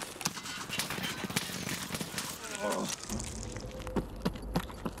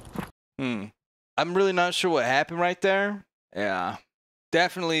 I'm really not sure what happened right there. Yeah.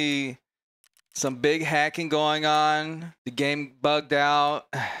 Definitely some big hacking going on. The game bugged out.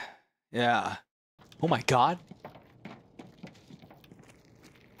 Yeah. Oh my god.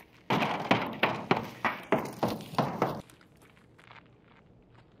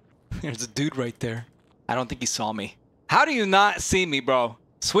 There's a dude right there. I don't think he saw me. How do you not see me, bro?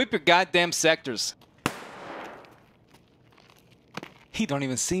 Sweep your goddamn sectors. He don't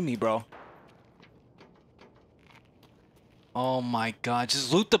even see me, bro. Oh my god,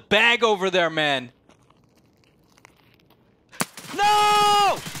 just loot the bag over there, man.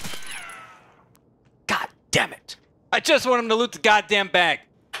 No! God damn it. I just want him to loot the goddamn bag.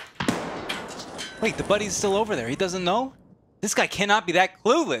 Wait, the buddy's still over there. He doesn't know? This guy cannot be that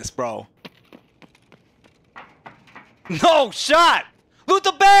clueless, bro. No shot! Loot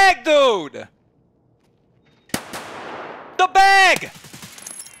the bag, dude! The bag!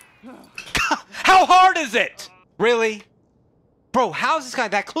 How hard is it? Really? Bro, how is this guy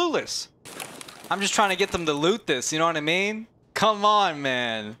that clueless? I'm just trying to get them to loot this, you know what I mean? Come on,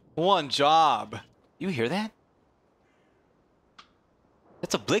 man. One job. You hear that?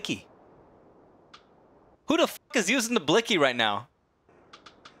 That's a blicky. Who the fuck is using the blicky right now?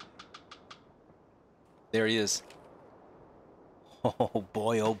 There he is. Oh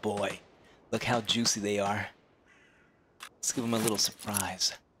boy, oh boy. Look how juicy they are. Let's give him a little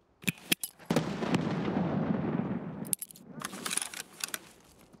surprise.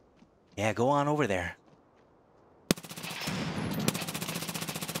 Yeah, go on over there.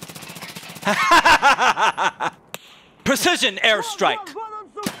 Precision airstrike.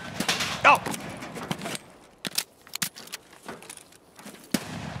 Oh!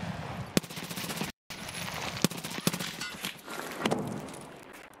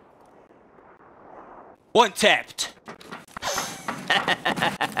 One tapped.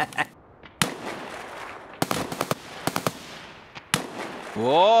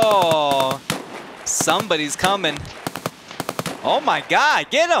 Whoa. Somebody's coming. Oh my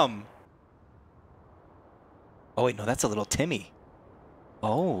god, get him. Oh wait, no, that's a little Timmy.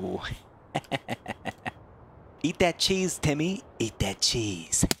 Oh. Eat that cheese, Timmy. Eat that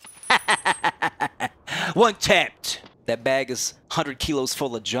cheese. One tapped. That bag is 100 kilos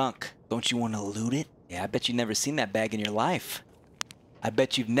full of junk. Don't you want to loot it? Yeah, I bet you've never seen that bag in your life. I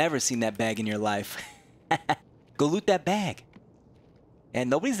bet you've never seen that bag in your life. Go loot that bag. And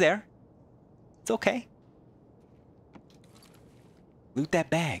nobody's there. It's okay. Loot that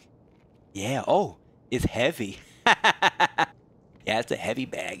bag. Yeah, oh, it's heavy. Yeah, it's a heavy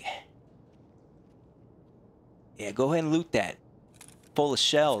bag. Yeah, go ahead and loot that. Full of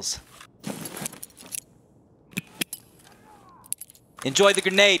shells. Enjoy the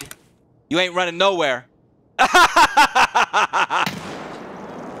grenade. You ain't running nowhere.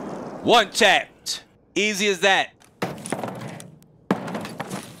 One tapped. Easy as that.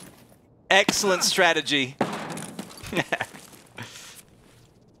 Excellent strategy.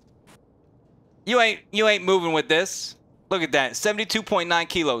 You ain't moving with this. Look at that. 72.9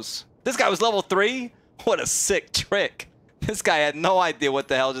 kilos. This guy was level 3? What a sick trick. This guy had no idea what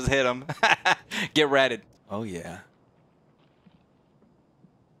the hell just hit him. Get ratted. Oh, yeah.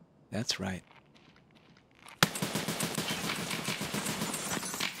 That's right.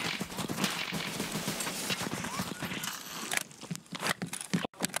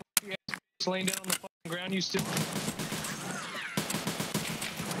 Laying down on the fucking ground, you still.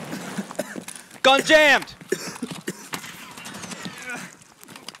 Gun jammed!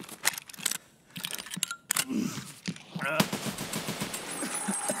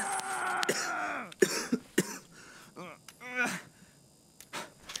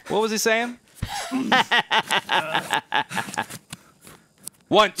 What was he saying?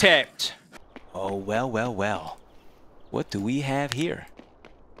 One tapped. Oh, well, well, well. What do we have here?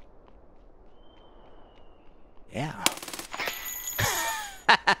 Yeah.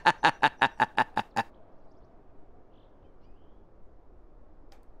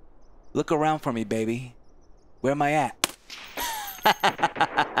 Look around for me, baby. Where am I at?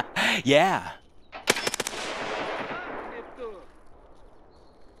 Yeah.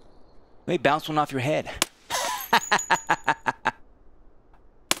 Let me bounce one off your head.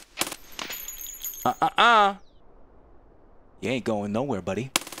 You ain't going nowhere,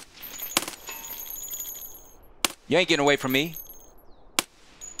 buddy. You ain't getting away from me.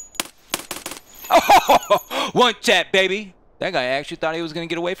 Oh, one tap, baby. That guy actually thought he was going to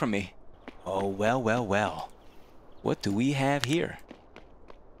get away from me. Oh, well, well, well. What do we have here?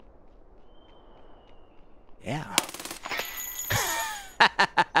 Yeah.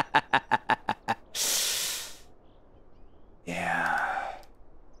 Yeah.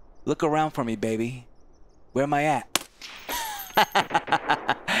 Look around for me, baby. Where am I at?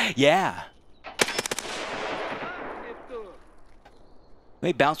 Yeah. Let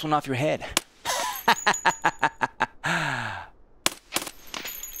me bounce one off your head.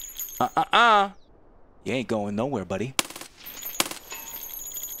 You ain't going nowhere, buddy.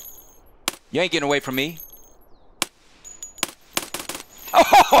 You ain't getting away from me.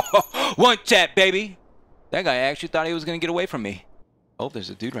 Oh, one tap, baby. That guy actually thought he was going to get away from me. Oh, there's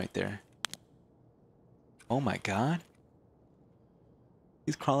a dude right there. Oh, my God.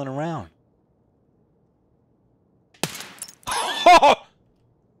 He's crawling around. Oh!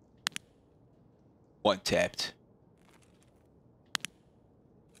 One tapped.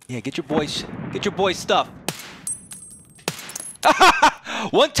 Yeah, get your boy's stuff.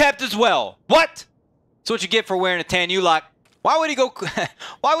 One tapped as well. What? That's what you get for wearing a tan U-lock. Why would he go?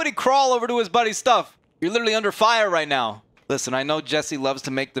 Why would he crawl over to his buddy's stuff? You're literally under fire right now. Listen, I know Jesse loves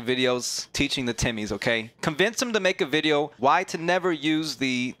to make the videos teaching the Timmies, okay? Convince him to make a video why to never use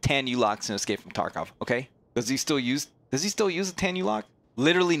the tan U-locks in Escape from Tarkov, okay? Does he still use the tan U-lock?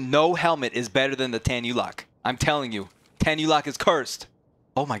 Literally no helmet is better than the tan U-lock. I'm telling you, tan U-lock is cursed.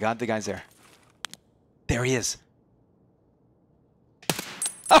 Oh my God, the guy's there. There he is.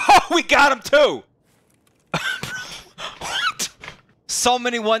 Oh, we got him too. What? So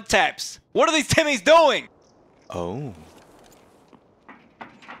many one taps. What are these Timmies doing? Oh.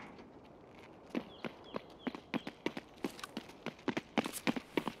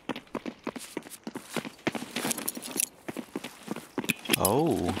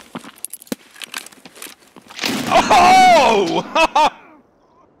 Oh. Oh!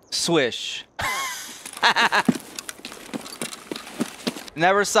 Swish.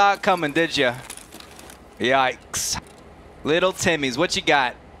 Never saw it coming, did ya? Yikes. Little Timmy's, what you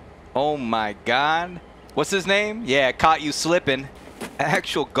got? Oh my God. What's his name? Yeah, caught you slipping.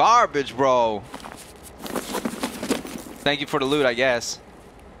 Actual garbage, bro. Thank you for the loot, I guess.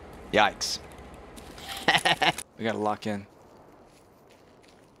 Yikes. We gotta lock in.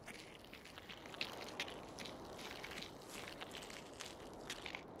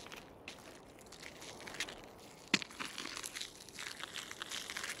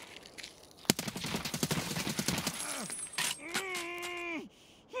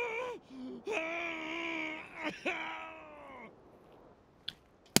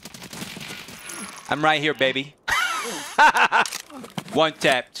 I'm right here, baby. One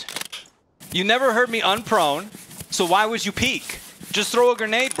tapped. You never heard me unprone, so why would you peek? Just throw a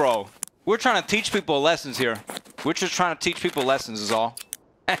grenade, bro. We're trying to teach people lessons here. We're just trying to teach people lessons is all.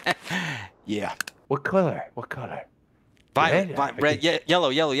 Yeah. What color? What color? Violet, red, yellow.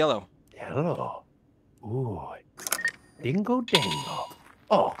 Yellow. Ooh. Dingo dango.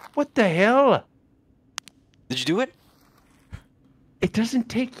 Oh, what the hell? Did you do it? It doesn't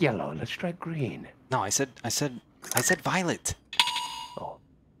take yellow. Let's try green. No, I said violet. Oh.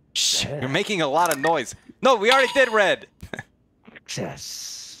 Shh, you're making a lot of noise. No, we already did red.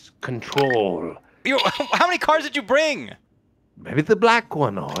 Access. Control. How many cars did you bring? Maybe the black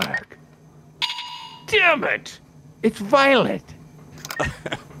one will work. Damn it! It's violet.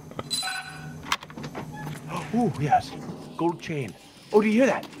 Oh, yes. Gold chain. Oh, do you hear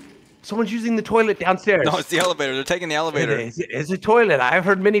that? Someone's using the toilet downstairs. No, it's the elevator. They're taking the elevator. It's a toilet. I've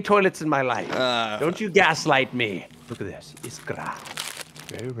heard many toilets in my life. Don't you gaslight me. Look at this. Iskra.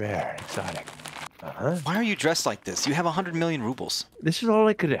 Very rare. Exotic. Why are you dressed like this? You have 100 million rubles. This is all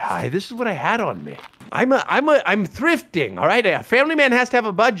I could hide. This is what I had on me. I'm thrifting, all right? A family man has to have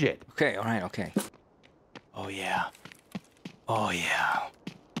a budget. Okay, all right, okay. Oh, yeah. Oh, yeah.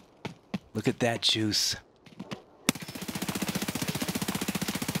 Look at that juice.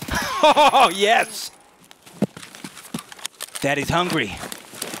 Oh, yes! Daddy's hungry.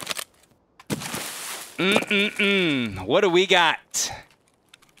 What do we got?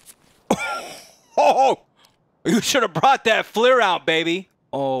 Oh! You should have brought that flare out, baby.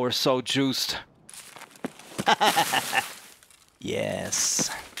 Oh, we're so juiced. Yes.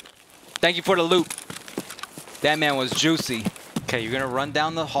 Thank you for the loot. That man was juicy. Okay, you're gonna run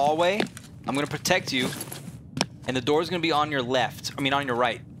down the hallway. I'm gonna protect you. And the door's gonna be on your left. I mean, on your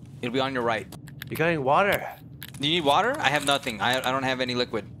right. It'll be on your right. You got any water? Do you need water? I have nothing. I don't have any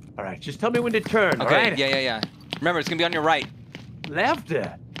liquid. All right, just tell me when to turn, okay, all right? Yeah. Remember, it's gonna be on your right. Left?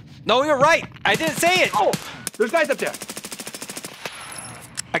 No, you're right. I didn't say it. Oh, there's guys up there.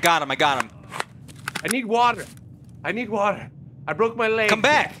 I got him. I need water. I broke my leg. Come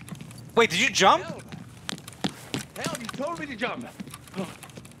back. Wait, did you jump? Hell, you told me to jump.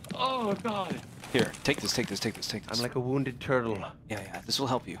 Oh, God. Here, take this. I'm like a wounded turtle. Yeah, this will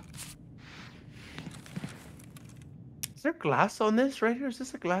help you. Is there glass on this right here? Is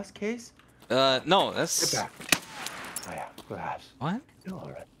this a glass case? No, that's... Get back. Oh, yeah, glass. What? No,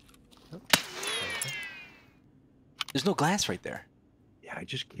 all right. There's no glass right there. Yeah,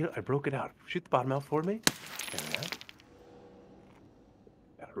 I broke it out. Shoot the bottom out for me. There we go.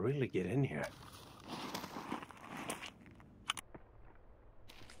 Gotta really get in here.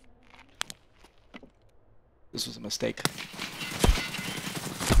 This was a mistake.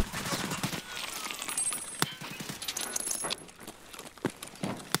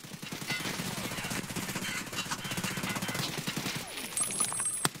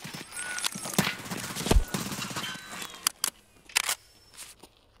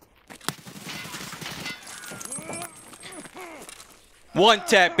 One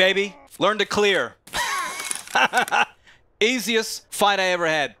tap, baby. Learn to clear. Easiest fight I ever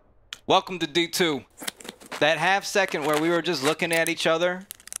had. Welcome to D2. That half second where we were just looking at each other,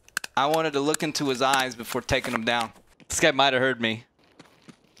 I wanted to look into his eyes before taking him down. This guy might have heard me.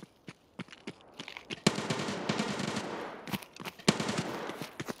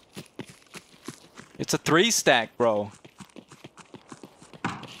 It's a 3-stack, bro.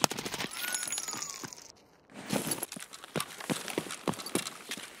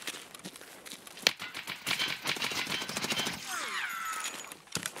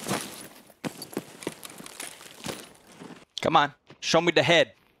 Come on, show me the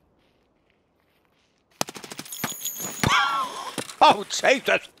head. Oh,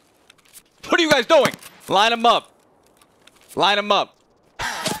 Jesus! What are you guys doing? Line them up. Line them up.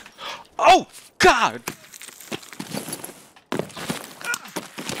 Oh, God!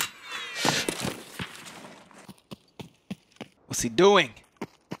 What's he doing?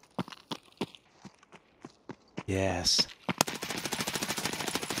 Yes.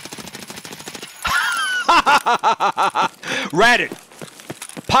 Rat it.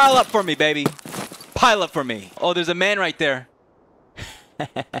 Pile up for me, baby. Pile up for me. Oh, there's a man right there.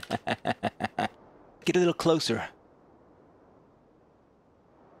 Get a little closer.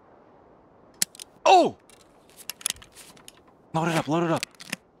 Oh! Load it up, load it up.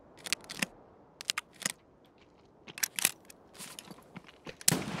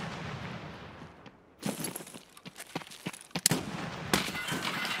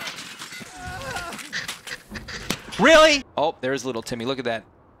 Really? Oh, there's little Timmy. Look at that.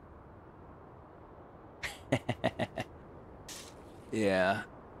 Yeah.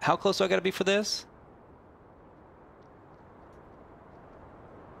 How close do I gotta be for this?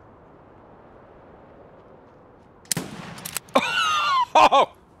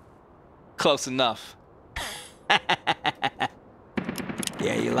 Oh! Close enough.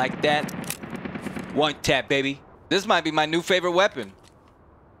 Yeah, you like that? One tap, baby. This might be my new favorite weapon.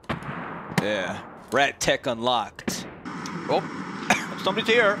 Yeah. Rat tech unlocked. Oh, somebody's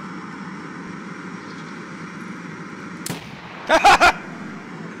here.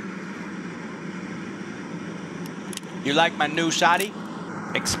 You like my new shotty?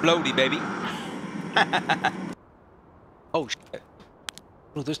 Explodey, baby. Oh, shit.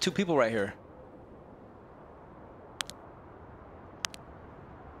 Oh, there's two people right here.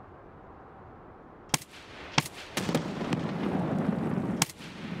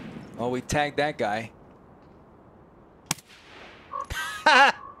 Oh, we tagged that guy.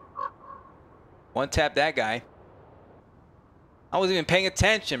 One tap that guy. I wasn't even paying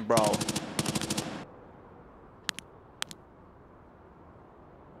attention, bro.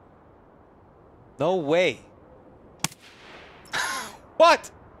 No way. What?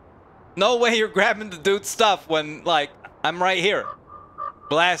 No way you're grabbing the dude's stuff when, like, I'm right here.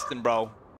 Blasting, bro.